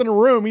trapped in a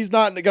room he's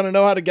not going to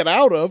know how to get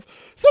out of.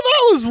 So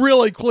that was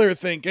really clear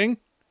thinking.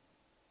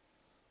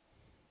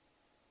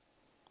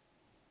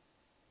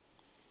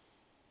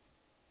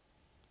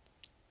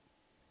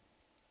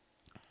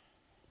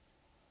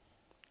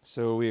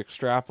 So we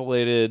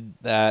extrapolated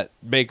that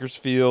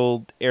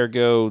Bakersfield,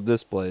 ergo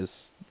this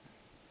place.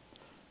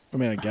 I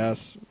mean, I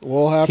guess.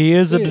 We'll have He to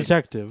is a see.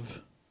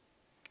 detective.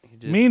 He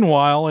did.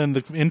 Meanwhile, in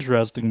the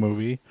interesting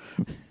movie,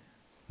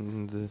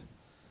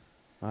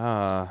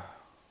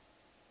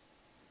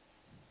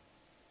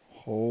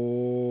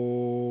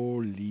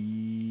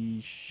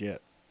 Holy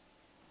shit.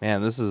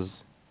 Man, this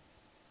is.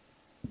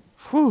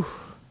 Whew.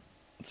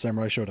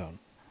 Samurai Showdown.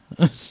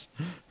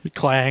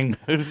 clang.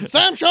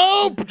 Sam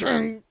Show!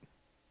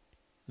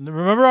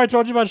 Remember I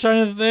told you about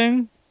shining the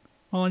thing?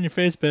 All on your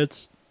face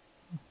bits.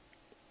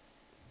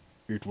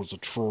 It was a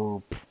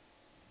trope.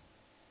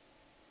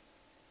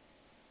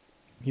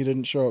 He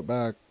didn't show it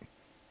back.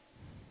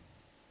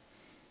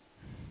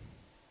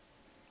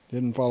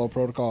 Didn't follow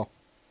protocol.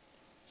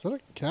 Is that a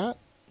cat?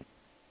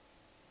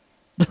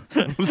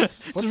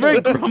 It's a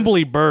very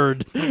grumbly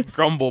bird.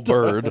 Grumble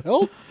bird.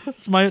 Hell?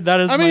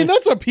 I mean,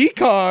 that's a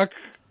peacock.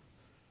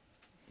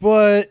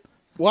 But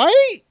why?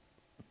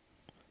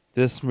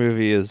 This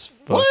movie is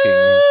fucking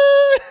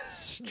What?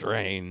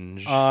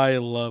 strange. I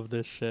love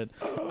this shit.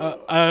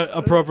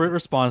 Appropriate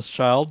response,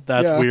 child.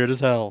 That's Yeah. weird as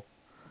hell.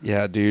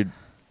 Yeah, dude.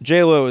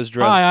 J-Lo is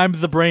dressed. Hi, I'm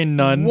the brain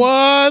nun.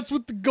 What's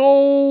with the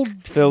gold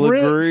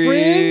Filigree.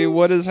 fringe?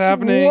 What is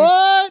happening?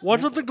 What?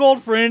 What's with the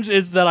gold fringe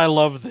is that I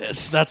love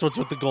this. That's what's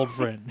with the gold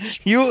fringe.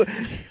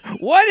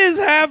 What is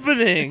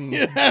happening?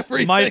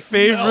 Everything's My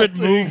favorite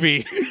melting.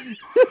 movie.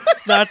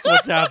 That's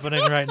what's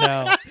happening right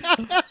now.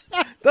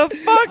 The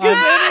fuck is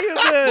any of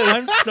this?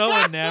 I'm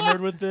so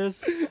enamored with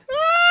this.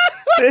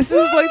 This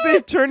is like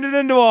they've turned it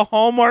into a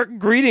Hallmark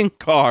greeting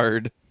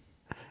card.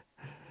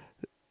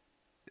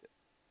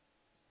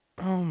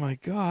 Oh my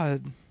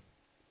god.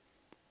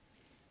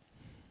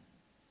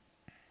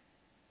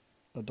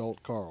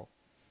 Adult Carl.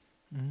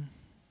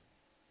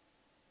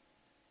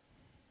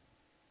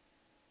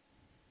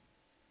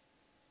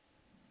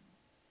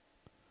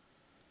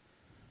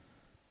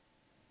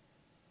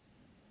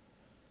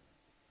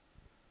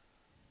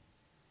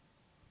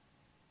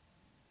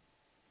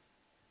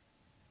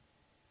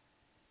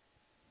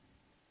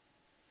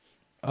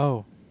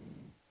 Oh.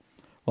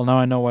 Well, now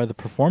I know why the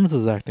performance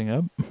is acting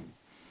up.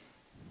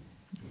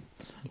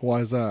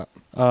 Why is that?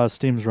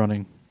 Steam's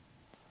running.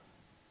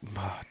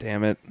 Oh,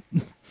 damn it.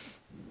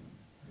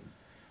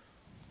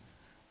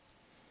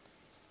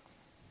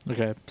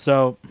 Okay,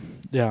 so,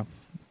 yeah.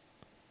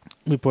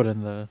 We put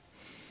in the...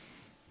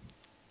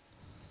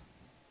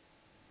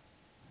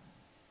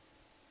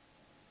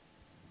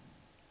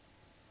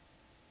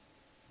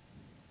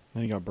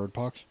 Then you got bird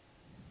pox.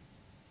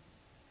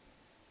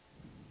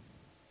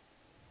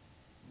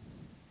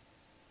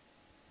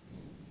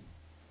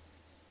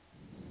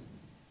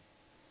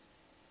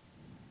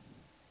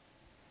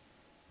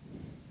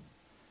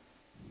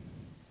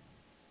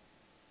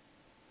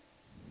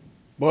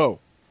 Whoa.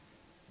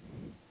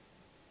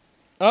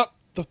 Up.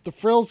 The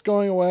frill's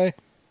going away.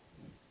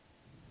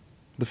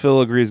 The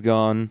filigree's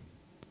gone.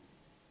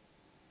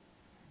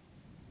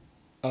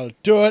 I'll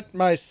do it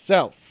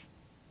myself.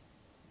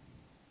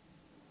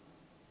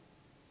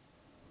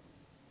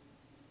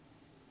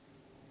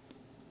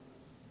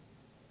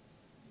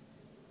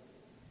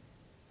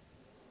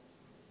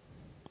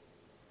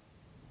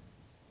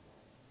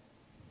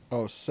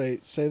 Oh, say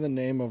the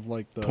name of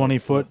like the 20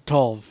 foot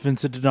tall,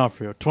 Vincent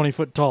D'Onofrio. 20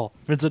 foot tall,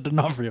 Vincent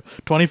D'Onofrio.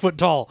 20 foot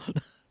tall.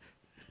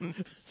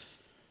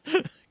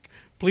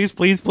 Please,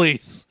 please,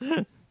 please.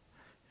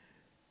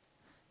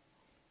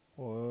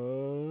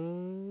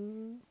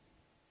 What?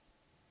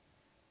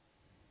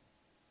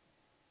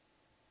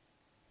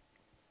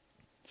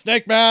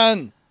 Snake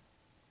Man.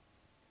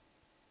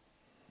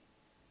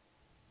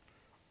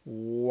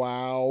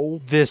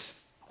 Wow.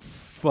 This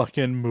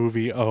fucking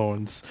movie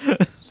owns.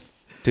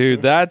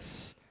 Dude,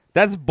 that's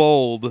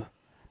bold.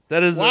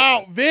 That is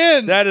Wow,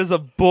 Vince. that is a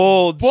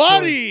bold choice.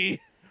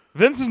 buddy.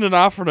 Vincent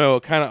D'Onofrio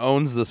kind of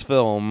owns this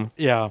film.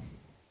 Yeah.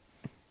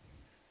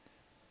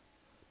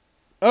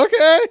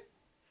 Okay.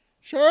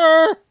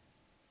 Sure.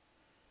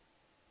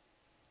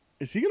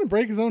 Is he going to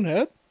break his own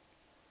head?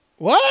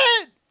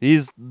 What?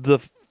 He's the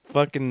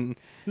fucking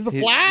Is the he-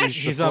 Flash?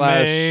 he's He's the a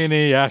Flash.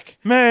 maniac.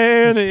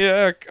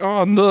 Maniac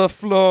on the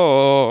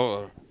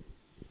floor.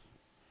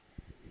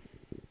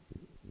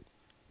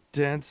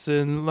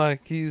 Dancing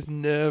like he's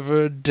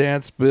never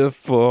danced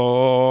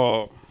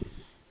before.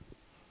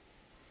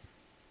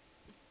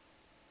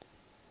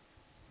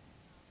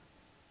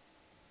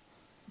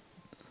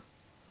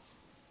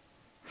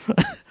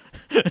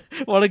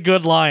 What a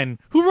good line.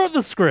 Who wrote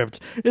the script?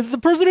 Is the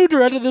person who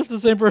directed this the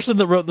same person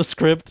that wrote the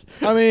script?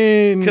 I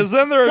mean, Because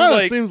then they're kind of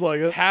like seems like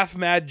it. half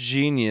mad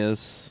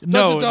genius.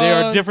 No, Dun, dun, they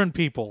dun. are different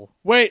people.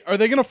 Wait, are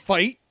they going to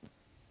fight?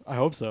 I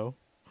hope so.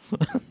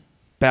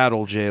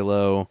 Battle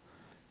J-Lo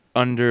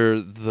under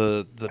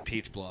the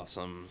peach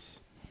blossoms.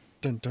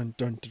 Dun, dun,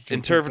 dun, dun, dun,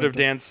 Interpretive dun,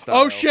 dun. dance style.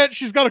 Oh shit,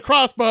 she's got a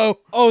crossbow.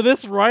 Oh,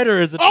 this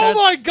writer is Oh attached.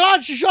 my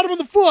god, she shot him in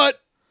the foot.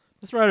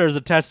 This writer is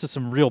attached to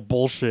some real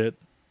bullshit.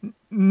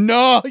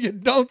 No, you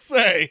don't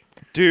say.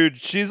 Dude,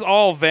 she's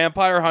all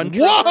vampire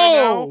huntress Whoa! right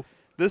now.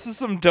 This is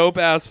some dope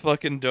ass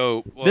fucking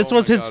dope. This Oh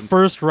was my his God.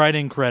 first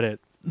writing credit.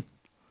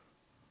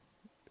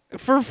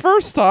 For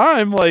first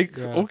time, like,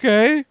 Yeah.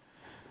 okay.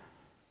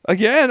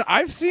 Again,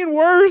 I've seen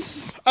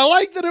worse. I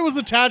like that it was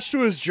attached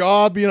to his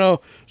job,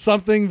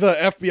 something the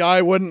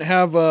FBI wouldn't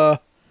have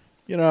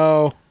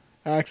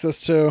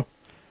access to.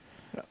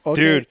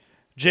 Okay. Dude,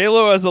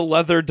 J-Lo as a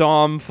leather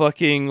dom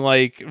fucking,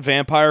 like,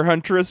 vampire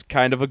huntress,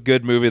 kind of a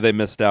good movie they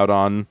missed out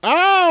on.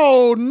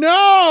 Oh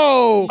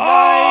no!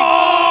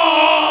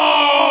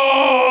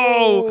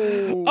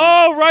 Oh!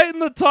 Oh, right in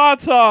the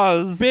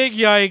tatas. Big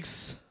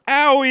yikes.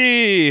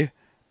 Owie.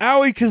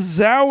 Owie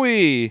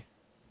kazowie.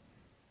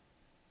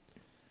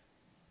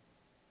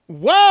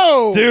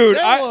 Whoa! Dude,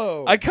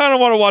 J-Lo. I kind of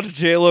want to watch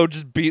J-Lo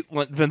just beat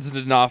Vincent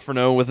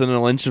D'Onofrio within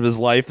an inch of his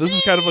life. This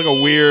is kind of like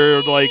a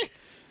weird, like...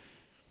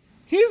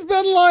 He's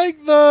been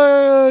like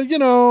the,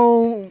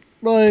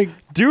 Like,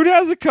 Dude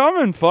has it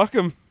coming. Fuck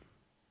him.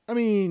 I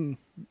mean,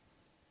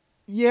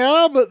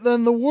 yeah, but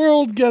then the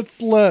world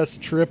gets less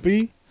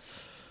trippy.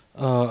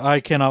 I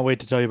cannot wait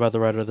to tell you about the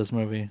writer of this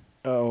movie.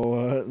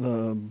 Oh,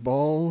 the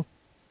ball.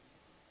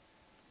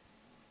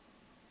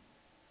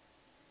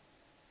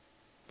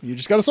 You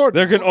just got a sword.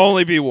 There can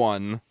only be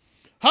one.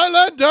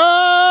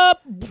 Highlander!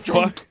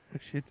 Fuck.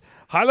 Shit.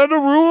 Highlander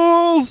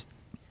rules.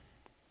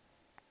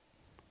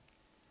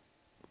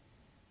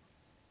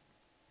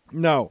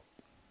 No.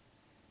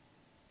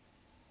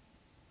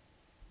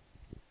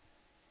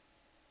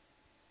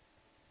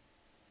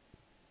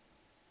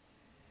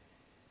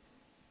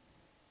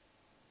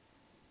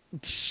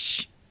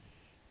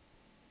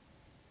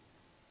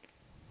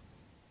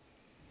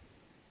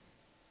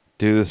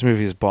 Dude, this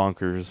movie's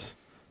bonkers.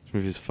 This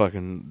movie's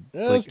fucking.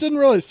 Yeah, this didn't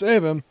really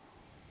save him.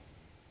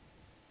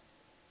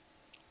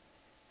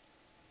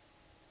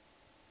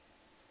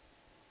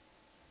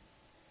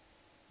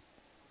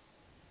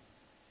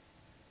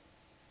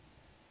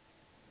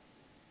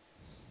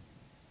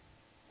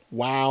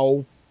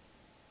 Wow.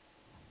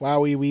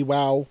 Wowie wee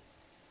wow.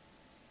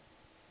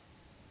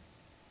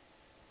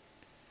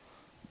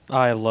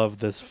 I love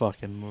this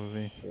fucking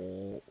movie.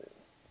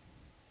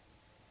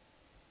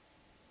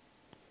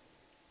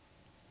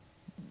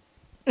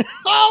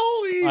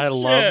 Holy I shit.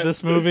 love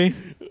this movie.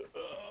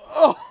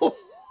 Oh.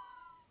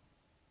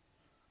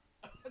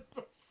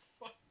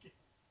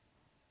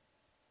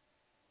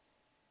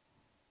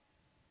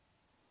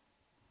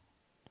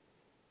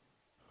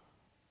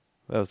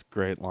 That was a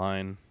great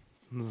line.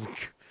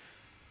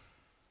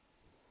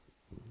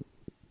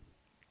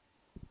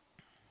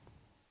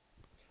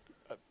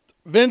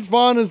 Vince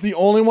Vaughn is the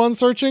only one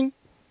searching?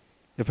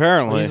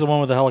 Apparently. He's the one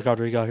with the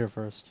helicopter. He got here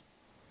first.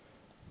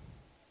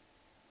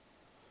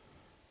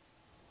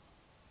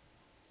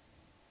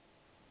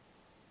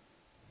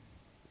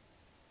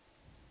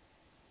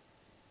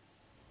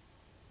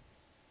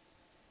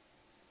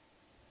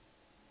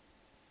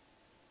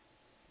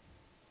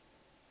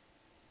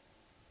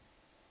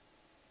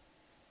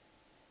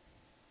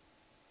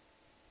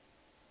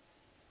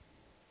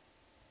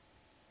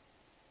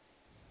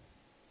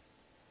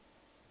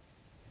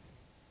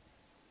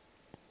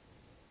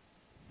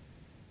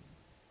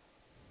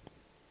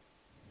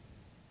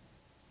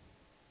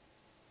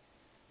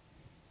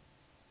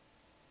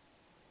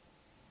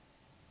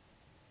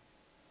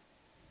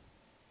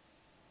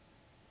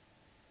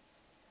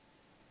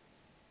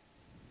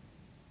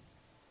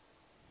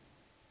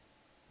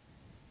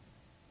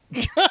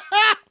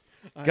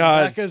 I'm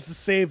God. back as the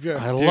savior.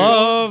 I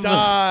love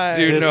Die.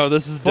 Dude, no,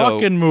 this is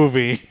dope. fucking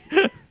movie.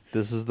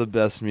 This is the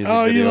best music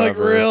Oh, video you like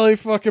ever. really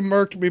fucking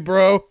murked me,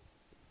 bro.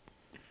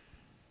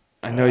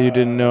 I know you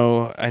didn't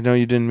know. I know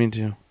you didn't mean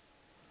to.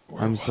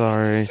 I'm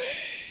sorry.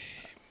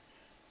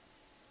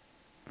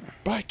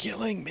 By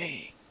killing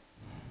me.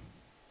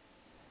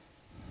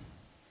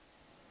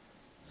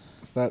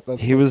 Is that's He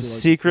supposed to was be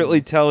like-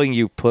 secretly telling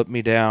you, put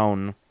me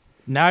down.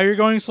 Now you're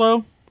going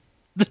slow?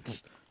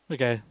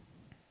 Okay.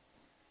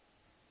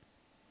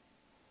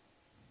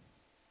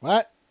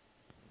 What?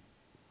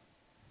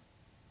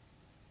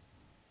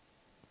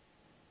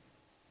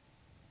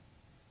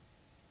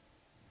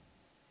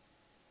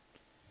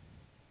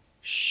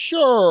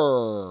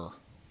 Sure.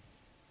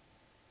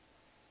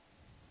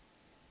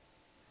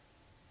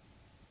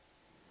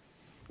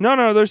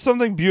 No, there's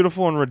something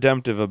beautiful and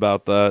redemptive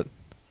about that.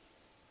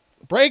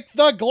 Break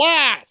the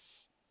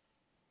glass.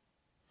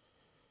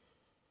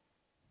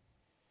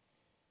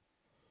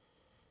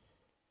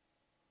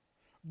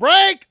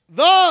 Break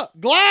the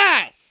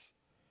glass.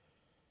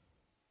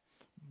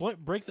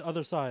 Break the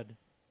other side.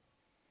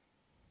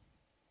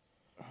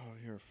 Oh,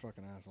 you're a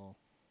fucking asshole.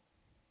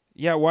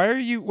 Yeah, why are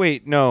you...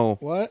 Wait, no.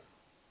 What?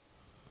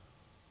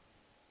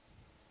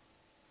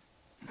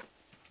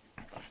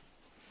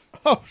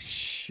 Oh,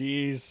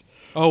 jeez.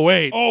 Oh,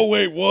 wait. Oh,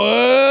 wait,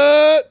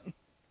 what?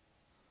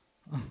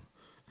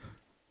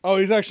 Oh,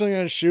 he's actually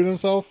going to shoot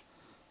himself?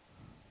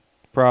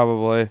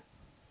 Probably.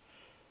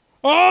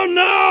 Oh,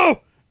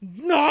 no!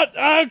 Not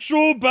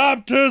actual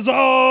baptism!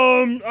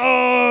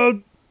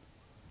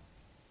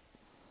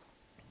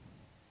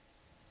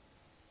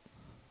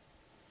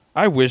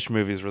 I wish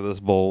movies were this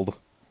bold.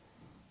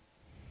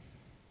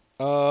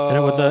 Hit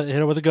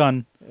it with a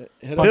gun. Hit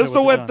Punch him. it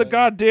Pistol with a whip the gun.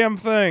 goddamn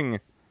thing.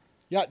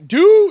 Yeah,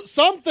 do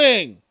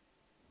something.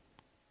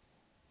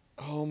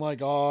 Oh my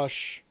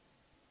gosh.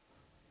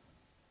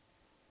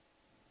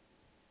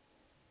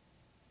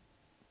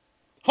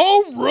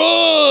 Home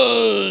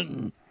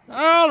run!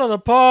 Out of the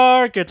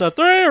park. It's a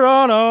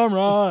 3-run home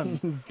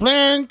run.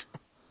 Blank.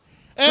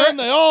 And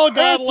they all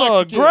got It's a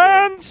electrocuted.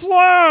 grand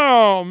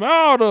slam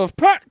out of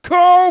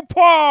Petco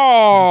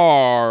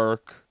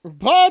Park.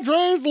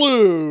 Padres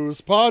lose.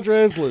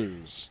 Padres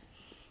lose.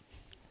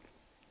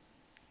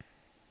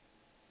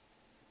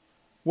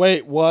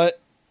 Wait, what?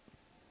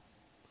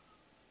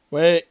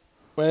 Wait.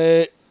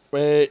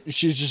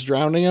 She's just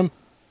drowning him?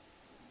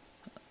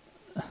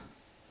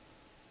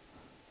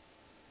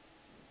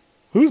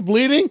 Who's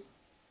bleeding?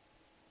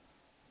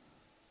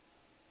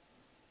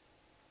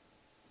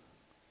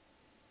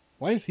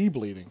 Why is he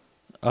bleeding?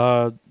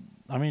 I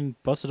mean,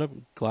 busted up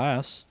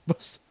glass.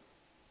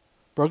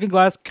 Broken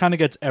glass kind of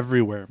gets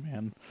everywhere,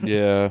 man.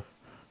 Yeah.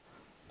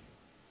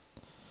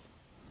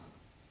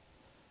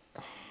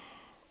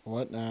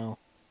 What now?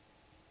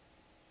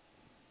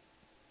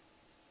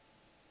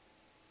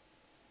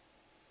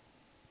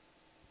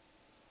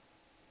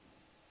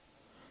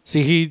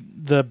 See,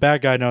 the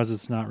bad guy knows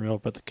it's not real,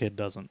 but the kid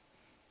doesn't.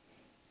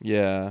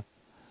 Yeah.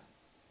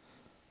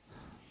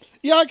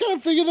 Yeah, I kind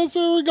of figured that's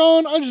where we're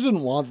going. I just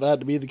didn't want that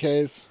to be the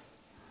case.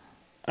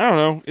 I don't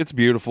know. It's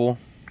beautiful.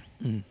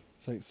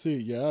 It's like, see,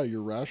 yeah,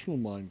 your rational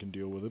mind can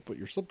deal with it, but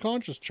your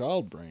subconscious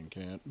child brain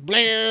can't.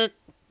 Blech!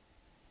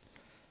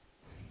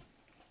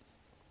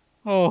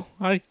 Oh,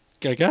 I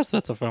guess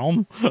that's a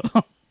film.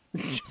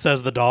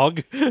 Says the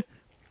dog.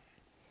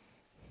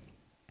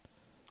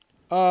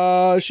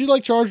 Is she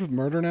like charged with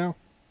murder now?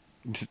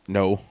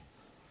 No.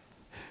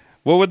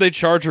 What would they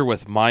charge her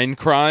with? Mind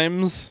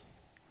crimes?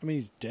 I mean,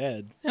 he's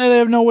dead. Yeah, they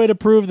have no way to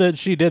prove that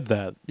she did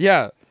that.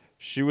 Yeah.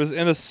 She was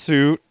in a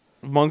suit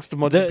amongst a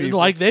bunch of people.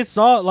 Like they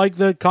saw, like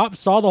the cops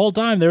saw the whole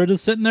time. They were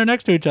just sitting there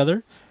next to each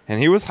other. And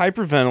he was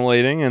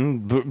hyperventilating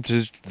and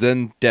just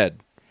then dead.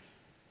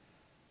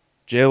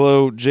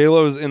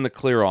 J-Lo's in the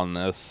clear on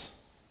this.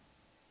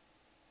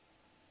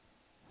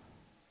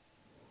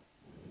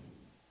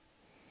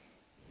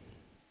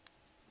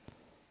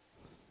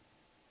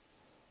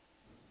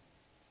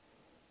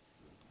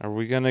 Are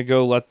we going to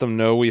go let them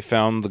know we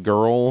found the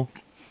girl?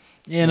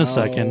 In No. a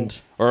second.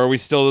 Or are we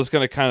still just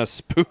going to kind of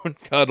spoon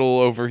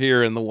cuddle over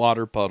here in the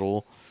water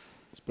puddle?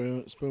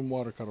 Spoon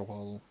water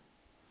cuddle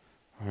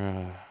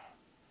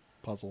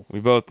puzzle. We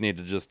both need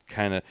to just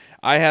kind of...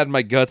 I had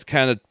my guts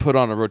kind of put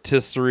on a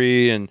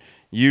rotisserie, and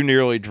you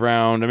nearly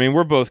drowned. I mean,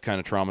 we're both kind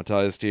of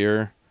traumatized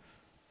here.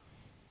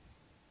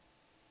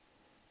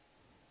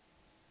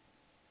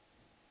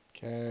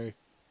 Okay.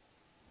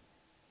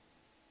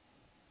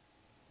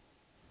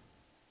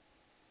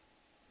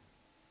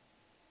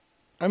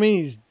 I mean,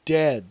 he's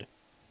dead.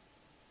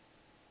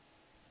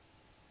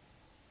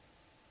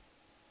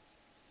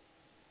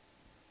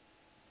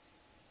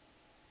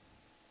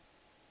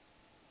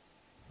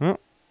 Oh,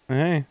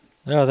 hey.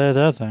 Yeah, they had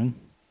that thing.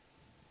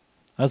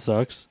 That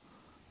sucks.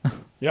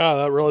 Yeah,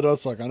 that really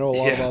does suck. I know a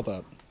lot Yeah.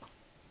 about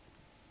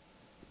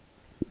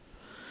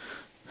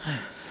that.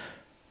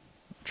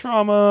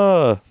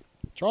 Trauma.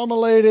 Trauma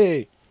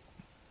lady.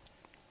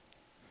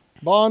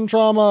 Bond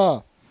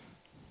trauma.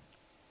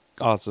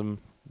 Awesome.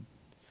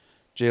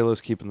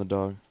 J-Lo's keeping the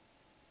dog.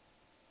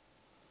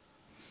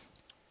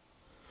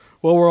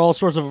 Well, we're all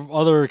sorts of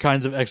other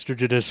kinds of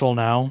extrajudicial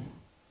now.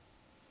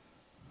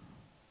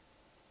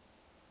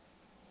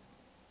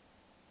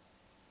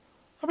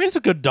 I mean, it's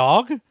a good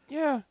dog.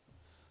 Yeah.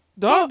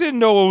 Dog didn't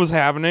know what was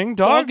happening.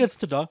 Dog gets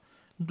to dog.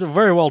 A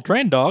very well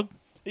trained dog.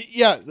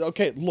 Yeah,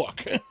 okay,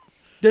 look.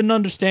 Didn't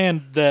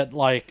understand that,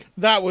 like,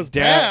 That was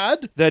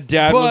bad. That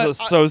dad But was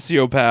a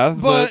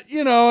sociopath, But,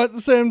 you know, at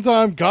the same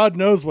time, God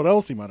knows what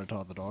else he might have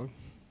taught the dog.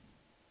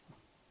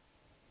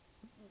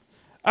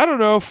 I don't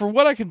know. For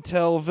what I can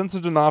tell,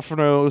 Vincent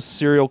D'Onofrio,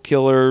 serial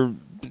killer,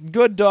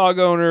 good dog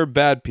owner,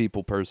 bad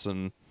people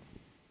person.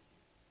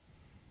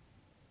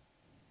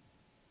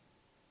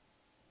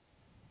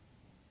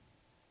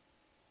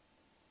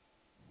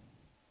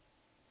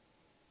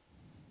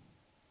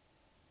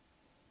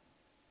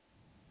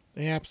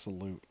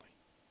 Absolutely.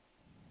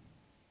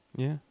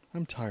 Yeah.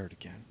 I'm tired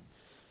again.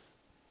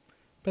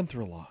 Been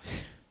through a lot.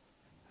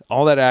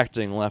 All that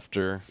acting left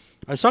her.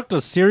 I sucked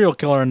a serial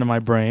killer into my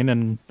brain,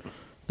 and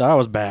that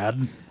was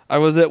bad. I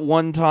was at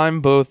one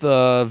time both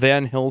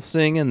Van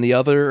Helsing and the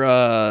other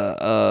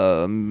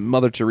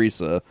Mother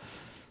Teresa.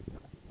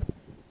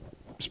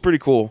 It's pretty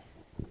cool.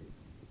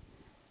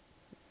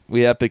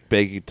 We epic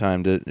baking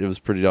timed it. It was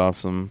pretty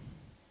awesome.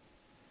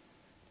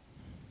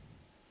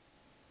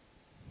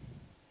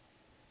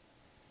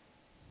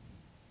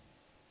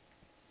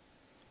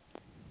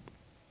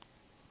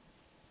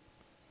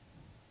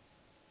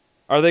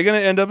 Are they going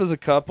to end up as a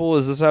couple?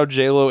 Is this how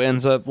J-Lo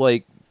ends up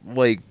like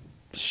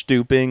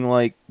stooping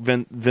like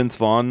Vince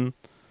Vaughn?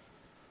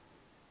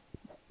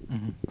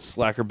 Mm-hmm.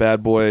 Slacker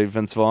bad boy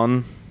Vince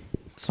Vaughn?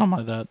 Something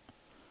like that.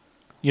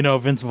 You know,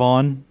 Vince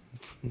Vaughn.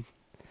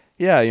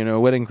 Yeah, you know,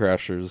 Wedding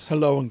Crashers.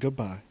 Hello and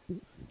goodbye.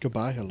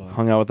 Goodbye, hello.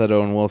 Hung out with that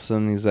Owen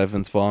Wilson. He's that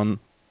Vince Vaughn.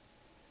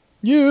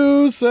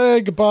 You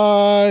say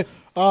goodbye.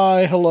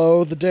 I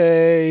hello the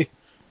day.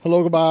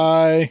 Hello,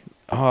 goodbye.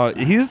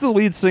 He's the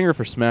lead singer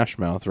for Smash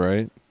Mouth,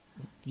 right?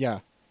 Yeah,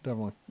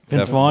 definitely. Vince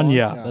Vince Vaughn? Vaughn?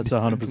 Yeah, Yeah. that's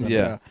 100%.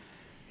 Yeah.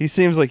 He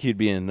seems like he'd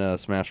be in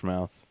Smash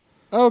Mouth.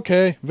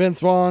 Okay, Vince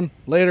Vaughn.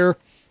 Later.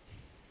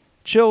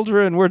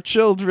 Children, we're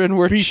children,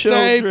 we're Be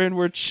children,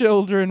 we're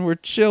children, we're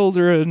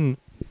children.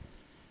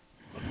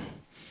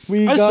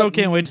 We I got... still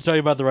can't wait to tell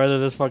you about the writer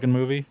of this fucking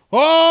movie.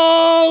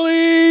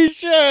 Holy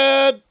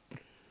shit!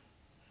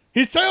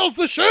 He sails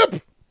the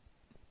ship!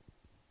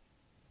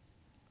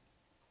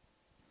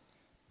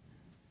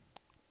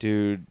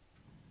 Dude,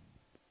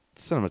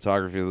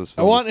 cinematography of this I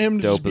film want is him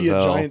to just dope be a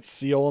as hell. giant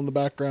seal in the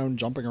background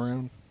jumping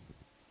around.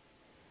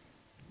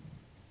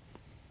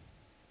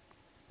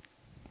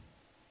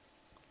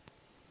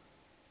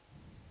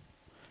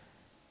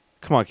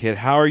 come on, kid.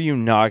 How are you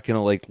not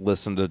gonna like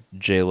listen to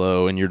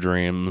J-Lo in your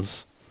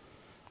dreams?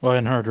 Well,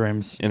 in her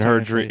dreams. In her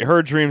technically.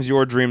 her dreams,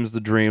 your dreams, the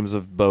dreams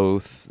of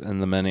both,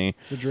 and the many.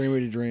 The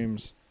dreamy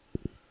dreams.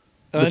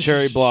 The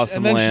cherry blossom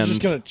and then land. she's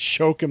just gonna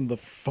choke him the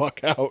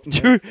fuck out.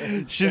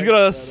 Dude, she's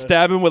gonna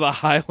stab him with a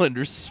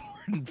Highlander sword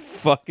and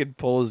fucking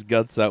pull his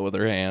guts out with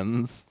her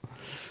hands.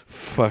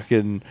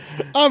 Fucking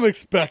I'm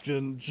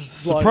expecting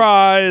just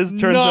surprise!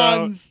 Turns out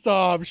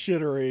non-stop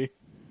shittery.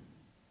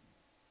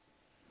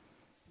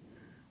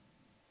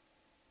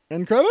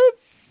 End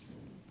credits.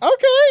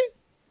 Okay.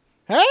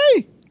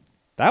 Hey,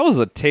 that was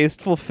a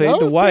tasteful fade that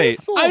to was white.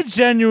 tasteful. I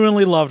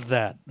genuinely loved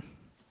that.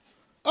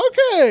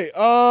 Okay.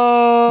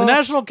 The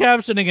National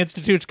Captioning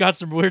Institute's got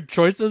some weird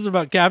choices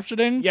about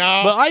captioning.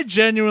 Yeah. But I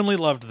genuinely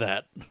loved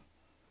that.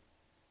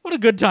 What a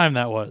good time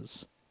that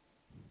was.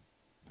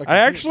 Okay, I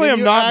actually can am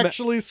you not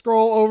actually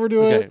scroll over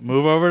to Okay, it.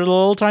 move over to the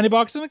little tiny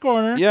box in the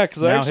corner. Yeah,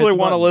 because I Now hit actually the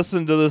want to button.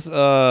 listen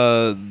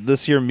to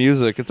this here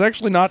music. It's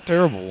actually not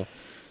terrible.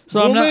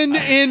 So I'm Woman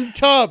not, in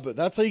tub.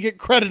 That's how you get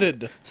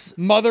credited.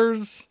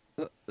 Mothers.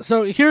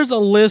 so here's a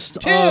list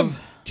Tim.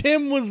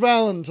 Tim was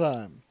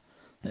Valentine.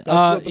 That's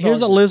of what the here's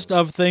a dog's list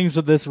of things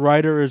that this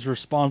writer is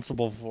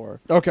responsible for.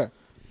 Okay.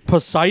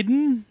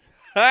 Poseidon,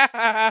 Like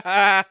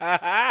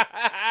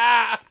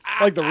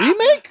the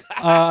remake?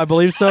 I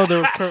believe so. There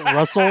was Kurt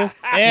Russell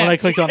when I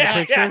clicked on the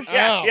picture.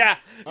 Yeah.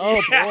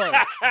 Oh boy.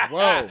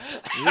 Whoa.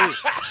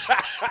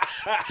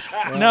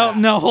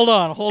 No, hold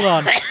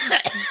on,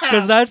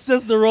 because that's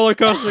just the roller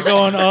coaster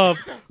going up.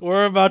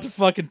 We're about to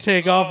fucking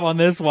take off on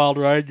this wild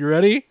ride. You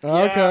ready?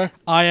 Okay.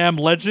 I Am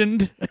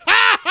Legend.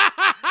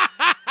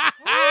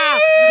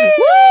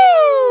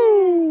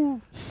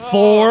 Woo!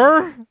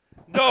 Thor.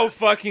 No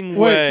fucking Wait,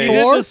 way. He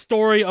Thor? did the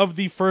story of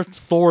the first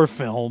Thor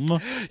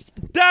film.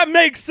 That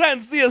makes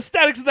sense. The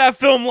aesthetics of that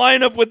film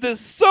line up with this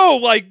so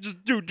like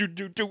just do.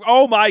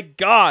 Oh my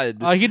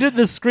god. He did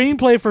the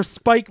screenplay for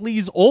Spike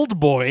Lee's Old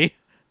Boy.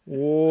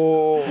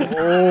 Whoa.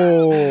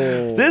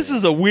 Oh. This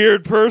is a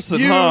weird person,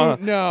 You huh?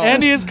 know.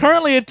 And he is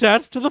currently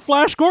attached to the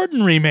Flash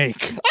Gordon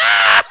remake.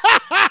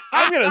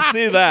 I'm gonna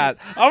see that.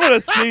 I'm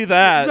gonna see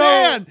that.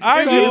 Man,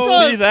 I'm if he gonna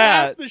does see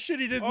that. half the shit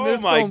he did in Oh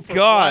this my film for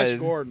God. Flash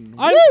Gordon.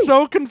 I'm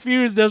so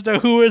confused as to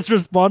who is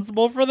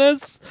responsible for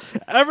this.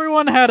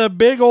 Everyone had a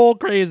big old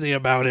crazy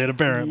about it,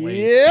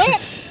 apparently. Yeah.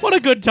 What a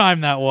good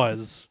time that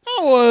was.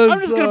 That was I'm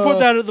just going to put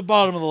that at the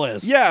bottom of the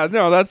list. Yeah,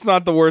 no, that's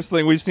not the worst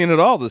thing we've seen at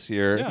all this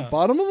year. Yeah.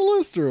 bottom of the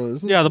list, or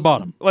isn't Yeah, the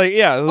bottom. Like,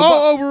 yeah.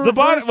 we're the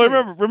bottom.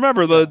 reversing.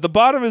 Remember, the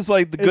bottom is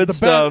like the is good the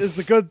stuff. Is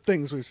the good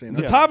things we've seen.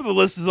 The Okay. top of the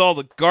list is all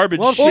the garbage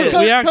Well, shit. shit,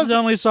 Well, we 'cause-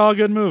 accidentally saw a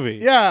good movie.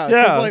 Yeah,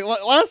 Yeah. because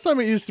like last time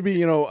it used to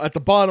be, at the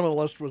bottom of the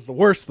list was the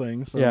worst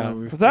thing. So Yeah. now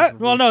we've- That-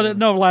 Well,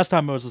 no, last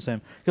time it was the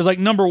same. Because, like,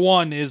 number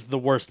one is the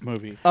worst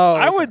movie. Oh,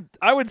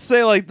 I would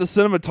say like the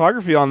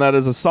cinematography on that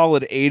is a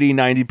solid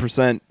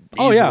 80-90%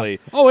 Oh, easily. yeah.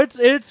 Oh, it's...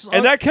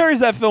 And that carries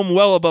that film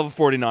well above a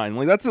 49.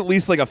 Like that's at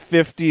least like a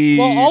 50,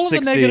 Well, all of the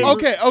 60.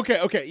 negative-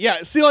 Okay.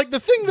 Yeah. See, like the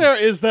thing there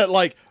is that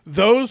like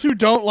those who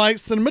don't like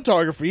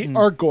cinematography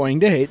are going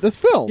to hate this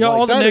film. Yeah, Like,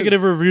 all the that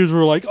negative is- reviews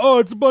were like, oh,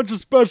 it's a bunch of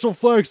special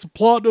effects. The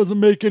plot doesn't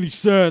make any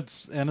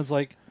sense. And it's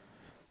like,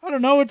 I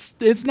don't know.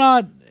 It's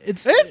not...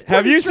 It's Have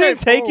pretty you seen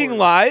straightforward. Taking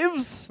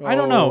Lives? I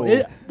don't know.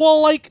 Oh.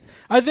 Well, like,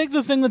 I think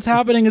the thing that's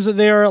happening is that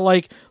they are,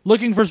 like,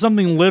 looking for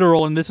something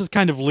literal, and this is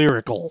kind of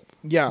lyrical.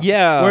 Yeah.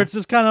 Yeah. where it's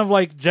just kind of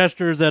like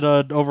gestures at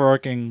an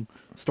overarching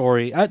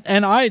story. I They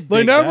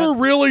dig never that.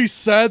 really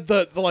said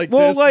that. Like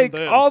Well, this like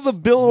and this. all the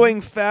billowing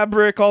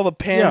fabric, all the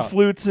pan Yeah.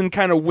 flutes, and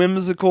kind of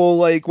whimsical,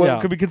 like what Yeah.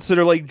 could be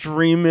considered like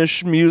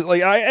dreamish music.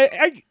 Like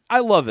I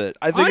love it.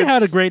 I think I had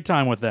a it's- great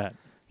time with that.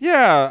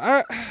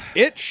 Yeah,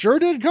 It sure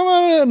did come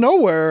out of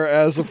nowhere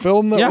as a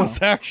film that Yeah. was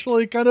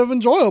actually kind of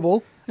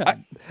enjoyable, Yeah.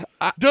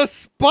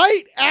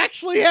 despite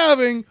actually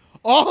having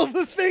all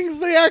the things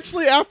they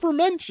actually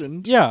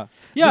aforementioned. Yeah.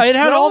 Yeah, The it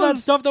had all that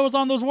sounds- stuff that was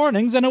on those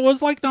warnings, and it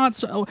was like not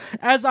so,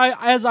 as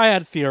I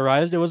had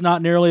theorized, it was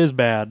not nearly as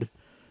bad.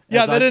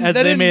 Yeah, as they didn't- they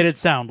they didn't- made it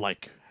sound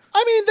like.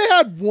 I mean, they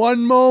had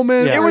one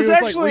moment Yeah. where It was he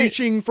was actually- like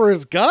reaching for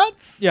his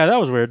guts. Yeah, that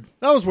was weird.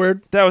 That was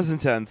weird. that was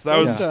intense. That That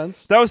was was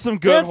intense. that was some They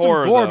good had some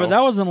horror, gore, though. but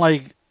that wasn't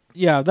like.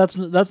 Yeah, that's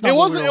not. It what we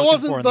wasn't. were It looking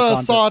wasn't for in the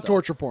context, Saw though.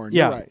 torture porn.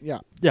 Yeah. You're right. Yeah.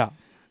 Yeah.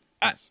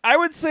 I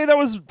would say that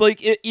was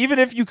like even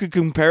if you could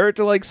compare it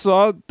to like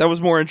Saw, that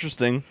was more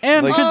interesting.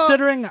 And Like,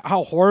 considering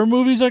how horror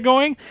movies are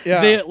going,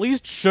 Yeah. they at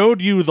least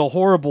showed you the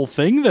horrible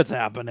thing that's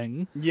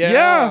happening.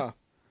 Yeah.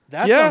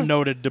 That's Yeah. a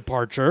noted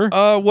departure.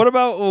 what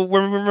about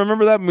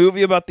remember that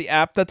movie about the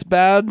app that's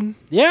bad?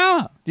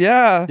 Yeah.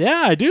 Yeah,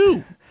 Yeah, I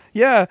do.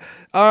 yeah.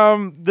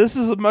 This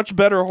is a much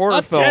better horror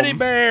A film. teddy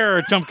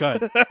bear jump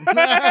cut.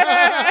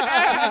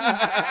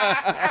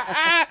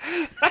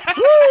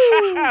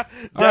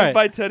 Death right.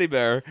 by Teddy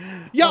Bear.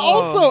 Yeah.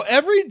 Also,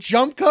 every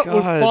jump cut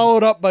was God.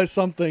 followed up by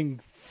something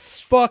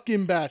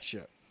fucking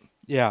batshit.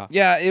 Yeah.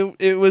 Yeah,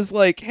 it was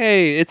like,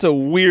 hey, it's a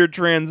weird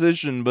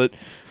transition, but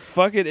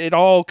fuck it, it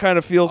all kind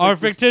of feels Are like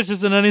this-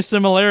 fictitious in any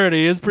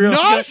similarity is pretty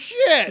No much.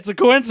 shit. It's a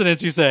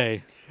coincidence, you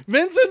say.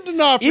 Vincent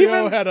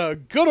D'Onofrio had a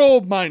good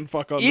old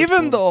mindfuck on this Even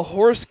one. the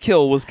horse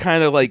kill was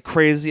kind of like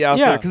crazy out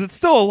Yeah. there because it's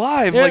still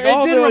alive. It, like it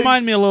all did the, like-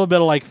 remind me a little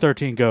bit of like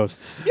 13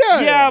 Ghosts.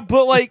 yeah,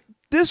 but like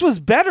this was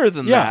better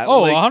than Yeah. that.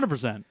 Oh, like,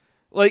 100%.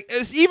 Like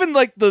it's even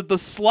like the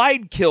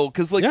slide kill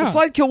because like Yeah. the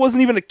slide kill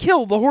wasn't even a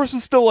kill. The horse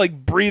is still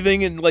like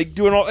breathing and like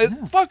doing all. It's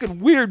fucking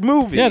weird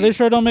movie. Yeah, they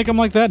sure don't make them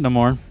like that no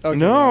more. Okay,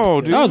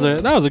 No, yeah.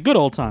 dude. That was a good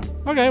old time.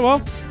 Okay, well,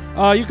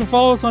 you can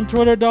follow us on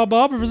Twitter at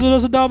DalBob or visit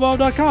us at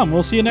DalBob.com.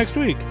 We'll see you next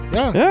week.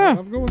 Yeah. Yeah.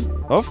 Have a good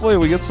one. Hopefully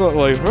we get some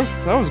like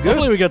that was good.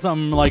 Hopefully we get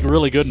something like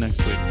really good next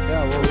week.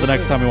 Yeah. Well, The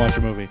next time we watch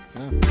a movie.